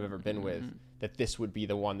women I've ever been with, that this would be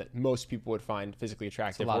the one that most people would find physically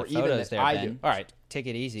attractive. A lot or of even photos that there, I Ben. do. All right. Take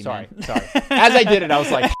it easy, Sorry. man. As I did it, I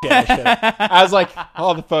was like, shit, I was like,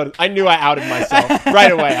 all the photos. I knew I outed myself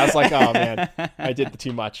right away. I was like, oh man, I did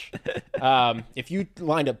too much. If you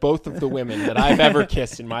lined up both of the women that I've ever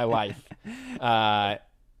kissed in my life,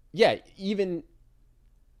 even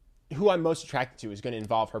who I'm most attracted to is going to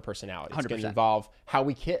involve her personality. It's 100%. going to involve how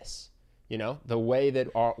we kiss. You know, the way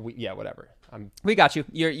that whatever. We got you.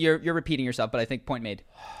 You're repeating yourself, but I think point made.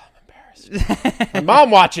 I'm embarrassed. My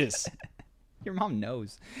mom watches. Your mom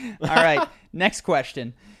knows. All right. Next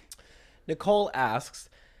question. Nicole asks,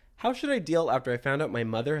 how should I deal after I found out my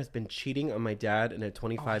mother has been cheating on my dad in a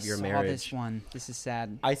 25-year marriage? This one. This is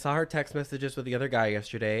sad. I saw her text messages with the other guy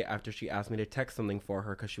yesterday after she asked me to text something for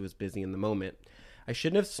her because she was busy in the moment. I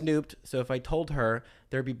shouldn't have snooped, so if I told her,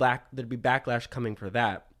 there'd be backlash coming for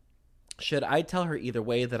that. Should I tell her either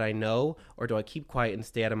way that I know, or do I keep quiet and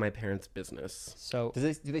stay out of my parents' business? So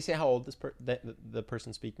do they say how old the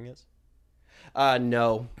person speaking is?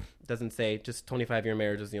 No, doesn't say. Just 25-year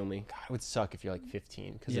marriage is the only. God, it would suck if you're like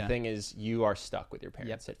 15, because the thing is, you are stuck with your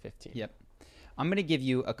parents at 15. Yep. I'm going to give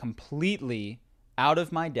you a completely out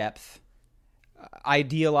of my depth,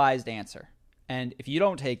 idealized answer. And if you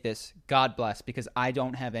don't take this, God bless, because I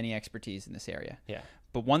don't have any expertise in this area. Yeah.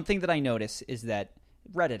 But one thing that I notice is that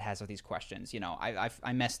Reddit has all these questions. You know,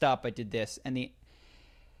 I messed up, I did this. And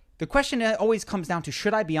the question always comes down to,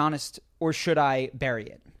 should I be honest or should I bury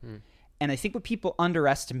it? And I think what people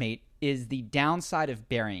underestimate is the downside of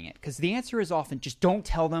burying it. Because the answer is often just don't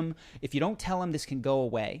tell them. If you don't tell them, this can go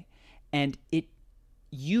away. And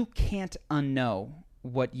you can't unknow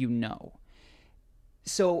what you know.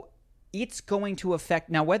 So it's going to affect.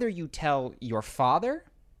 Now, whether you tell your father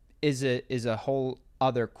is a whole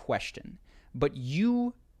other question. But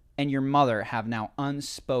you and your mother have now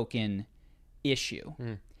unspoken issue.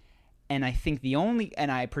 And I think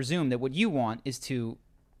and I presume that what you want is to,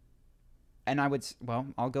 and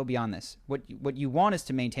I'll go beyond this. What you want is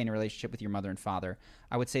to maintain a relationship with your mother and father.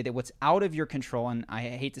 I would say that what's out of your control, and I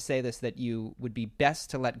hate to say this, that you would be best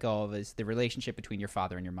to let go of, is the relationship between your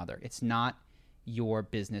father and your mother. It's not your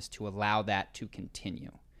business to allow that to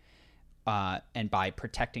continue, and by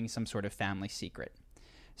protecting some sort of family secret.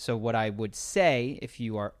 So what I would say, if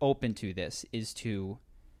you are open to this, is to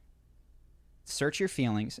search your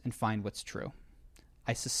feelings and find what's true.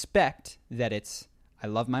 I suspect that it's, I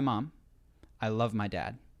love my mom. I love my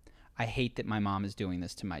dad. I hate that my mom is doing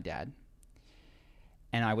this to my dad.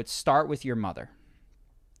 And I would start with your mother.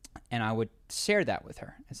 And I would share that with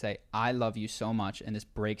her and say, I love you so much, and this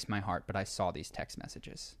breaks my heart, but I saw these text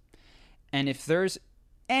messages. And if there's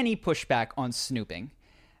any pushback on snooping,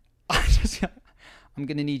 I'm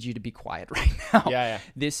going to need you to be quiet right now. Yeah.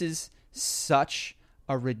 This is such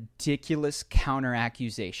a ridiculous counter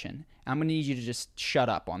accusation. I'm going to need you to just shut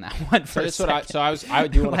up on that one for a second. I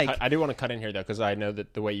do want to cut in here though, because I know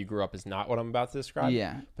that the way you grew up is not what I'm about to describe.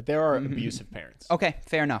 Yeah. But there are abusive parents. Okay,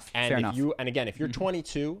 fair enough. And if you're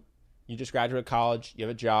 22, you just graduated college, you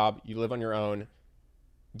have a job, you live on your own.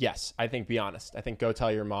 Yes, I think be honest. I think go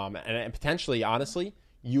tell your mom, and potentially, honestly,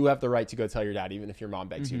 you have the right to go tell your dad, even if your mom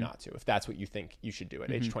begs you not to, if that's what you think you should do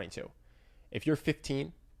at age 22. If you're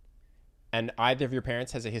 15 and either of your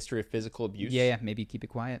parents has a history of physical abuse, maybe keep it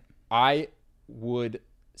quiet. I would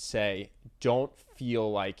say don't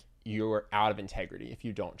feel like you're out of integrity if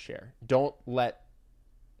you don't share. Don't let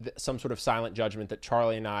some sort of silent judgment that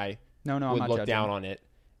Charlie and I would look down on it,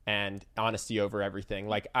 and honesty over everything.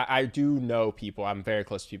 Like I do know people, I'm very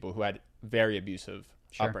close to people who had very abusive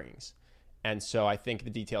upbringings. And so I think the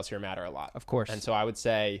details here matter a lot. Of course. And so I would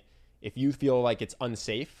say if you feel like it's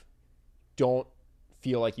unsafe, don't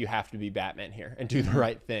feel like you have to be Batman here and do the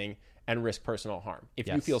right thing and risk personal harm. If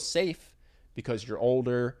you Yes. feel safe because you're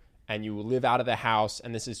older and you live out of the house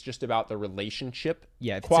and this is just about the relationship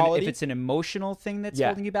quality, if it's an emotional thing that's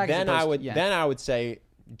holding you back, then then I would say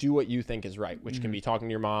do what you think is right, which can be talking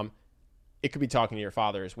to your mom. It could be talking to your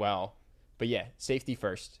father as well. But yeah, safety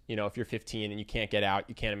first. You know, if you're 15 and you can't get out,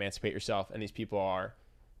 you can't emancipate yourself, and these people are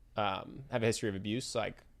have a history of abuse,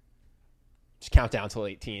 like just count down till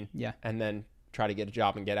 18. Yeah. And then try to get a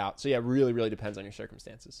job and get out. So yeah, it really, really depends on your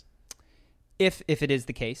circumstances. if it is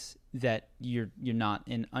the case that you're not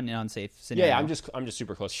in an unsafe scenario. Yeah, I'm just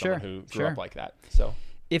super close to Sure, someone who grew sure. up like that. So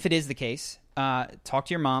If it is the case, talk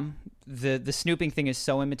to your mom. The snooping thing is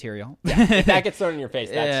so immaterial. if that gets thrown in your face,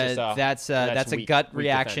 that's just that's a weak- gut weak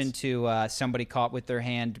reaction defense. to somebody caught with their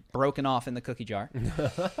hand broken off in the cookie jar.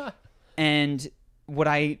 And what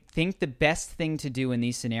I think the best thing to do in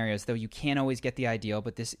these scenarios, though you can't always get the ideal,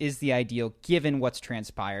 but this is the ideal given what's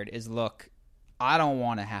transpired, is look, I don't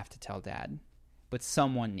want to have to tell Dad, but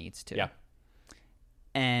someone needs to. Yeah.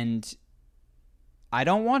 And I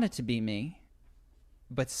don't want it to be me,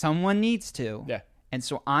 but someone needs to. Yeah. And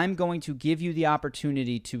so I'm going to give you the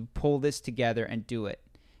opportunity to pull this together and do it.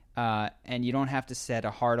 And you don't have to set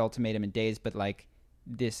a hard ultimatum in days, but like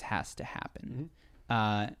this has to happen.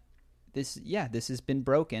 This has been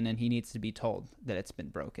broken, and he needs to be told that it's been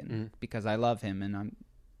broken because I love him, and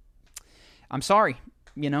I'm sorry.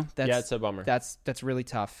 You know, it's a bummer. That's really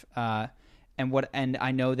tough. And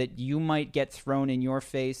I know that you might get thrown in your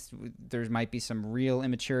face. There might be some real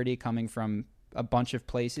immaturity coming from a bunch of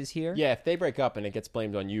places here. Yeah, if they break up and it gets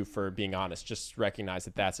blamed on you for being honest, just recognize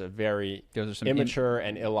that that's a very Those are some immature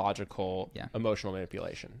and illogical Yeah. emotional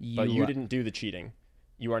manipulation. But You, you didn't do the cheating.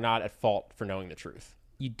 You are not at fault for knowing the truth.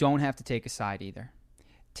 You don't have to take a side either.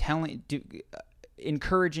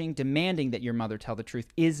 Encouraging, demanding that your mother tell the truth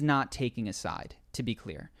is not taking a side, to be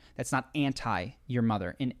clear. That's not anti your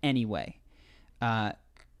mother in any way.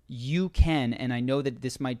 You can, and I know that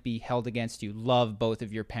this might be held against you, love both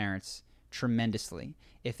of your parents tremendously.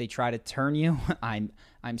 If they try to turn you,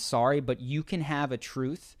 I'm sorry, but you can have a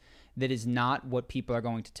truth that is not what people are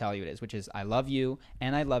going to tell you it is, which is I love you,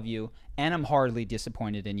 and I'm hardly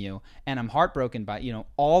disappointed in you, and I'm heartbroken by,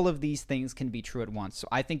 all of these things can be true at once. So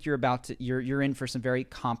I think you're in for some very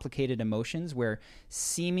complicated emotions where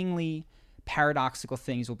seemingly paradoxical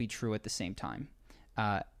things will be true at the same time.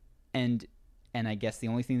 And I guess the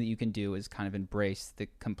only thing that you can do is kind of embrace the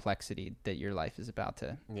complexity that your life is about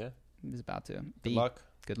to be.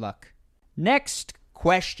 Good luck. Next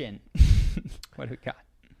question. What do we got?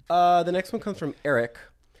 The next one comes from Eric.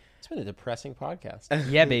 It's been a depressing podcast.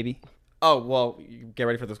 Yeah, baby. Oh, well, get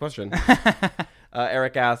ready for this question.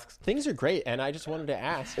 Eric asks, Things are great, and I just wanted to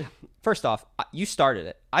ask. First off, you started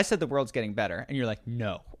it. I said the world's getting better, and you're like,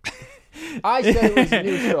 no. I said it was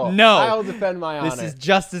neutral. No. I'll defend my honor. This is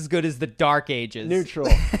just as good as the Dark Ages. neutral.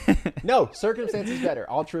 No, circumstances better.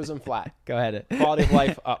 Altruism flat. Go ahead. Quality of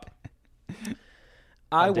life up.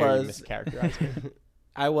 I How dare you was mischaracterize me.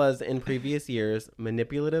 I was, in previous years,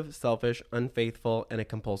 manipulative, selfish, unfaithful, and a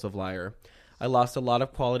compulsive liar. I lost a lot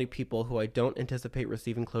of quality people who I don't anticipate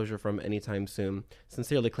receiving closure from anytime soon.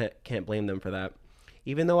 Sincerely can't blame them for that.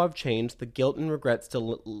 Even though I've changed, the guilt and regret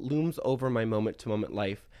still looms over my moment-to-moment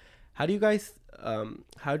life. How do you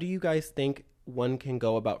guys think one can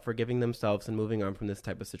go about forgiving themselves and moving on from this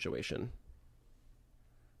type of situation?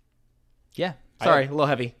 Yeah. Sorry, a little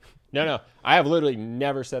heavy. No. I have literally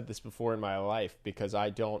never said this before in my life because I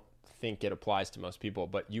don't think it applies to most people,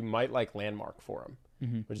 but you might like Landmark Forum,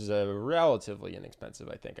 which is a relatively inexpensive,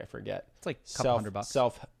 I think, I forget. It's like a couple $100.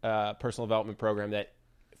 Self personal development program that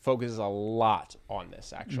focuses a lot on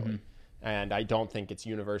this, actually. And I don't think it's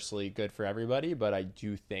universally good for everybody, but I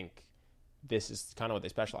do think this is kind of what they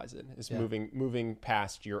specialize in, is moving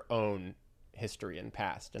past your own history and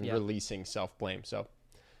past and releasing self-blame. So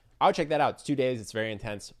I would check that out. It's 2 days. It's very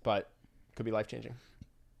intense, but could be life-changing.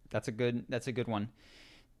 That's a good one.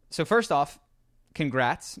 So first off,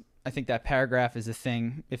 congrats. I think that paragraph is a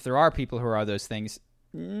thing. If there are people who are those things,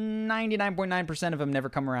 99.9% of them never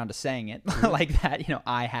come around to saying it like that.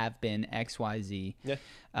 I have been XYZ.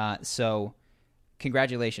 Yeah. So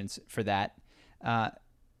congratulations for that.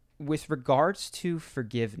 With regards to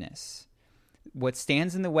forgiveness, what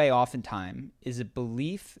stands in the way oftentimes is a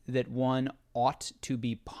belief that one ought to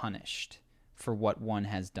be punished for what one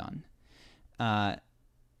has done. And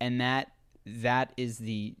that is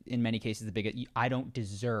in many cases, the biggest. I don't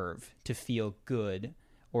deserve to feel good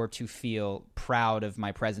or to feel proud of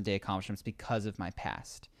my present day accomplishments because of my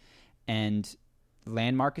past. And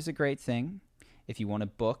Landmark is a great thing. If you want a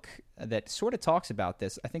book that sort of talks about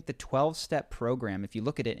this, I think the 12-step program, if you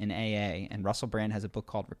look at it in AA, and Russell Brand has a book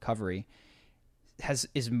called Recovery,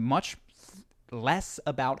 is much less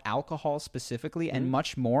about alcohol specifically and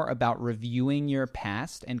much more about reviewing your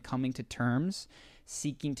past and coming to terms,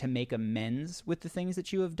 seeking to make amends with the things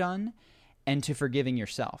that you have done, and to forgiving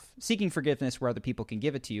yourself. Seeking forgiveness where other people can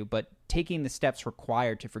give it to you, but taking the steps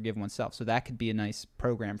required to forgive oneself. So that could be a nice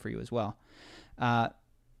program for you as well.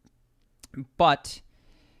 But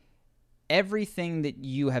everything that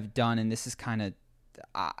you have done, and this is kind of,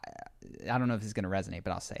 I don't know if this is going to resonate,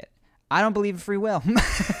 but I'll say it. I don't believe in free will.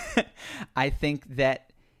 I think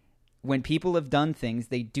that when people have done things,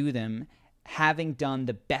 they do them having done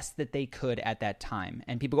the best that they could at that time.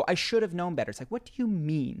 And people go, I should have known better. It's like, what do you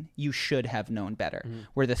mean you should have known better?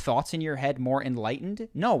 Were the thoughts in your head more enlightened?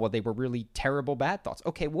 No, well, they were really terrible, bad thoughts.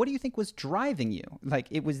 Okay, what do you think was driving you? Like,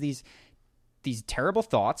 it was these terrible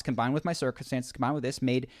thoughts combined with my circumstances, combined with this,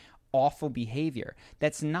 made awful behavior.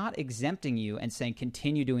 That's not exempting you and saying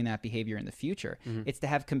continue doing that behavior in the future. It's to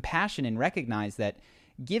have compassion and recognize that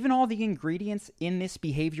given all the ingredients in this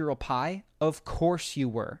behavioral pie, of course you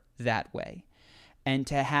were that way. And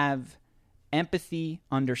to have empathy,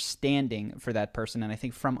 understanding for that person. And I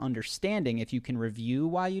think from understanding, if you can review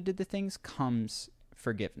why you did the things, comes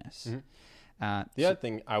forgiveness. The other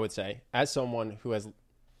thing I would say, as someone who has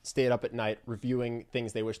stayed up at night reviewing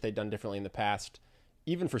things they wish they'd done differently in the past,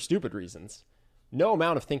 even for stupid reasons, no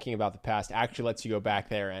amount of thinking about the past actually lets you go back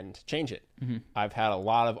there and change it. I've had a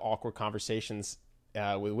lot of awkward conversations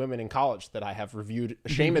with women in college that I have reviewed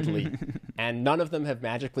ashamedly, and none of them have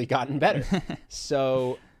magically gotten better.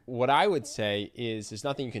 So what I would say is there's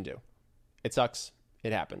nothing you can do. It sucks.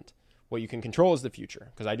 It happened. What you can control is the future,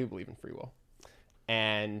 because I do believe in free will.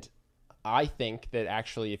 And I think that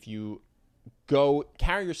actually if you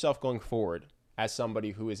carry yourself going forward as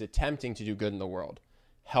somebody who is attempting to do good in the world,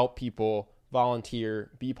 help people,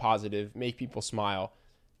 volunteer, be positive, make people smile,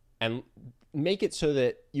 and make it so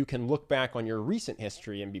that you can look back on your recent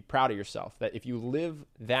history and be proud of yourself. That if you live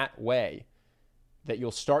that way, that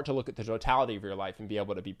you'll start to look at the totality of your life and be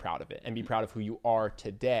able to be proud of it and be proud of who you are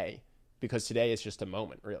today, because today is just a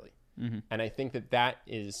moment, really. And I think that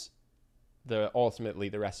is ultimately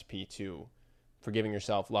the recipe to forgiving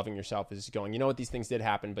yourself, loving yourself, is going, you know what, these things did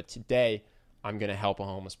happen, but today I'm going to help a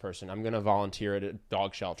homeless person. I'm going to volunteer at a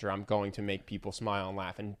dog shelter. I'm going to make people smile and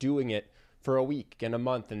laugh, and doing it for a week and a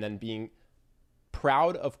month, and then being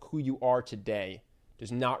proud of who you are today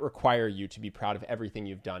does not require you to be proud of everything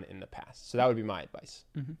you've done in the past. So that would be my advice.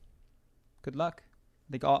 Good luck.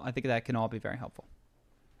 I think that can all be very helpful.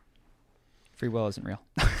 Free will isn't real.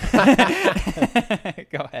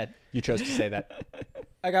 Go ahead. You chose to say that.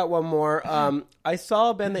 I got one more. I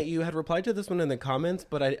saw, Ben, that you had replied to this one in the comments,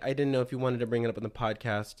 but I didn't know if you wanted to bring it up in the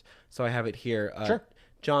podcast, so I have it here. Sure.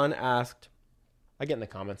 John asked... I get in the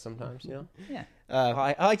comments sometimes, you know? Yeah.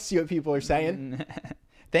 I like to see what people are saying.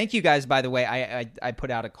 Thank you guys, by the way. I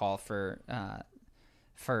put out a call for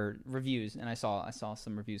reviews, and I saw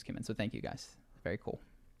some reviews come in, so thank you guys. Very cool.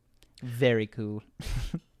 Very cool.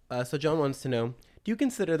 So John wants to know, do you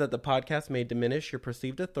consider that the podcast may diminish your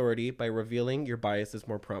perceived authority by revealing your biases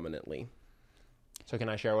more prominently? So can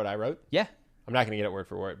I share what I wrote? Yeah. I'm not going to get it word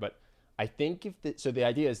for word, but I think the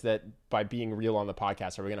idea is that by being real on the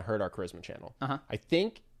podcast, are we going to hurt our Charisma channel? I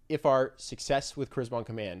think if our success with Charisma on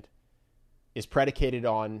Command is predicated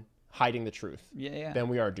on hiding the truth, then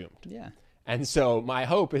we are doomed. Yeah. And so my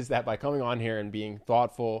hope is that by coming on here and being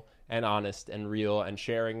thoughtful and honest and real and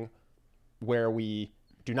sharing where we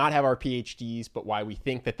do not have our PhDs, but why we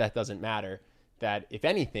think that doesn't matter, that if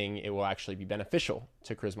anything, it will actually be beneficial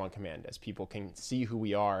to Charisma on Command, as people can see who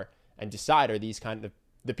we are and decide, are these kind of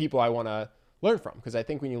the people I want to learn from? Because I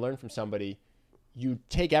think when you learn from somebody, you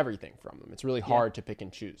take everything from them. It's really hard to pick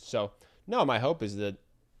and choose. So no, my hope is that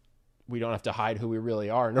we don't have to hide who we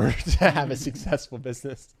really are in order to have a successful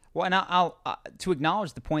business. Well, and I'll to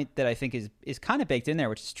acknowledge the point that I think is kind of baked in there,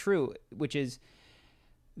 which is true, which is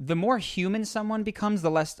the more human someone becomes,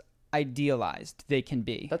 the less idealized they can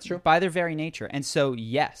be. That's true. By their very nature. And so,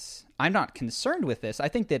 yes, I'm not concerned with this. I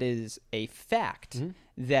think that it is a fact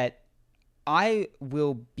that I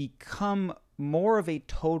will become more of a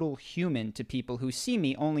total human to people who see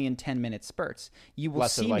me only in 10-minute spurts. You will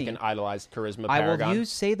less see of like me, an idolized charisma I paragon. will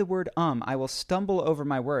say the word I will stumble over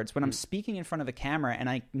my words. When I'm speaking in front of a camera and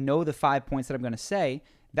I know the 5 points that I'm going to say,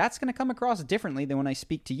 that's going to come across differently than when I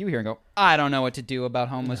speak to you here and go, I don't know what to do about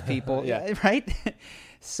homeless people. Right?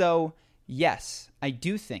 So, yes, I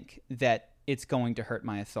do think that it's going to hurt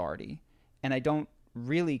my authority. And I don't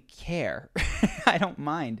really care. I don't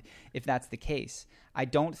mind if that's the case. I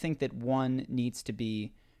don't think that one needs to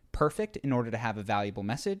be perfect in order to have a valuable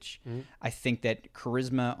message. I think that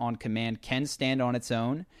Charisma on Command can stand on its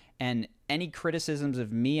own, and any criticisms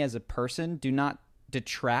of me as a person do not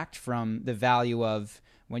detract from the value of,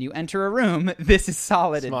 when you enter a room, this is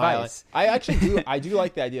solid advice. I actually do. I do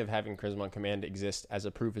like the idea of having Charisma on Command exist as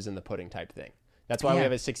a proof is in the pudding type thing. That's why we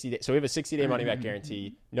have a 60-day. So we have a 60-day money back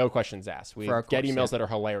guarantee, no questions asked. We get emails that are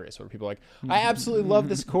hilarious where people are like, "I absolutely love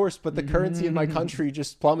this course, but the currency of my country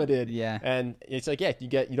just plummeted." Yeah, and it's like, you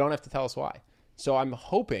don't have to tell us why. So I'm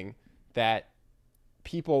hoping that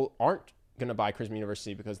people aren't going to buy Charisma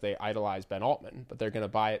University because they idolize Ben Altman, but they're going to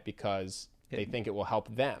buy it because they think it will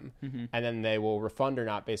help them, and then they will refund or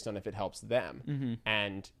not based on if it helps them.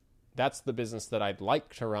 And that's the business that I'd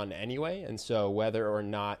like to run anyway. And so whether or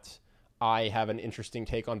not I have an interesting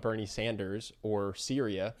take on Bernie Sanders or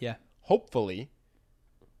Syria, hopefully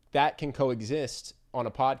that can coexist on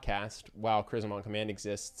a podcast while Charisma on Command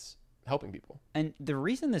exists helping people. And the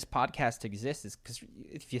reason this podcast exists is because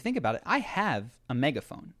if you think about it, I have a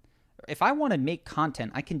megaphone. If I want to make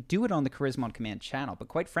content, I can do it on the Charisma on Command channel. But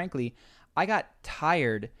quite frankly, I got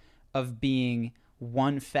tired of being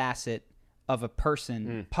one facet of a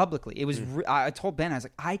person publicly. It was I told Ben, I was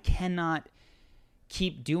like, I cannot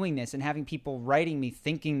keep doing this and having people writing me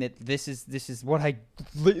thinking that this is what I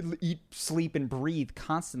eat, sleep, and breathe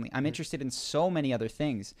constantly. I'm interested in so many other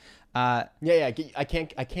things. I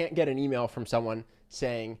can't get an email from someone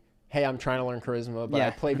saying, "Hey, I'm trying to learn Charisma, but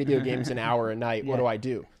I play video games an hour a night. What do I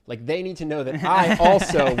do?" Like, they need to know that I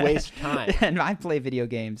also waste time. And I play video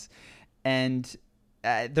games. And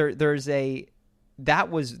that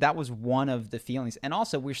was one of the feelings. And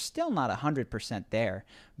also, we're still not 100% there,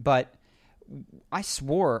 but I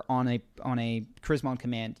swore on a Charisma on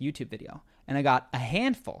Command YouTube video, and I got a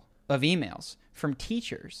handful of emails from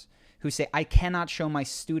teachers who say, "I cannot show my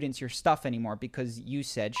students your stuff anymore because you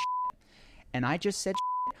said shit." And I just said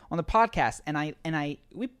shit on the podcast, and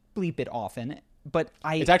we bleep it often, but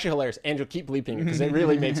it's actually hilarious. Andrew, keep bleeping it because it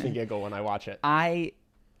really makes me giggle when I watch it.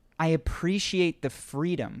 I appreciate the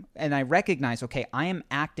freedom, and I recognize, okay, I am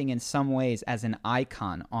acting in some ways as an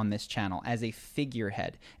icon on this channel, as a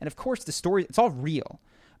figurehead. And of course, the story, it's all real,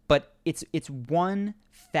 but it's one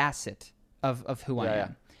facet of who I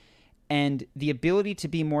am. And the ability to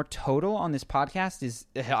be more total on this podcast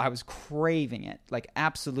I was craving it, like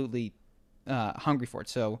absolutely hungry for it.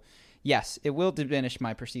 So yes, it will diminish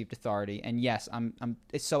my perceived authority, and yes, I'm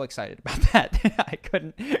so excited about that. I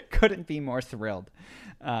couldn't be more thrilled.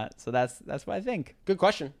 So that's what I think. Good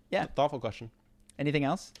question. Yeah, thoughtful question. Anything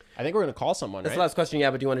else? I think we're gonna call someone. That's right? the last question.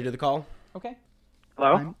 Yeah, but do you want to do the call? Okay.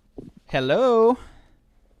 Hello. Hello.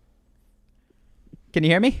 Can you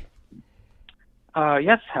hear me?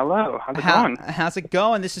 Yes. Hello. How's it going? How's it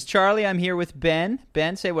going? This is Charlie. I'm here with Ben.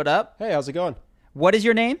 Ben, say what up. Hey, how's it going? What is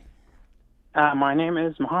your name? My name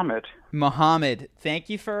is Mohammed. Mohammed, thank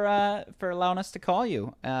you for allowing us to call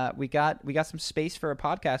you. We got some space for a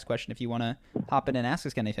podcast question if you want to hop in and ask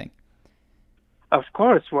us anything. Of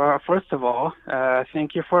course. Well, first of all,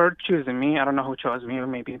 thank you for choosing me. I don't know who chose me.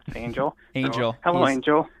 Maybe it's Angel. Angel. So, hello,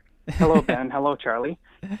 Angel. Hello, Ben. Hello, Charlie.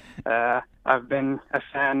 I've been a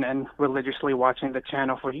fan and religiously watching the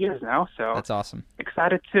channel for years now. So that's awesome.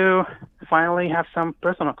 Excited to finally have some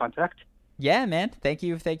personal contact. Yeah, man. Thank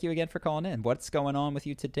you again for calling in. What's going on with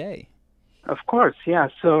you today? Of course, yeah.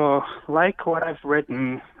 So, like what I've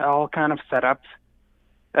written, I'll kind of set up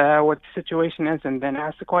what the situation is and then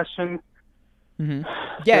ask the question. Mm-hmm.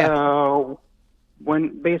 Yeah. So,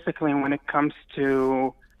 when it comes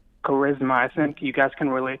to charisma, I think you guys can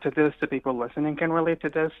relate to this. The people listening can relate to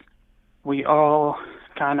this. We all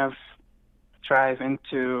kind of strive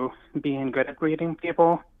into being good at reading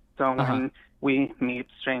people. So when we meet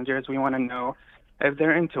strangers, we want to know if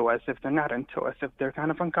they're into us, if they're not into us, if they're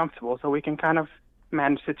kind of uncomfortable, so we can kind of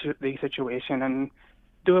manage the situation and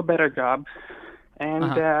do a better job. And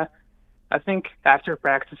I think after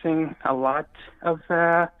practicing a lot of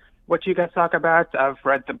what you guys talk about, I've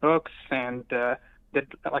read the books and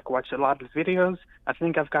watched a lot of videos. I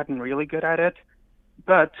think I've gotten really good at it,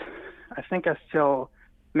 but I think I still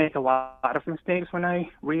make a lot of mistakes when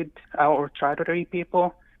I read or try to read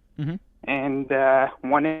people. Mm-hmm. And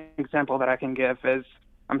one example that I can give is,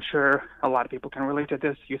 I'm sure a lot of people can relate to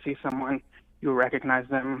this. You see someone, you recognize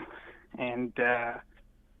them, and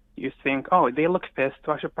you think, oh, they look pissed,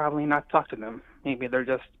 so I should probably not talk to them. Maybe they're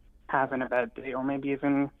just having a bad day, or maybe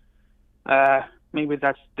even, maybe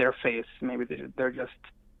that's their face. Maybe they're just,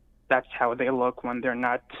 that's how they look when they're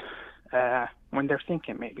not, when they're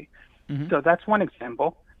thinking maybe. Mm-hmm. So that's one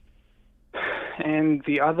example. And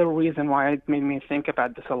the other reason why it made me think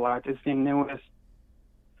about this a lot is the newest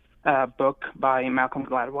book by Malcolm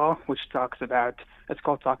Gladwell, which talks about, it's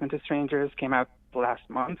called Talking to Strangers, came out last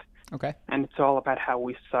month. Okay. And it's all about how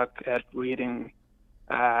we suck at reading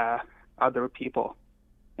other people.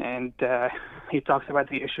 And he talks about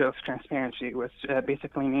the issue of transparency, which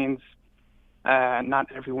basically means not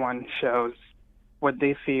everyone shows what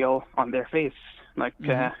they feel on their face. Like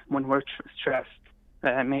when we're stressed,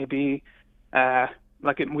 maybe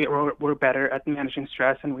we're better at managing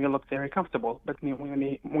stress and we look very comfortable, but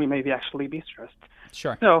we may actually be stressed.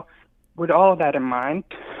 Sure. So with all of that in mind,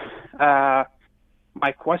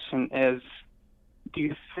 my question is, do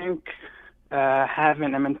you think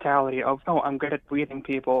having a mentality of, oh, I'm good at reading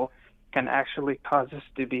people can actually cause us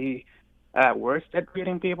to be worse at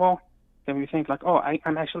reading people? Then we think like, oh,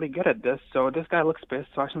 I'm actually good at this, so this guy looks pissed,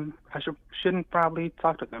 so I shouldn't probably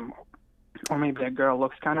talk to them. Or maybe a girl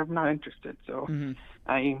looks kind of not interested, so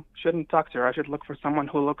I shouldn't talk to her. I should look for someone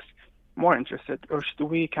who looks more interested. Or should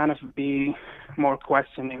we kind of be more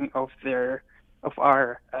questioning of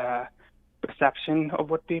our perception of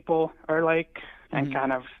what people are like, and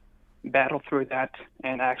kind of battle through that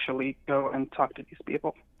and actually go and talk to these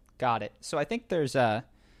people? Got it. So I think there's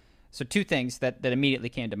two things that immediately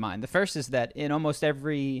came to mind. The first is that in almost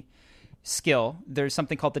every skill, there's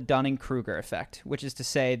something called the Dunning-Kruger effect, which is to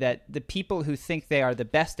say that the people who think they are the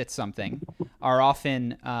best at something are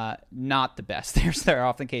often not the best. They're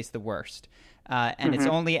often the worst. And it's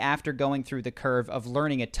only after going through the curve of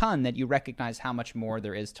learning a ton that you recognize how much more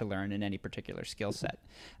there is to learn in any particular skill set.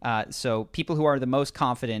 So people who are the most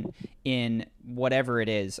confident in whatever it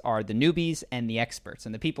is are the newbies and the experts.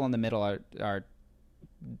 And the people in the middle are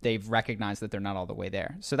they've recognized that they're not all the way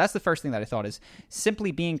there. So that's the first thing that I thought is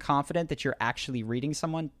simply being confident that you're actually reading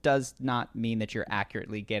someone does not mean that you're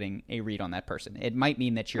accurately getting a read on that person. It might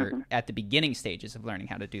mean that you're at the beginning stages of learning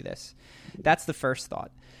how to do this. That's the first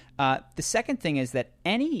thought. The second thing is that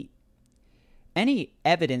any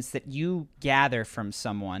evidence that you gather from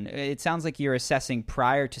someone, it sounds like you're assessing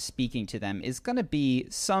prior to speaking to them, is going to be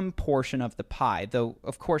some portion of the pie, though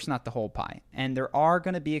of course not the whole pie. And there are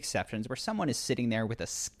going to be exceptions where someone is sitting there with a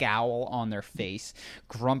scowl on their face,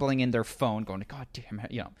 grumbling in their phone, going, God damn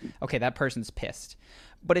it, okay, that person's pissed.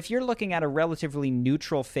 But if you're looking at a relatively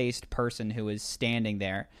neutral-faced person who is standing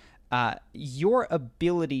there, your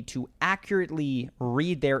ability to accurately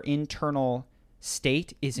read their internal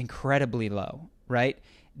state is incredibly low, right?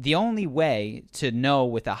 The only way to know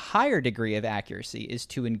with a higher degree of accuracy is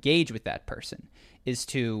to engage with that person, is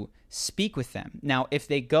to speak with them. Now, if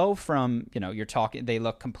they go from, you're talking, they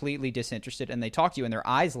look completely disinterested and they talk to you and their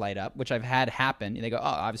eyes light up, which I've had happen, and they go, oh,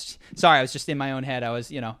 I was just in my own head. I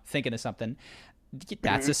was, thinking of something.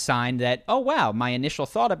 That's a sign that, oh, wow, my initial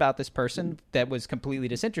thought about this person that was completely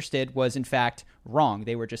disinterested was in fact wrong.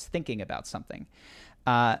 They were just thinking about something.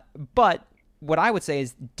 But what I would say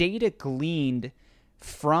is data gleaned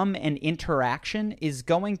from an interaction is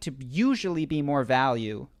going to usually be more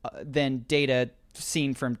value than data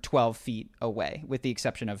seen from 12 feet away, with the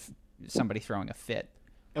exception of somebody throwing a fit.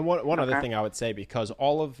 And one other thing I would say, because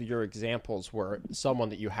all of your examples were someone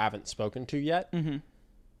that you haven't spoken to yet,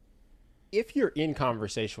 if you're in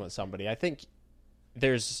conversation with somebody, I think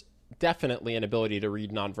there's definitely an ability to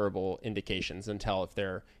read nonverbal indications and tell if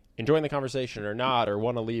they're enjoying the conversation or not, or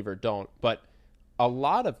want to leave or don't. But a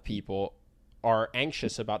lot of people are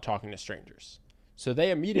anxious about talking to strangers, so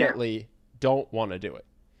they immediately don't want to do it.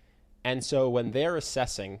 And so when they're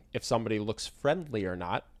assessing if somebody looks friendly or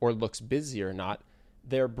not, or looks busy or not,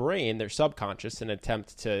 their brain, their subconscious, in an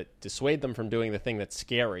attempt to dissuade them from doing the thing that's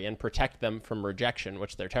scary and protect them from rejection,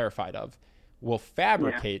 which they're terrified of, will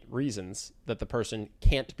fabricate reasons that the person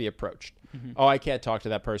can't be approached. Oh, I can't talk to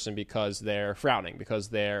that person because they're frowning, because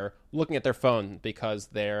they're looking at their phone, because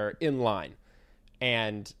they're in line.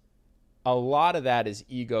 And a lot of that is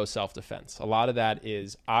ego self-defense. A lot of that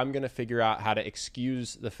is, I'm going to figure out how to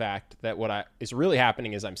excuse the fact that what is really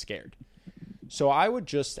happening is I'm scared. So I would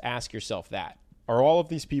just ask yourself that. Are all of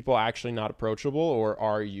these people actually not approachable, or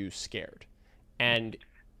are you scared? And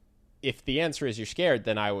if the answer is you're scared,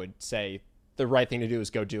 then I would say the right thing to do is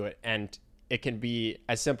go do it. And it can be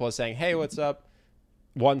as simple as saying, hey, what's up?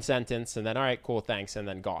 One sentence, and then, all right, cool, thanks, and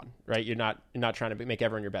then gone, right? You're not trying to make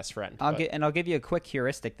everyone your best friend. I'll give you a quick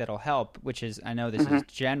heuristic that'll help, which is, I know this is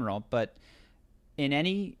general, but in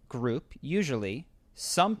any group, usually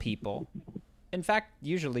some people, in fact,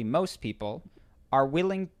 usually most people, are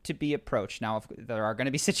willing to be approached. Now, if there are going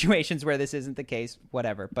to be situations where this isn't the case,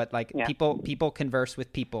 whatever. But like people converse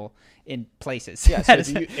with people in places. Yeah. So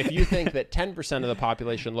if you think that 10% of the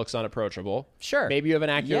population looks unapproachable, sure, maybe you have an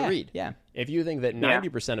accurate read. Yeah. If you think that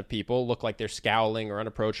 90% of people look like they're scowling or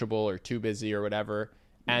unapproachable or too busy or whatever,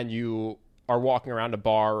 and you are walking around a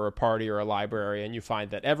bar or a party or a library and you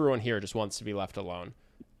find that everyone here just wants to be left alone,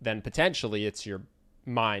 then potentially it's your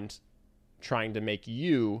mind trying to make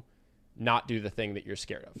you not do the thing that you're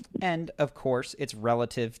scared of. And of course, it's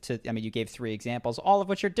relative to, I mean, you gave 3 examples, all of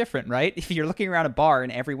which are different, right? If you're looking around a bar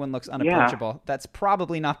and everyone looks unapproachable, that's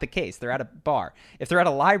probably not the case. They're at a bar. If they're at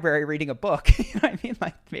a library reading a book, you know what I mean?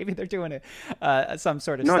 Like maybe they're doing some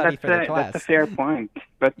sort of study for the class. That's a fair point.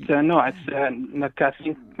 But I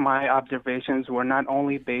think my observations were not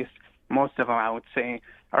only based, most of them I would say,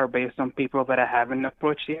 are based on people that I haven't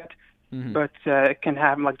approached yet. Mm-hmm. But it can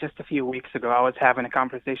happen. Like just a few weeks ago, I was having a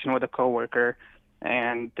conversation with a coworker,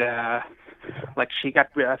 and she got,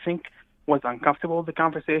 I think, was uncomfortable with the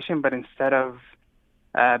conversation. But instead of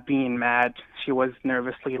being mad, she was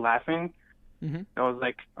nervously laughing. Mm-hmm. I was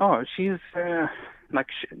like, "Oh, she's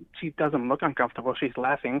she doesn't look uncomfortable. She's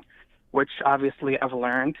laughing," which obviously I've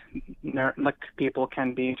learned. People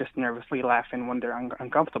can be just nervously laughing when they're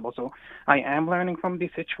uncomfortable. So I am learning from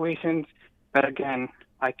these situations. But again,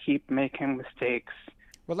 I keep making mistakes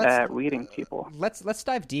reading people. Let's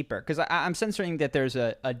dive deeper, because I'm sensing that there's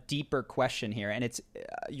a deeper question here, and it's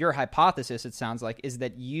your hypothesis. It sounds like is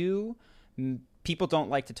that people don't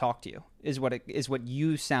like to talk to you. Is what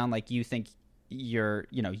you sound like. You think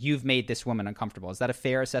you've made this woman uncomfortable. Is that a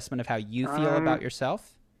fair assessment of how you feel about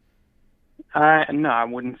yourself? No, I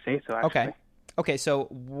wouldn't say so. Actually. Okay. So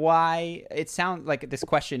why it sounds like this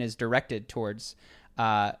question is directed towards.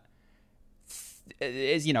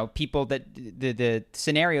 People that the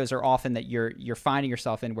scenarios are often that you're finding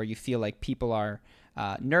yourself in where you feel like people are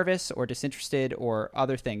nervous or disinterested or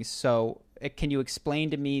other things. So can you explain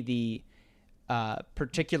to me the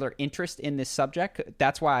particular interest in this subject?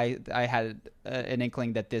 That's why I had an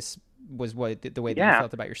inkling that this was the way that you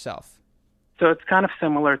felt about yourself. So it's kind of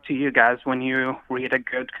similar to you guys when you read a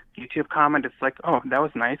good YouTube comment. It's like, oh, that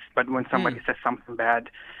was nice. But when somebody says something bad,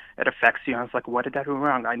 it affects you. And it's like, what did I do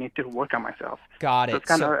wrong? I need to work on myself. Got it. So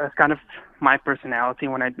it's kind of my personality.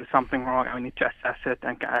 When I do something wrong, I need to assess it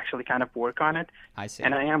and actually kind of work on it. I see.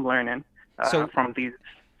 And I am learning from these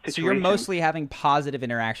situations. So you're mostly having positive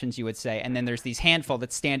interactions, you would say, and then there's these handful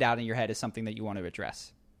that stand out in your head as something that you want to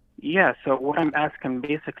address. Yeah. So what I'm asking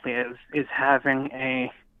basically is having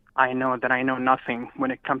I know that I know nothing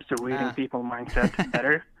when it comes to reading people mindset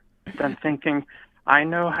better than thinking I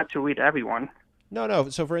know how to read everyone. No.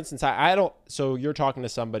 So for instance, I don't. So you're talking to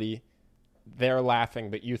somebody, they're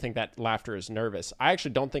laughing, but you think that laughter is nervous. I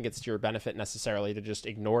actually don't think it's to your benefit necessarily to just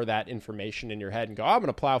ignore that information in your head and go, I'm going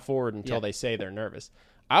to plow forward until they say they're nervous.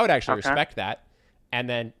 I would actually respect that. And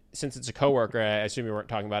then since it's a coworker, I assume you weren't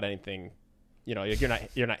talking about anything. You're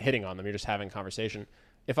not hitting on them. You're just having a conversation.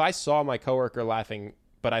 If I saw my coworker laughing,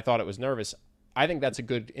 but I thought it was nervous, I think that's a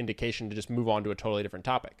good indication to just move on to a totally different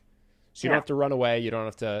topic. So you don't have to run away. You don't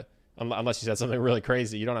have to. Unless you said something really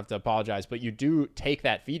crazy, you don't have to apologize, but you do take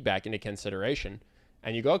that feedback into consideration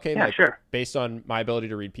and you go, okay, sure. Based on my ability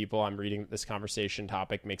to read people, I'm reading this conversation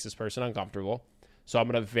topic makes this person uncomfortable. So I'm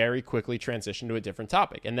going to very quickly transition to a different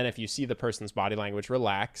topic. And then if you see the person's body language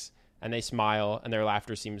relax and they smile and their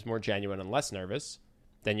laughter seems more genuine and less nervous,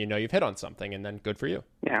 then you know you've hit on something, and then good for you.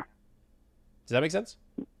 Yeah. Does that make sense?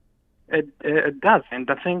 It does. And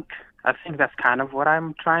I think that's kind of what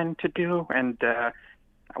I'm trying to do. And,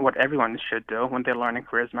 what everyone should do when they're learning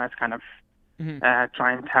charisma is kind of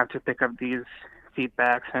trying to pick up these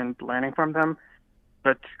feedbacks and learning from them.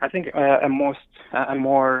 But I think a more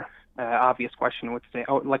obvious question would say,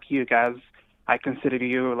 oh, like you guys, I consider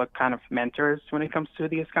you like kind of mentors when it comes to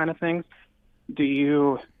these kind of things. Do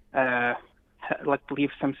you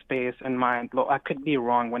leave some space in mind? Well, I could be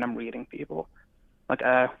wrong when I'm reading people. Like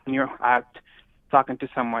when you're out talking to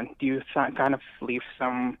someone, do you kind of leave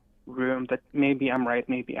some room that maybe I'm right,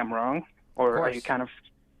 maybe I'm wrong, or are you kind of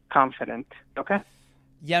confident? Okay.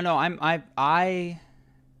 Yeah, no, I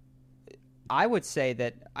would say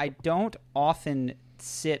that I don't often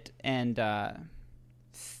sit and I'm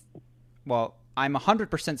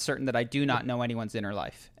 100% certain that I do not know anyone's inner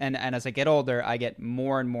life, and as I get older, I get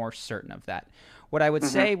more and more certain of that. What I would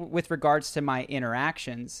say with regards to my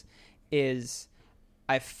interactions is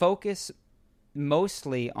I focus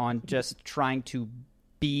mostly on just trying to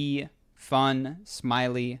be fun,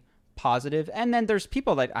 smiley, positive. And then there's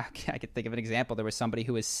people that I could think of an example. There was somebody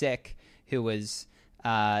who was sick, who was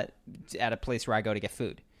at a place where I go to get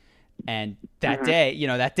food. And that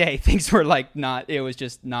day, things were like it was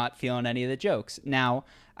just not feeling any of the jokes. Now,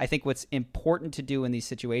 I think what's important to do in these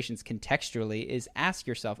situations contextually is ask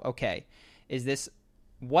yourself, okay,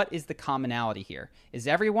 what is the commonality here? Is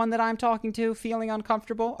everyone that I'm talking to feeling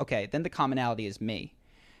uncomfortable? Okay, then the commonality is me.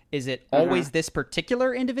 Is it always this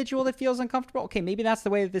particular individual that feels uncomfortable? Okay, maybe that's the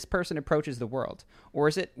way that this person approaches the world. Or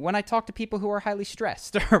is it when I talk to people who are highly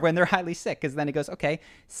stressed or when they're highly sick? Because then it goes, okay,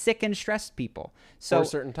 sick and stressed people. So or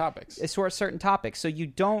certain topics. It's for certain topics. So you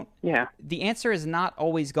don't. Yeah. The answer is not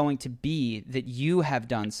always going to be that you have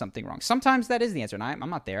done something wrong. Sometimes that is the answer, and I'm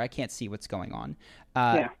not there. I can't see what's going on.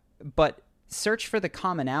 But search for the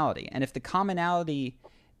commonality, and if the commonality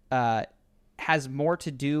has more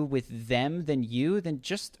to do with them than you, then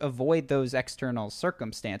just avoid those external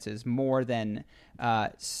circumstances more than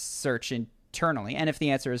search internally. And if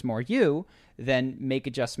the answer is more you, then make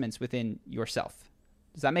adjustments within yourself.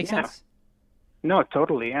 Does that make sense? No,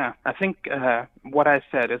 totally, yeah. I think what I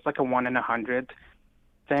said is like a 1 in 100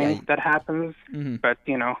 thing that happens, but,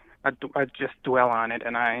 I just dwell on it,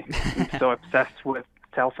 and I'm so obsessed with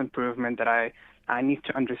self-improvement that I need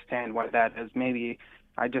to understand what that is. Maybe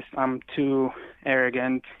I'm too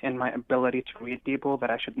arrogant in my ability to read people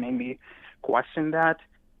that I should maybe question that.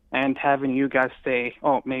 And having you guys say,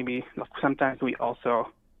 maybe sometimes we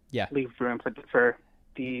also leave room for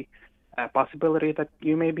the possibility that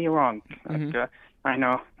you may be wrong. Like, I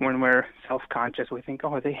know when we're self-conscious, we think,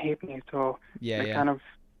 they hate me, so kind of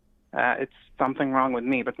it's something wrong with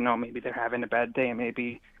me. But no, maybe they're having a bad day.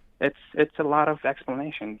 Maybe it's a lot of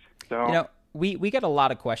explanations. So we get a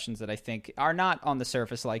lot of questions that I think are not on the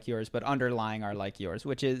surface like yours, but underlying are like yours,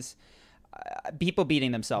 which is people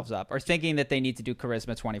beating themselves up or thinking that they need to do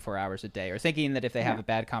charisma 24 hours a day or thinking that if they have a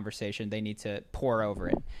bad conversation, they need to pour over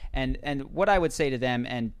it. And what I would say to them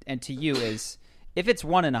and to you is if it's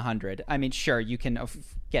 1 in 100, I mean, sure, you can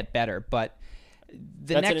get better, but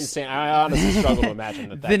that's an insane. I honestly struggle to imagine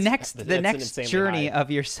that. The next journey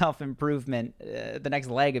of your self-improvement, the next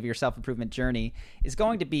leg of your self-improvement journey is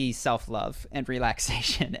going to be self-love and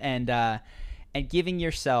relaxation, and giving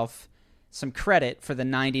yourself some credit for the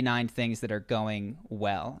 99 things that are going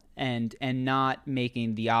well, and not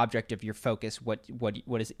making the object of your focus what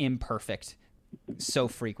is imperfect so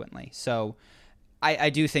frequently. So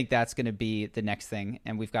I do think that's going to be the next thing,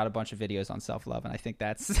 and we've got a bunch of videos on self-love, and I think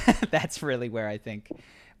that's really where I think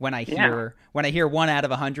when I hear 1 out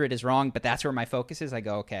of 100 is wrong, but that's where my focus is, I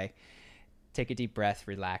go, okay, take a deep breath,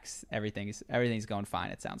 relax, everything's going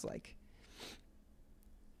fine, it sounds like.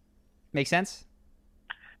 Make sense?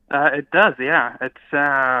 It does, yeah. It's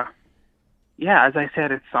as I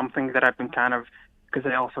said, it's something that I've been kind of, because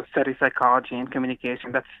I also study psychology and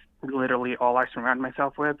communication. That's literally all I surround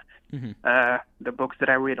myself with. The books that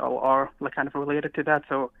I read all are kind of related to that.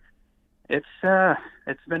 So it's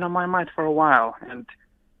been on my mind for a while, and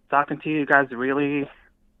talking to you guys really,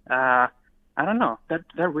 I don't know, that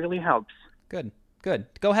really helps. Good.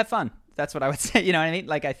 Go have fun. That's what I would say. You know what I mean?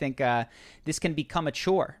 Like, I think this can become a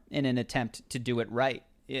chore in an attempt to do it right.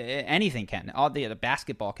 Anything can. All the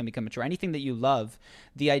basketball can become a chore. Anything that you love.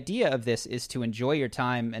 The idea of this is to enjoy your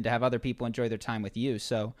time and to have other people enjoy their time with you.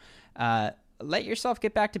 So let yourself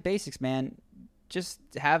get back to basics, man. Just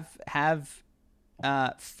have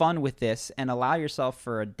fun with this and allow yourself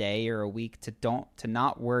for a day or a week to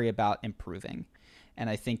not worry about improving. And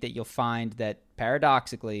I think that you'll find that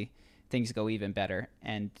paradoxically things go even better,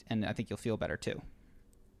 and I think you'll feel better too.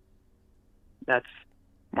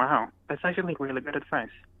 Wow, that's actually really good advice.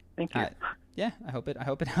 Thank you. Yeah, I hope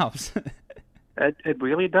it helps. It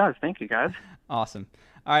really does. Thank you, guys. Awesome.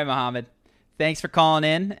 All right, Mohammed. Thanks for calling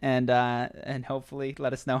in, and hopefully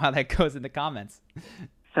let us know how that goes in the comments.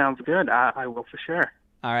 Sounds good. I will for sure.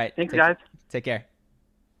 All right. Thanks, guys. Take care.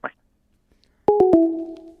 Bye.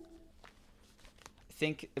 I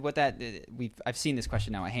think I've seen this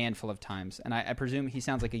question now a handful of times, and I presume he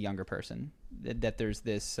sounds like a younger person. That there's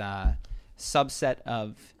this subset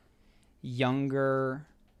of younger.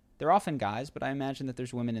 They're often guys, but I imagine that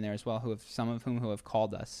there's women in there as well some of whom have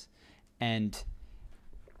called us, and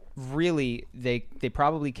really they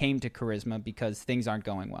probably came to charisma because things aren't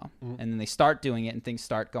going well, and then they start doing it and things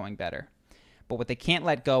start going better. But what they can't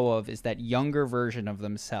let go of is that younger version of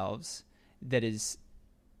themselves that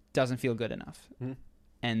doesn't feel good enough.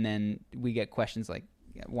 And then we get questions like,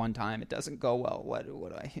 one time it doesn't go well. What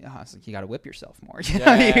do I? It's like, you got to whip yourself more. You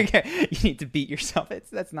need to beat yourself.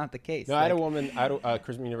 That's not the case. No, I had a woman. A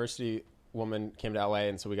Charisma University woman came to LA,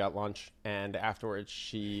 and so we got lunch. And afterwards,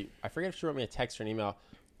 I forget if she wrote me a text or an email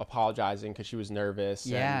apologizing because she was nervous.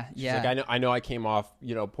 Yeah, and she's like, I know I came off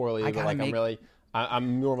poorly, but like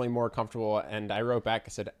I'm normally more comfortable. And I wrote back, I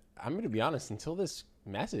said, I'm going to be honest, until this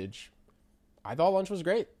message, I thought lunch was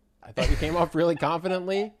great. I thought you came off really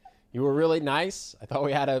confidently. You were really nice. I thought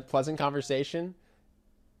we had a pleasant conversation.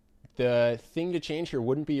 The thing to change here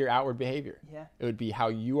wouldn't be your outward behavior. Yeah. It would be how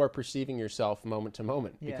you are perceiving yourself moment to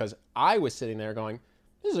moment. Yeah. Because I was sitting there going,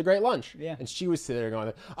 this is a great lunch. Yeah. And she was sitting there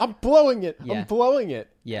going, I'm blowing it. Yeah. I'm blowing it.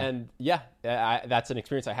 Yeah. And that's an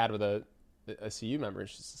experience I had with a CU member.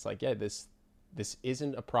 It's just like, this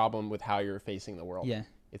isn't a problem with how you're facing the world. Yeah.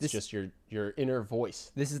 It's just your inner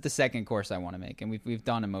voice. This is the second course I want to make, and we've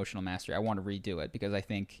done emotional mastery. I want to redo it because I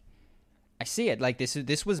think I see it like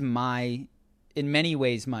this was my, in many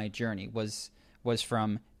ways, my journey was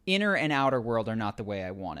from inner and outer world are not the way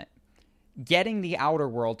I want it. Getting the outer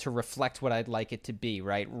world to reflect what I'd like it to be,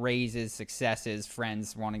 right? Raises, successes,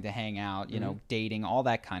 friends wanting to hang out, you know, dating, all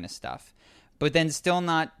that kind of stuff. But then still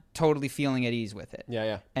not totally feeling at ease with it.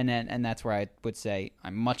 Yeah. And that's where I would say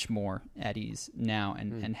I'm much more at ease now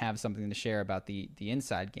and have something to share about the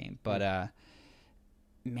inside game. But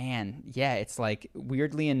man, yeah, it's like,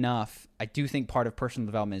 weirdly enough, I do think part of personal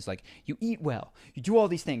development is like, you eat well, you do all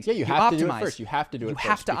these things. Yeah, you have optimize. to do it first. You have to do it first. You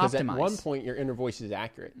have to because optimize. At one point, your inner voice is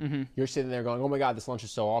accurate. You're sitting there going, oh my God, this lunch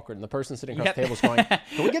is so awkward. And the person sitting across the table is going,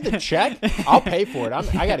 can we get the check? I'll pay for it.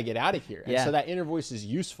 I got to get out of here. And so that inner voice is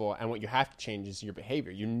useful. And what you have to change is your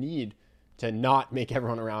behavior. You need to not make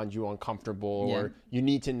everyone around you uncomfortable, or you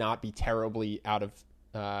need to not be terribly out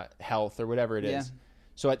of health or whatever it is.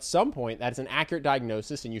 So at some point, that is an accurate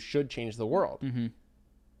diagnosis, and you should change the world.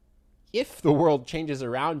 If the world changes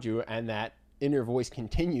around you and that inner voice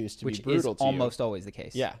continues to be brutal to you, which is almost always the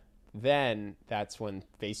case. Yeah, then that's when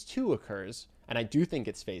phase 2 occurs, and I do think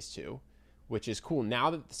it's phase 2, which is cool.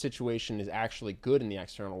 Now that the situation is actually good in the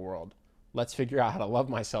external world, let's figure out how to love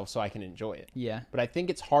myself so I can enjoy it. Yeah. But I think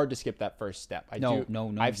it's hard to skip that first step.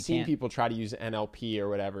 No, I've you seen can't. people try to use NLP or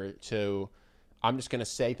whatever to, I'm just going to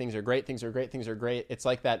say things are great, things are great, things are great. It's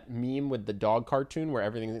like that meme with the dog cartoon where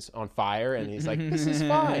everything is on fire and he's like, this is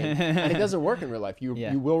fine. And it doesn't work in real life. You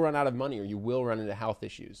will run out of money, or you will run into health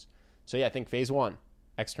issues. So yeah, I think phase 1,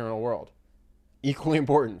 external world. Equally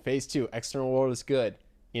important. Phase 2, external world is good,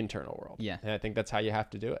 internal world. Yeah. And I think that's how you have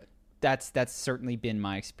to do it. That's certainly been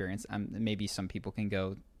my experience. Maybe some people can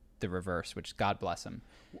go the reverse, which God bless them.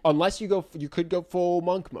 Unless you could go full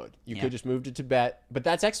monk mode. You could just move to Tibet, but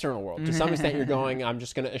that's external world. To some extent, you're going, I'm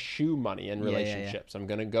just going to eschew money and relationships. I'm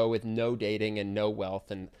going to go with no dating and no wealth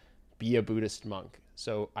and be a Buddhist monk.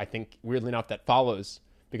 So I think, weirdly enough, that follows,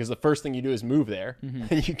 because the first thing you do is move there,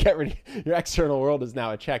 and you get rid of your external world is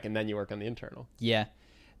now a check, and then you work on the internal. Yeah.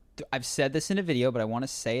 I've said this in a video, but I want to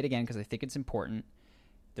say it again because I think it's important.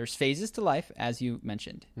 There's phases to life, as you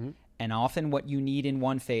mentioned. And often what you need in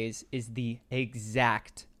one phase is the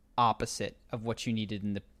exact opposite of what you needed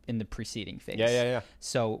in the preceding phase. Yeah.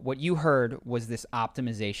 So what you heard was this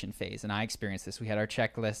optimization phase, and I experienced this. We had our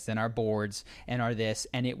checklists and our boards and our this,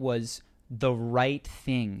 and it was the right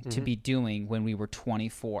thing to be doing when we were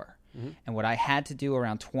 24. And what I had to do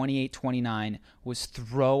around 28, 29 was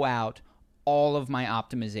throw out all of my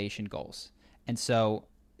optimization goals. And so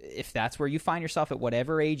if that's where you find yourself at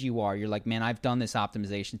whatever age you are, you're like, man, I've done this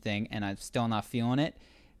optimization thing and I'm still not feeling it.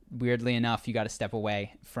 Weirdly enough, you got to step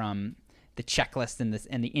away from the checklist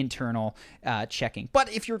and the internal checking.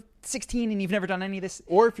 But if you're 16 and you've never done any of this,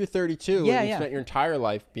 or if you're 32 and you yeah. spent your entire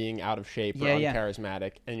life being out of shape or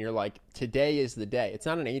uncharismatic, and you're like, today is the day. It's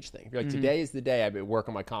not an age thing. If you're like, today is the day I work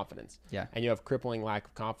on my confidence. Yeah. And you have crippling lack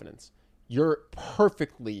of confidence, you're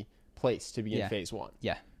perfectly placed to be in phase 1.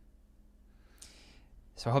 Yeah.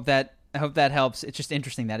 So I hope that helps. It's just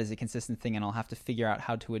interesting. That is a consistent thing, and I'll have to figure out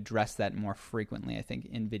how to address that more frequently, I think,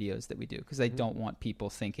 in videos that we do, because I don't want people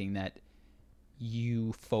thinking that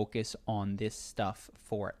you focus on this stuff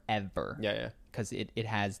forever. Yeah. Because it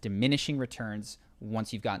has diminishing returns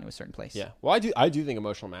once you've gotten to a certain place. Yeah. Well, I do think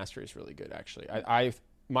emotional mastery is really good, actually.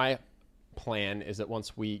 My plan is that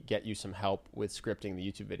once we get you some help with scripting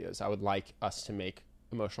the YouTube videos, I would like us to make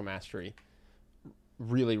emotional mastery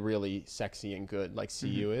really, really sexy and good, like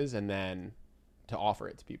CU is, and then to offer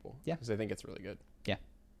it to people. Yeah. Because I think it's really good. Yeah.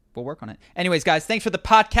 We'll work on it. Anyways, guys, thanks for the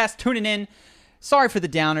podcast, tuning in. Sorry for the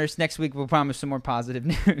downers. Next week, we'll promise some more positive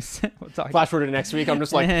news. We'll talk. Flash forward to next week. I'm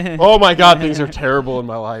just like, oh my God, things are terrible in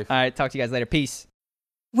my life. All right. Talk to you guys later. Peace.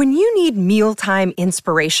 When you need mealtime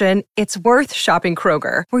inspiration, it's worth shopping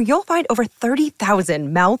Kroger, where you'll find over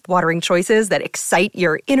 30,000 mouth-watering choices that excite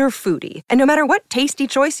your inner foodie. And no matter what tasty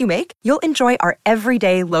choice you make, you'll enjoy our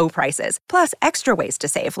everyday low prices, plus extra ways to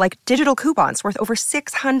save, like digital coupons worth over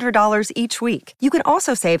 $600 each week. You can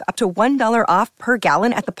also save up to $1 off per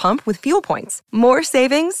gallon at the pump with fuel points. More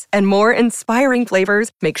savings and more inspiring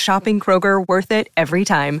flavors make shopping Kroger worth it every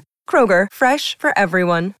time. Kroger, fresh for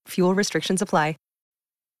everyone. Fuel restrictions apply.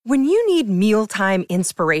 When you need mealtime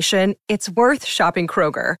inspiration, it's worth shopping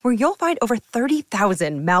Kroger, where you'll find over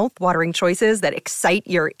 30,000 mouth-watering choices that excite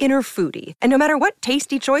your inner foodie. And no matter what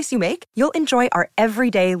tasty choice you make, you'll enjoy our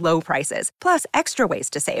everyday low prices, plus extra ways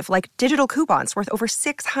to save, like digital coupons worth over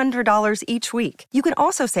 $600 each week. You can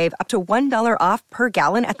also save up to $1 off per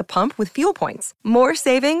gallon at the pump with fuel points. More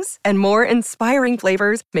savings and more inspiring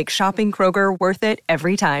flavors make shopping Kroger worth it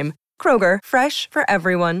every time. Kroger, fresh for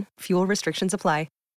everyone. Fuel restrictions apply.